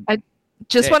goddamn.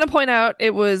 Just want to point out,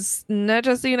 it was not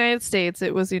just the United States.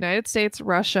 It was the United States,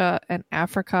 Russia, and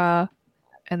Africa,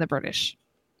 and the British.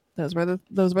 Those were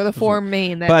the four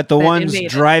main. But the that ones invaded.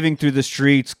 driving through the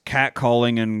streets,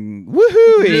 catcalling and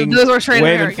woohooing, Those were straight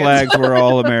waving Americans. flags were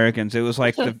all Americans. It was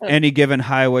like any given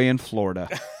highway in Florida.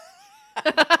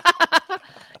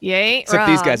 You ain't Except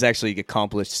these wrong. guys actually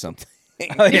accomplished something.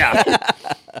 Oh yeah,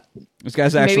 these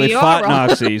guys Maybe actually you are fought wrong.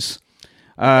 Nazis.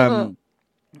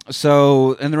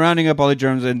 So, and they're rounding up all the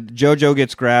Germans, and JoJo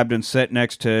gets grabbed and set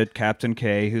next to Captain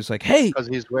K, who's like, "Hey, Because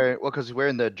he's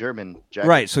wearing the German jacket.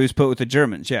 right." So he's put with the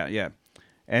Germans. Yeah.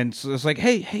 And so it's like,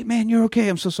 hey, man, you're okay.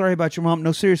 I'm so sorry about your mom.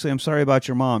 No, seriously, I'm sorry about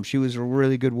your mom. She was a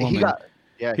really good woman. He's got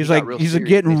like, real he's serious.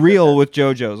 getting He said real that. with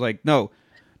JoJo. It's like, no,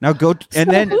 now go, and So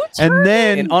then, who and turned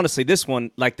then, And honestly, this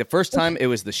one, like the first time, it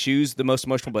was the shoes the most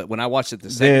emotional. But when I watched it the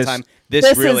second This- time, This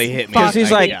this really is hit me. because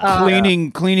he's like yeah.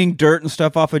 cleaning dirt and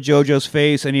stuff off of JoJo's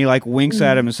face, and he like winks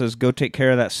at him and says, "Go take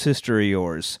care of that sister of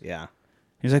yours." yeah.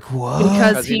 He's like, "What?"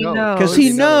 because he knows. knows. Because he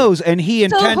knows, and he So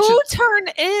intentionally. who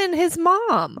turned in his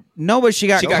mom? No, but she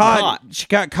got got caught. caught. She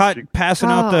got caught passing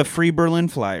out Oh. the Free Berlin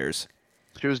flyers.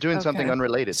 She was doing something Okay.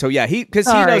 unrelated. So yeah, because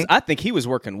he Sorry. knows. I think he was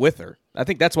working with her. I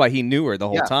think that's why he knew her the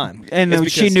whole Yeah. time. And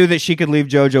It's she because- knew that she could leave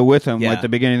JoJo with him Yeah. at the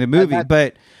beginning of the movie. that-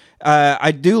 But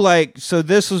I do like, so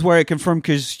this is where it confirmed,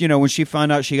 because, when she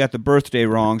found out she got the birthday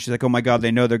wrong, she's like, oh my God, they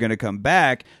know they're going to come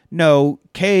back. No,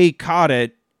 Kay caught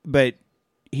it, but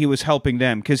he was helping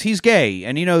them because he's gay,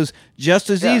 and he knows just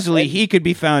as easily he could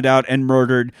be found out and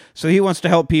murdered. So he wants to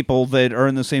help people that are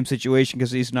in the same situation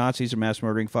because these Nazis are mass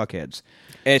murdering fuckheads.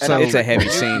 It's And I it's a mean, heavy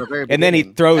from scene. the very And then he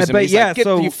beginning. throws him. But He's yeah, like, get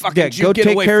so you fucking Jew, go get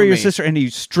take away care from of your me. sister, and he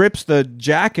strips the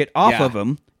jacket off Yeah. of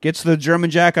him, gets the German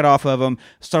jacket off of him,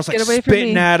 starts like Get away from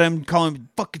spitting me. at him, calling him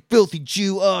fucking filthy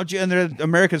Jew. Oh, Jew. And the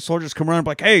American soldiers come around and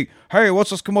be like, hey, what's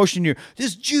this commotion here?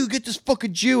 This Jew, get this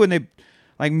fucking Jew, and they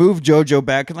like move JoJo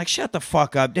back and like shut the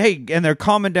fuck up. Hey, and they're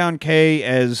calming down Kay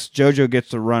as JoJo gets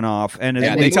to run off. And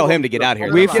as they tell him to get out of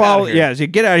here. We Get follow, out of here. so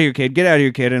get out of here, kid. Get out of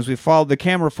here, kid. And as we follow, the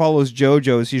camera follows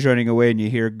JoJo as he's running away, and you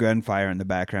hear gunfire in the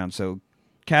background. So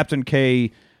Captain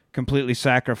K completely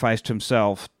sacrificed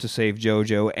himself to save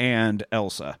JoJo and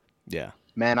Elsa. Yeah.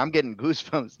 Man, I'm getting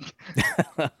goosebumps.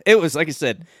 It was like I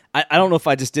said. I don't know if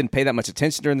I just didn't pay that much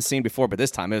attention during the scene before, but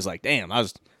this time it was like, damn, I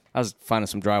was finding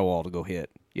some drywall to go hit.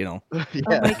 You know. Yeah.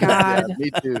 Oh my God. Yeah,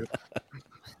 me too.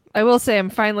 I will say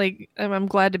I'm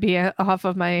glad to be off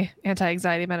of my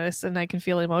anti-anxiety medicine. I can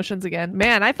feel emotions again.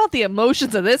 Man, I felt the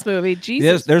emotions of this movie. Jesus,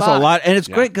 Yes, there's fuck. a lot, and it's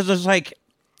great because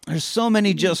there's so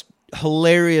many just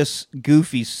hilarious,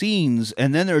 goofy scenes,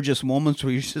 and then there are just moments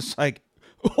where you're just like,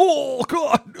 oh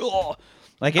God, oh.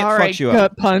 Like it All fucks right, you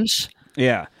gut up. punch.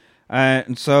 Yeah,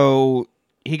 and so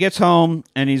he gets home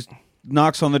and he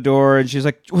knocks on the door, and she's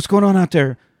like, "What's going on out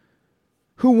there?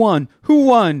 Who won? Who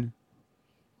won?"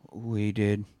 We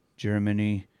did.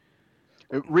 Germany.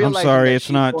 I'm Realizing sorry, that it's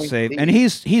she's not going to safe. leave. And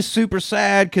he's super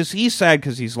sad because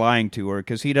he's lying to her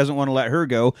because he doesn't want to let her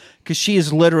go because she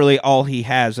is literally all he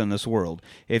has in this world.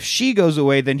 If she goes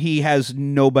away, then he has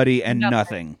nobody and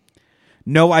nothing.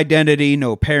 No identity,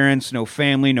 no parents, no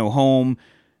family, no home,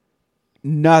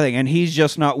 nothing. And he's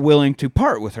just not willing to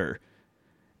part with her.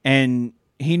 And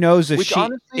he knows Which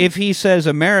honestly- if he says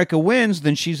America wins,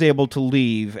 then she's able to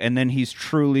leave, and then he's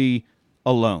truly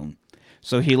alone.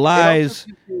 So he It also lies.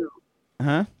 gives you-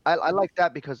 Huh? I like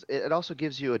that because it also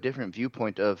gives you a different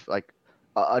viewpoint of like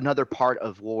another part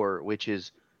of war, which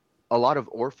is a lot of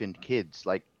orphaned kids,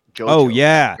 like JoJo. Oh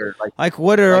yeah, or, like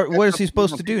what that's is he something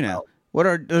supposed you to don't do think now? about. What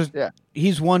are Yeah.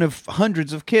 He's one of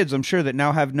hundreds of kids, I'm sure, that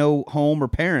now have no home or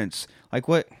parents. Like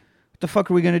what the fuck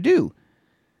are we gonna do?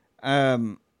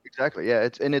 Exactly. Yeah.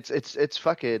 It's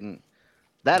fucking.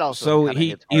 That also. So kinda he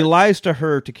hits hard. lies to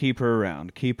her to keep her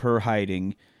around, keep her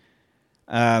hiding,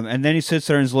 and then he sits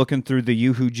there and is looking through the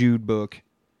Yoo-Hoo Jude book,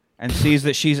 and sees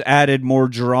that she's added more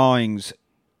drawings.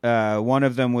 One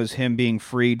of them was him being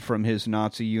freed from his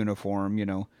Nazi uniform,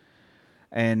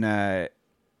 and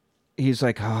he's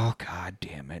like, "Oh God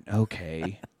damn it!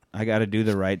 Okay, I got to do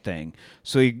the right thing."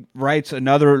 So he writes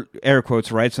another, air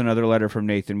quotes, writes another letter from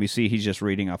Nathan. We see he's just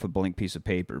reading off a blank piece of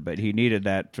paper, but he needed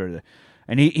that for the,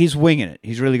 and he's winging it.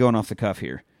 He's really going off the cuff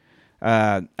here.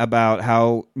 About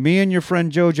how me and your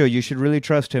friend JoJo, you should really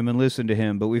trust him and listen to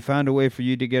him, but we found a way for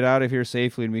you to get out of here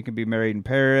safely and we can be married in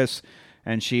Paris.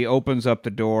 And she opens up the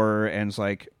door and is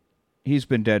like, he's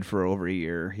been dead for over a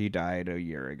year. He died a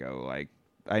year ago. Like,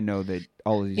 I know that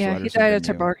all of these Yeah, letters he died have of been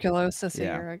you. tuberculosis a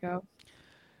Yeah. year ago.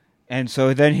 And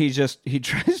so then he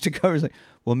tries to cover. He's like,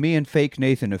 well, me and fake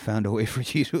Nathan have found a way for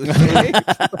you to escape.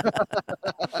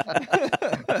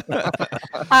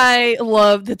 I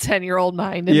love the 10-year-old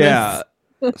mind in Yeah.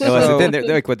 this. So, then they're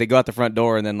like, what, they go out the front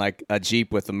door and then like a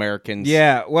Jeep with Americans.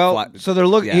 Yeah, well, Fly- so they're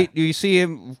looking. Yeah. You see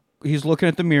him. He's looking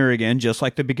at the mirror again, just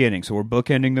like the beginning. So we're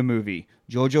bookending the movie.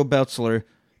 Jojo Betzler,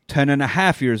 10 and a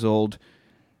half years old.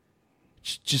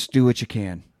 Just do what you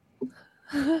can.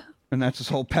 And that's his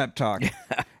whole pep talk.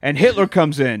 And Hitler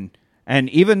comes in. And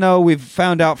even though we've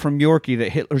found out from Yorkie that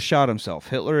Hitler shot himself,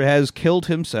 Hitler has killed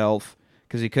himself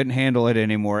because he couldn't handle it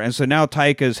anymore. And so now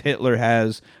Taika's Hitler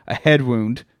has a head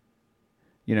wound.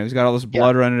 He's got all this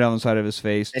blood running down the side of his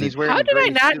face. And he's wearing. How a did I gray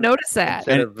not suit notice that?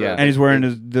 instead And, of, and he's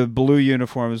wearing the blue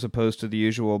uniform as opposed to the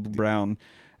usual brown.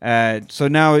 So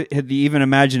now the even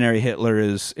imaginary Hitler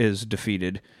is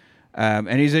defeated. And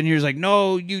he's in here. He's like,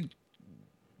 no,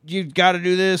 you got to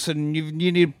do this, and you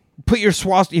need to put your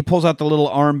swastika. He pulls out the little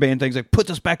armband thing. He's like, put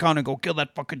this back on and go kill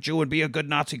that fucking Jew and be a good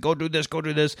Nazi. Go do this, go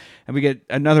do this. And we get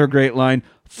another great line.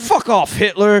 Fuck off,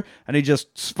 Hitler. And he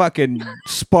just fucking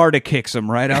Sparta kicks him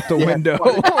right out the window.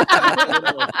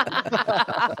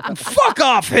 Fuck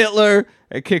off, Hitler.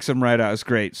 It kicks him right out. It's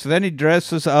great. So then he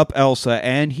dresses up Elsa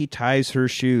and he ties her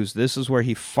shoes. This is where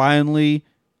he finally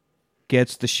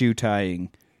gets the shoe tying.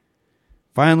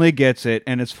 Finally gets it,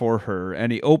 and it's for her.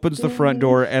 And he opens the front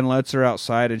door and lets her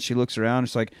outside, and she looks around.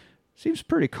 It's like, seems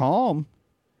pretty calm.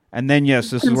 And then, yes,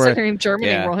 this is where Considering Germany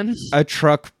Yeah. won. a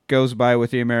truck goes by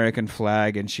with the American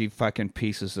flag, and she fucking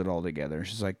pieces it all together.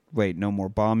 She's like, wait, no more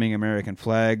bombing American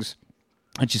flags.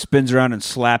 And she spins around and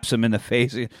slaps him in the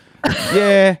face.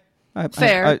 Yeah.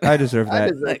 Fair. I deserve that.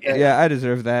 deserve that. Yeah, I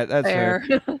deserve that. That's Fair.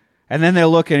 fair. And then they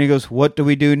look, and he goes, what do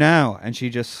we do now? And she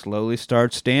just slowly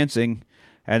starts dancing.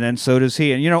 And then so does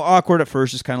he. And, awkward at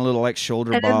first, just kind of little like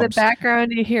shoulder And in the bobs.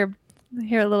 background, you hear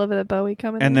a little bit of Bowie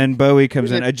coming. And in. then Bowie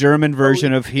comes in, a German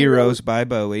version of Heroes by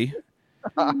Bowie.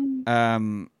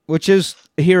 Which is,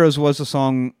 Heroes was a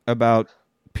song about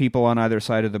people on either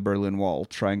side of the Berlin Wall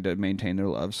trying to maintain their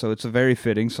love. So it's a very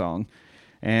fitting song.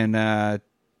 And I'm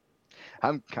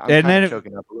and kind then of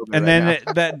choking up a little bit and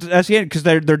right then now. that's the end because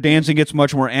their dancing gets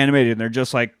much more animated, and they're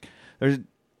just like they're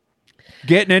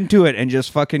getting into it and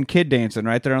just fucking kid dancing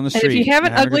right there on the And street. if you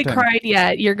haven't having a ugly good time. cried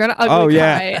yet, you're gonna ugly Oh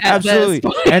cry. yeah, At absolutely.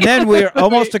 This point. And then we're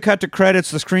almost to cut to credits.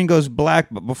 The screen goes black,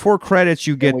 but before credits,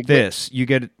 you we get get- this. You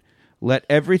get let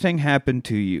everything happen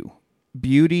to you,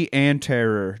 beauty and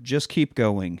terror. Just keep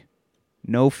going.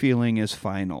 No feeling is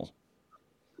final.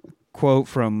 Quote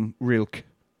from Rilke,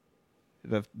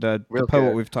 the Rilke.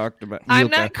 poet we've talked about. I'm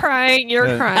Rilke. not crying. You're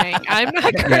Uh, crying. I'm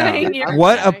not crying. You're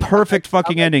What a crying. perfect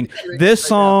fucking I'm ending. picturing This it right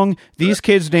song, these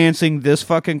kids dancing, this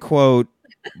fucking quote,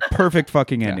 perfect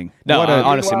fucking ending. No, What a-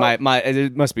 honestly, Meanwhile- my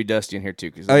it must be dusty in here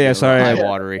too. Cause Oh, yeah, sorry. eye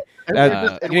watery.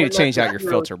 And you need we're to change letting out your that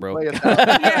filter, hero bro. play us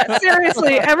out. Yeah,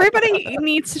 seriously. Everybody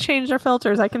needs to change their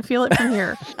filters. I can feel it from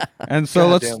here. And so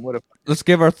Goddamn, what a let's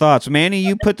give our thoughts. Manny,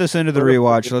 you put this into the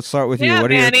rewatch. Let's start with you. Yeah, What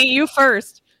are your Manny, you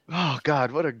first. Oh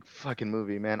God, what a fucking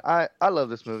movie, man! I love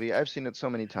this movie. I've seen it so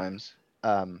many times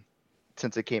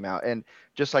since it came out, and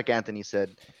just like Anthony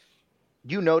said,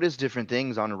 you notice different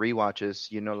things on rewatches.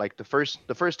 You know, like the first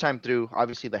time through,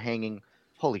 obviously the hanging,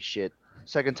 holy shit.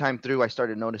 Second time through, I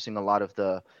started noticing a lot of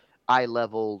the eye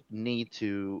level need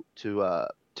to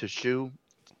shoe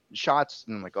shots,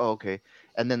 and I'm like, oh okay.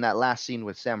 And then that last scene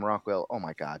with Sam Rockwell, oh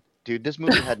my God, dude, this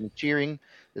movie had me cheering.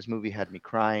 This movie had me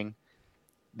crying.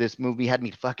 This movie had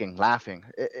me fucking laughing.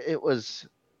 It was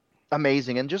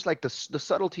amazing, and just like the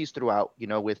subtleties throughout, you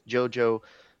know, with JoJo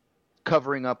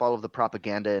covering up all of the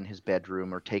propaganda in his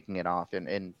bedroom or taking it off,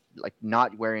 and like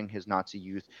not wearing his Nazi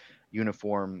youth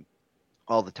uniform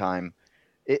all the time.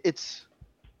 It's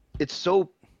so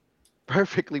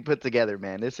perfectly put together,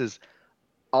 man. This is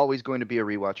always going to be a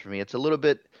rewatch for me. It's a little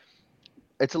bit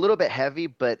heavy,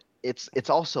 but it's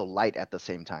also light at the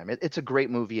same time. It's a great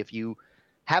movie. If you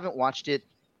haven't watched it,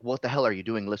 what the hell are you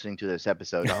doing listening to this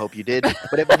episode? I hope you did.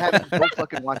 But if you haven't, go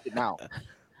fucking watch it now.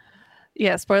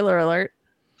 Yeah, spoiler alert.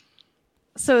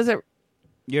 So is it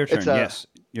your turn? It's, Yes,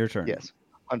 your turn. Yes,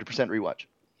 100% rewatch.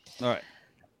 All right.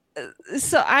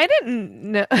 so I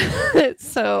didn't know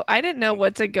so I didn't know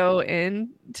what to go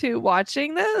into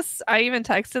watching this. I even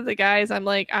texted the guys. I'm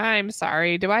like, I'm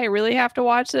sorry, do I really have to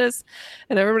watch this?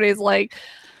 And everybody's like,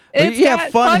 it's yeah,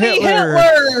 got fun funny Hitler.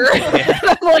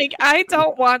 I'm like, I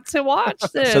don't want to watch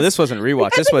this. So this wasn't a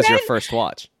rewatch. Because This was your again- first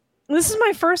watch. This is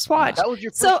my first watch. That was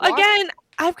your first So watch? again,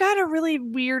 I've got a really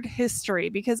weird history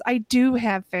because I do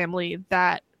have family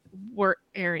that were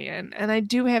Aryan, and I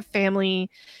do have family,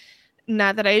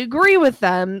 not that I agree with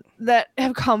them, that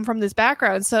have come from this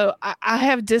background. So I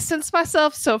have distanced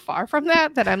myself so far from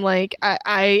that I'm like,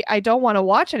 I don't want to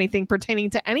watch anything pertaining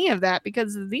to any of that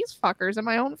because of these fuckers in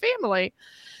my own family.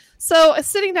 So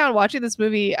sitting down watching this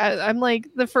movie, I'm like,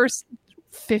 the first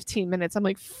 15 minutes, I'm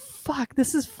like, fuck,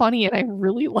 this is funny and I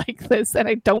really like this, and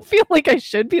I don't feel like I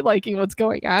should be liking what's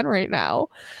going on right now.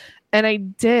 And I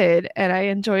did, and I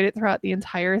enjoyed it throughout the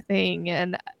entire thing.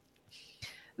 And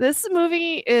this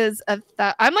movie is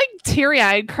I'm like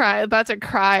teary-eyed, about to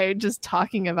cry just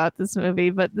talking about this movie,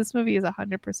 but this movie is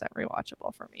 100%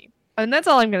 rewatchable for me. And that's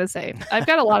all I'm going to say. I've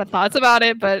got a lot of thoughts about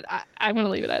it, but I'm going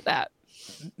to leave it at that.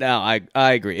 No,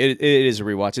 I agree. It is a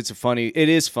rewatch. It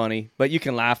is funny, but you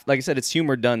can laugh. Like I said, it's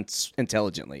humor done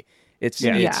intelligently. It's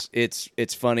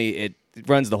funny. It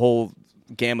runs the whole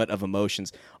gamut of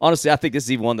emotions. Honestly, I think this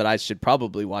is even one that I should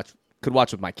probably could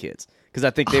watch with my kids because I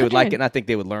think they would like it, and I think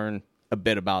they would learn a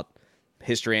bit about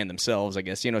history and themselves. I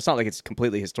guess it's not like it's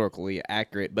completely historically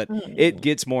accurate, but it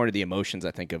gets more into the emotions,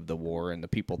 I think, of the war and the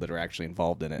people that are actually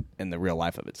involved in it and the real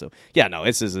life of it. So yeah, no,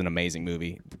 this is an amazing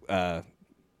movie.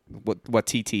 What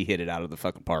TT hit it out of the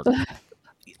fucking park.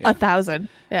 1,000.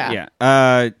 Yeah.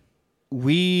 Yeah.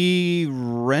 We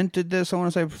rented this. I want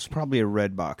to say it was probably a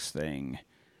Redbox thing.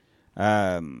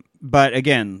 But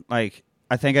again, like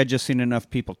I think I just seen enough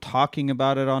people talking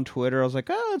about it on Twitter. I was like,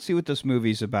 oh, let's see what this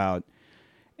movie's about.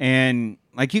 And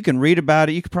like you can read about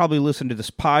it. You could probably listen to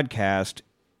this podcast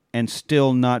and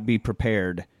still not be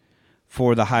prepared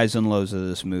for the highs and lows of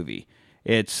this movie.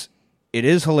 It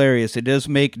is hilarious. It does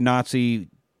make Nazism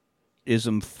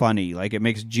funny. Like it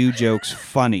makes Jew jokes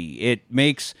funny. It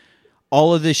makes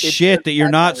all of this shit that you're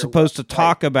not supposed to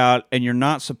talk about and you're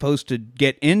not supposed to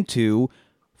get into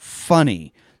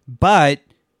funny. But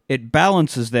it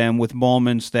balances them with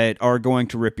moments that are going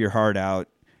to rip your heart out.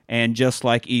 And just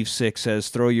like Eve 6 says,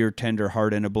 throw your tender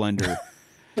heart in a blender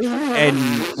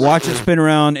and watch it spin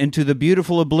around into the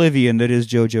beautiful oblivion that is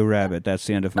Jojo Rabbit. That's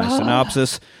the end of my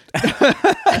synopsis.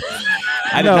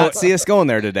 I did not see us going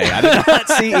there today. I did not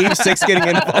see Eve 6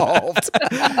 getting involved.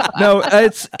 No,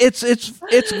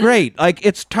 it's great. Like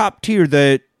it's top tier.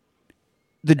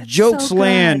 the jokes so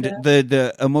land, good.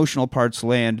 the emotional parts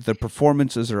land, the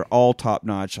performances are all top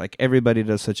notch. Like everybody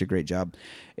does such a great job.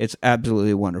 It's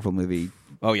absolutely a wonderful movie.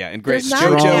 Oh yeah, and great. There's not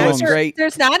an JoJo was actor- great.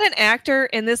 There's not an actor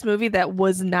in this movie that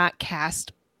was not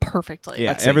cast perfectly.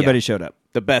 Yeah, I'd say, everybody yeah. showed up.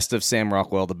 The best of Sam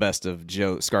Rockwell, the best of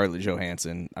Scarlett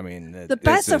Johansson. I mean, The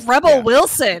best of Rebel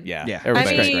Wilson. Yeah, Yeah,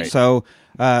 everybody's I mean- great. So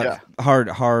Yeah.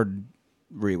 hard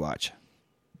rewatch.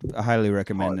 I highly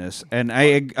recommend this, and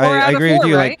I 4 out of agree 4, with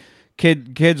you. right? Like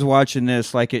kids watching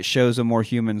this, like it shows a more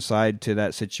human side to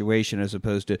that situation as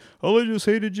opposed to they just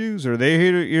hated Jews or they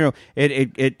hated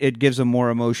it gives a more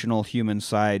emotional human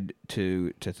side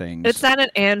to things. It's not an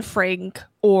Anne Frank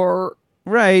or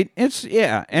right. It's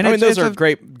and I mean, those are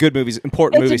good movies,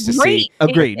 important movies to see.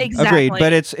 Agreed. Exactly. Agreed.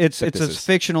 But it's But a this is-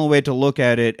 fictional way to look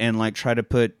at it and like try to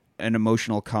put an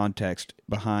emotional context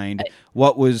behind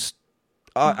what was.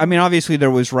 I mean, obviously there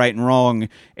was right and wrong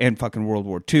in fucking World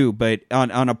War II, but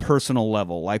on a personal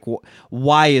level, like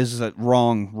why is that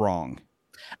wrong?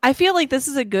 I feel like this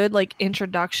is a good like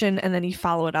introduction, and then you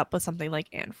follow it up with something like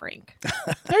Anne Frank.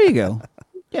 There you go.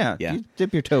 Yeah. Yeah. You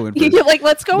dip your toe in. You're first. like,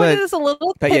 let's go But- into this a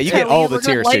little. But yeah, you get all the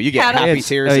tears too. You get happy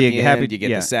tears at you the get end. happy- You get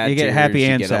yeah, the sad you get tears. happy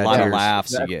and you get sad a lot tears. of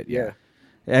laughs. You get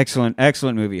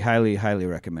Excellent movie. Highly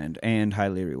recommend and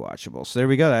highly rewatchable. So there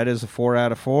we go. That is a 4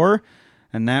 out of 4,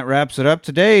 and that wraps it up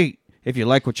today. If you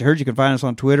like what you heard, you can find us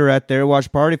on Twitter at The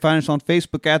Rewatch Party. Find us on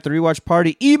Facebook at The Rewatch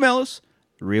Party. Email us,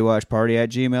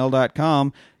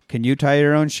 rewatchparty@gmail.com. Can you tie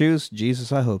your own shoes?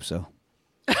 Jesus, I hope so.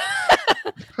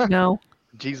 No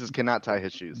Jesus cannot tie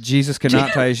his shoes. Jesus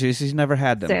cannot tie his shoes. He's never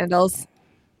had them. sandals.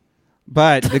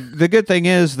 But the good thing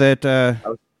is that,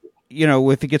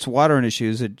 if he gets water in his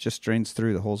shoes, it just drains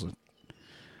through the holes.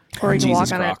 Or you can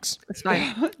Jesus walk on Crocs. it. It's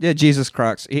fine. Yeah, Jesus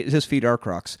Crocs. His feet are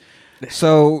Crocs.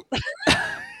 So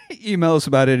email us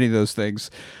about any of those things.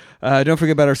 Don't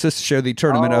forget about our sister show, the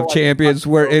Tournament of Champions,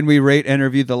 wherein we rate and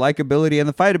review the likability and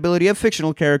the fightability of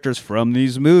fictional characters from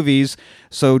these movies.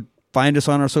 So find us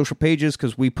on our social pages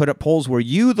because we put up polls where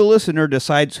you, the listener,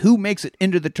 decides who makes it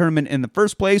into the tournament in the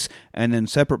first place, and then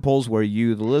separate polls where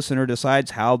you, the listener,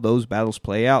 decides how those battles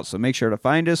play out. So make sure to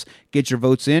find us, get your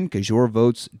votes in because your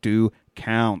votes do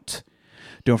count.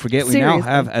 Don't forget, we now Seriously.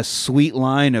 have a sweet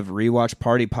line of Rewatch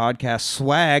Party podcast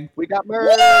swag. We got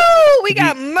merch. Woo! We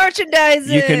got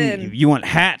merchandising. You want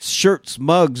hats, shirts,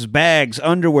 mugs, bags,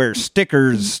 underwear,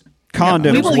 stickers, We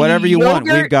condoms, will whatever you want.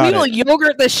 We've got We will it.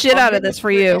 yogurt the shit out of this for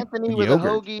you. Anthony with Yogurt.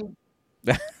 a hoagie.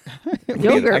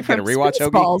 Yogurt I get a from rewatch hoagie?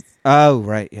 Spaceballs. Oh,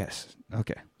 right. Yes.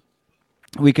 Okay.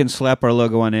 We can slap our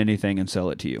logo on anything and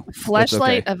sell it to you. That's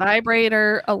Fleshlight, okay. a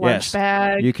vibrator, a lunch Yes.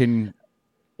 bag, You can.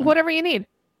 whatever you need.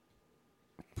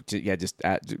 Yeah, just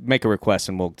make a request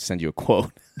and we'll send you a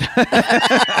quote.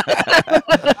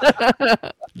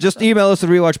 Just email us at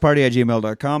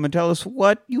rewatchparty@gmail.com and tell us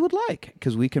what you would like,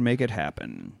 because we can make it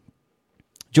happen.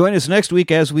 Join us next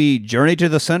week as we journey to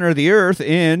the center of the earth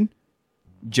in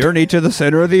Journey to the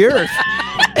Center of the Earth.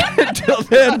 Until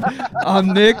then, I'm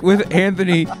Nick with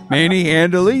Anthony, Manny,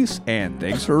 and Elise, and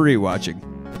thanks for rewatching.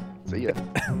 See ya.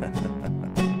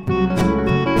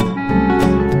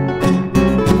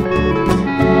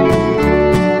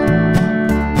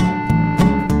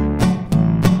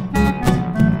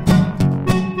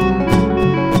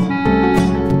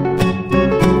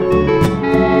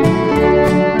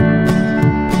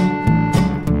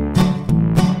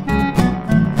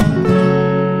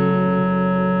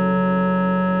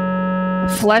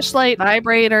 Fleshlight,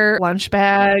 vibrator, lunch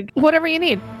bag, whatever you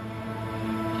need.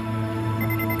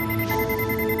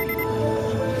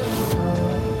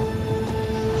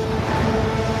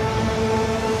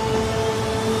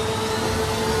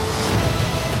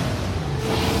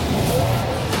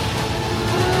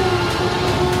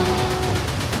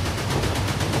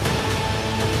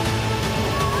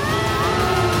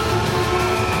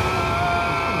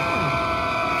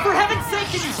 For heaven's sake,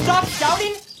 can you stop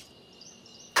shouting?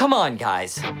 Come on,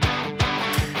 guys.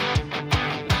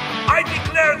 I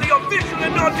declare the official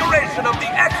inauguration of the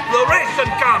exploration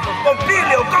camp of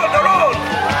Pompilio Calderon!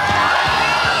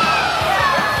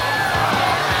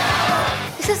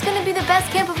 This is gonna be the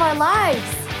best camp of our lives.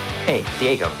 Hey,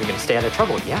 Diego, you're gonna stay out of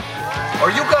trouble, yeah?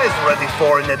 Are you guys ready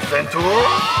for an adventure?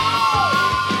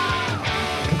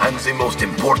 And the most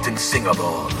important thing of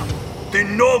all, the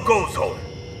no-go zone.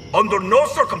 Under no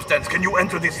circumstance can you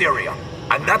enter this area.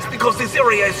 And that's because this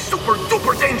area is super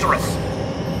duper dangerous.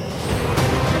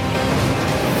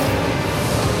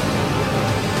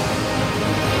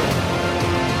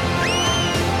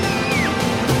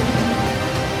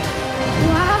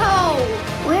 Wow!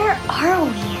 Where are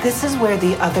we? This is where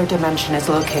the other dimension is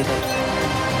located.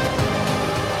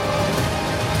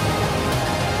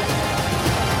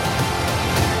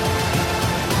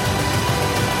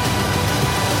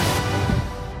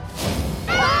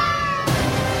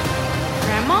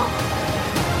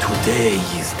 Today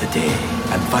is the day.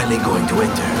 I'm finally going to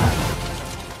enter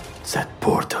that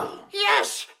portal.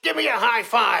 Yes! Give me a high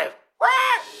five!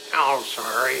 What? Oh,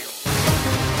 sorry.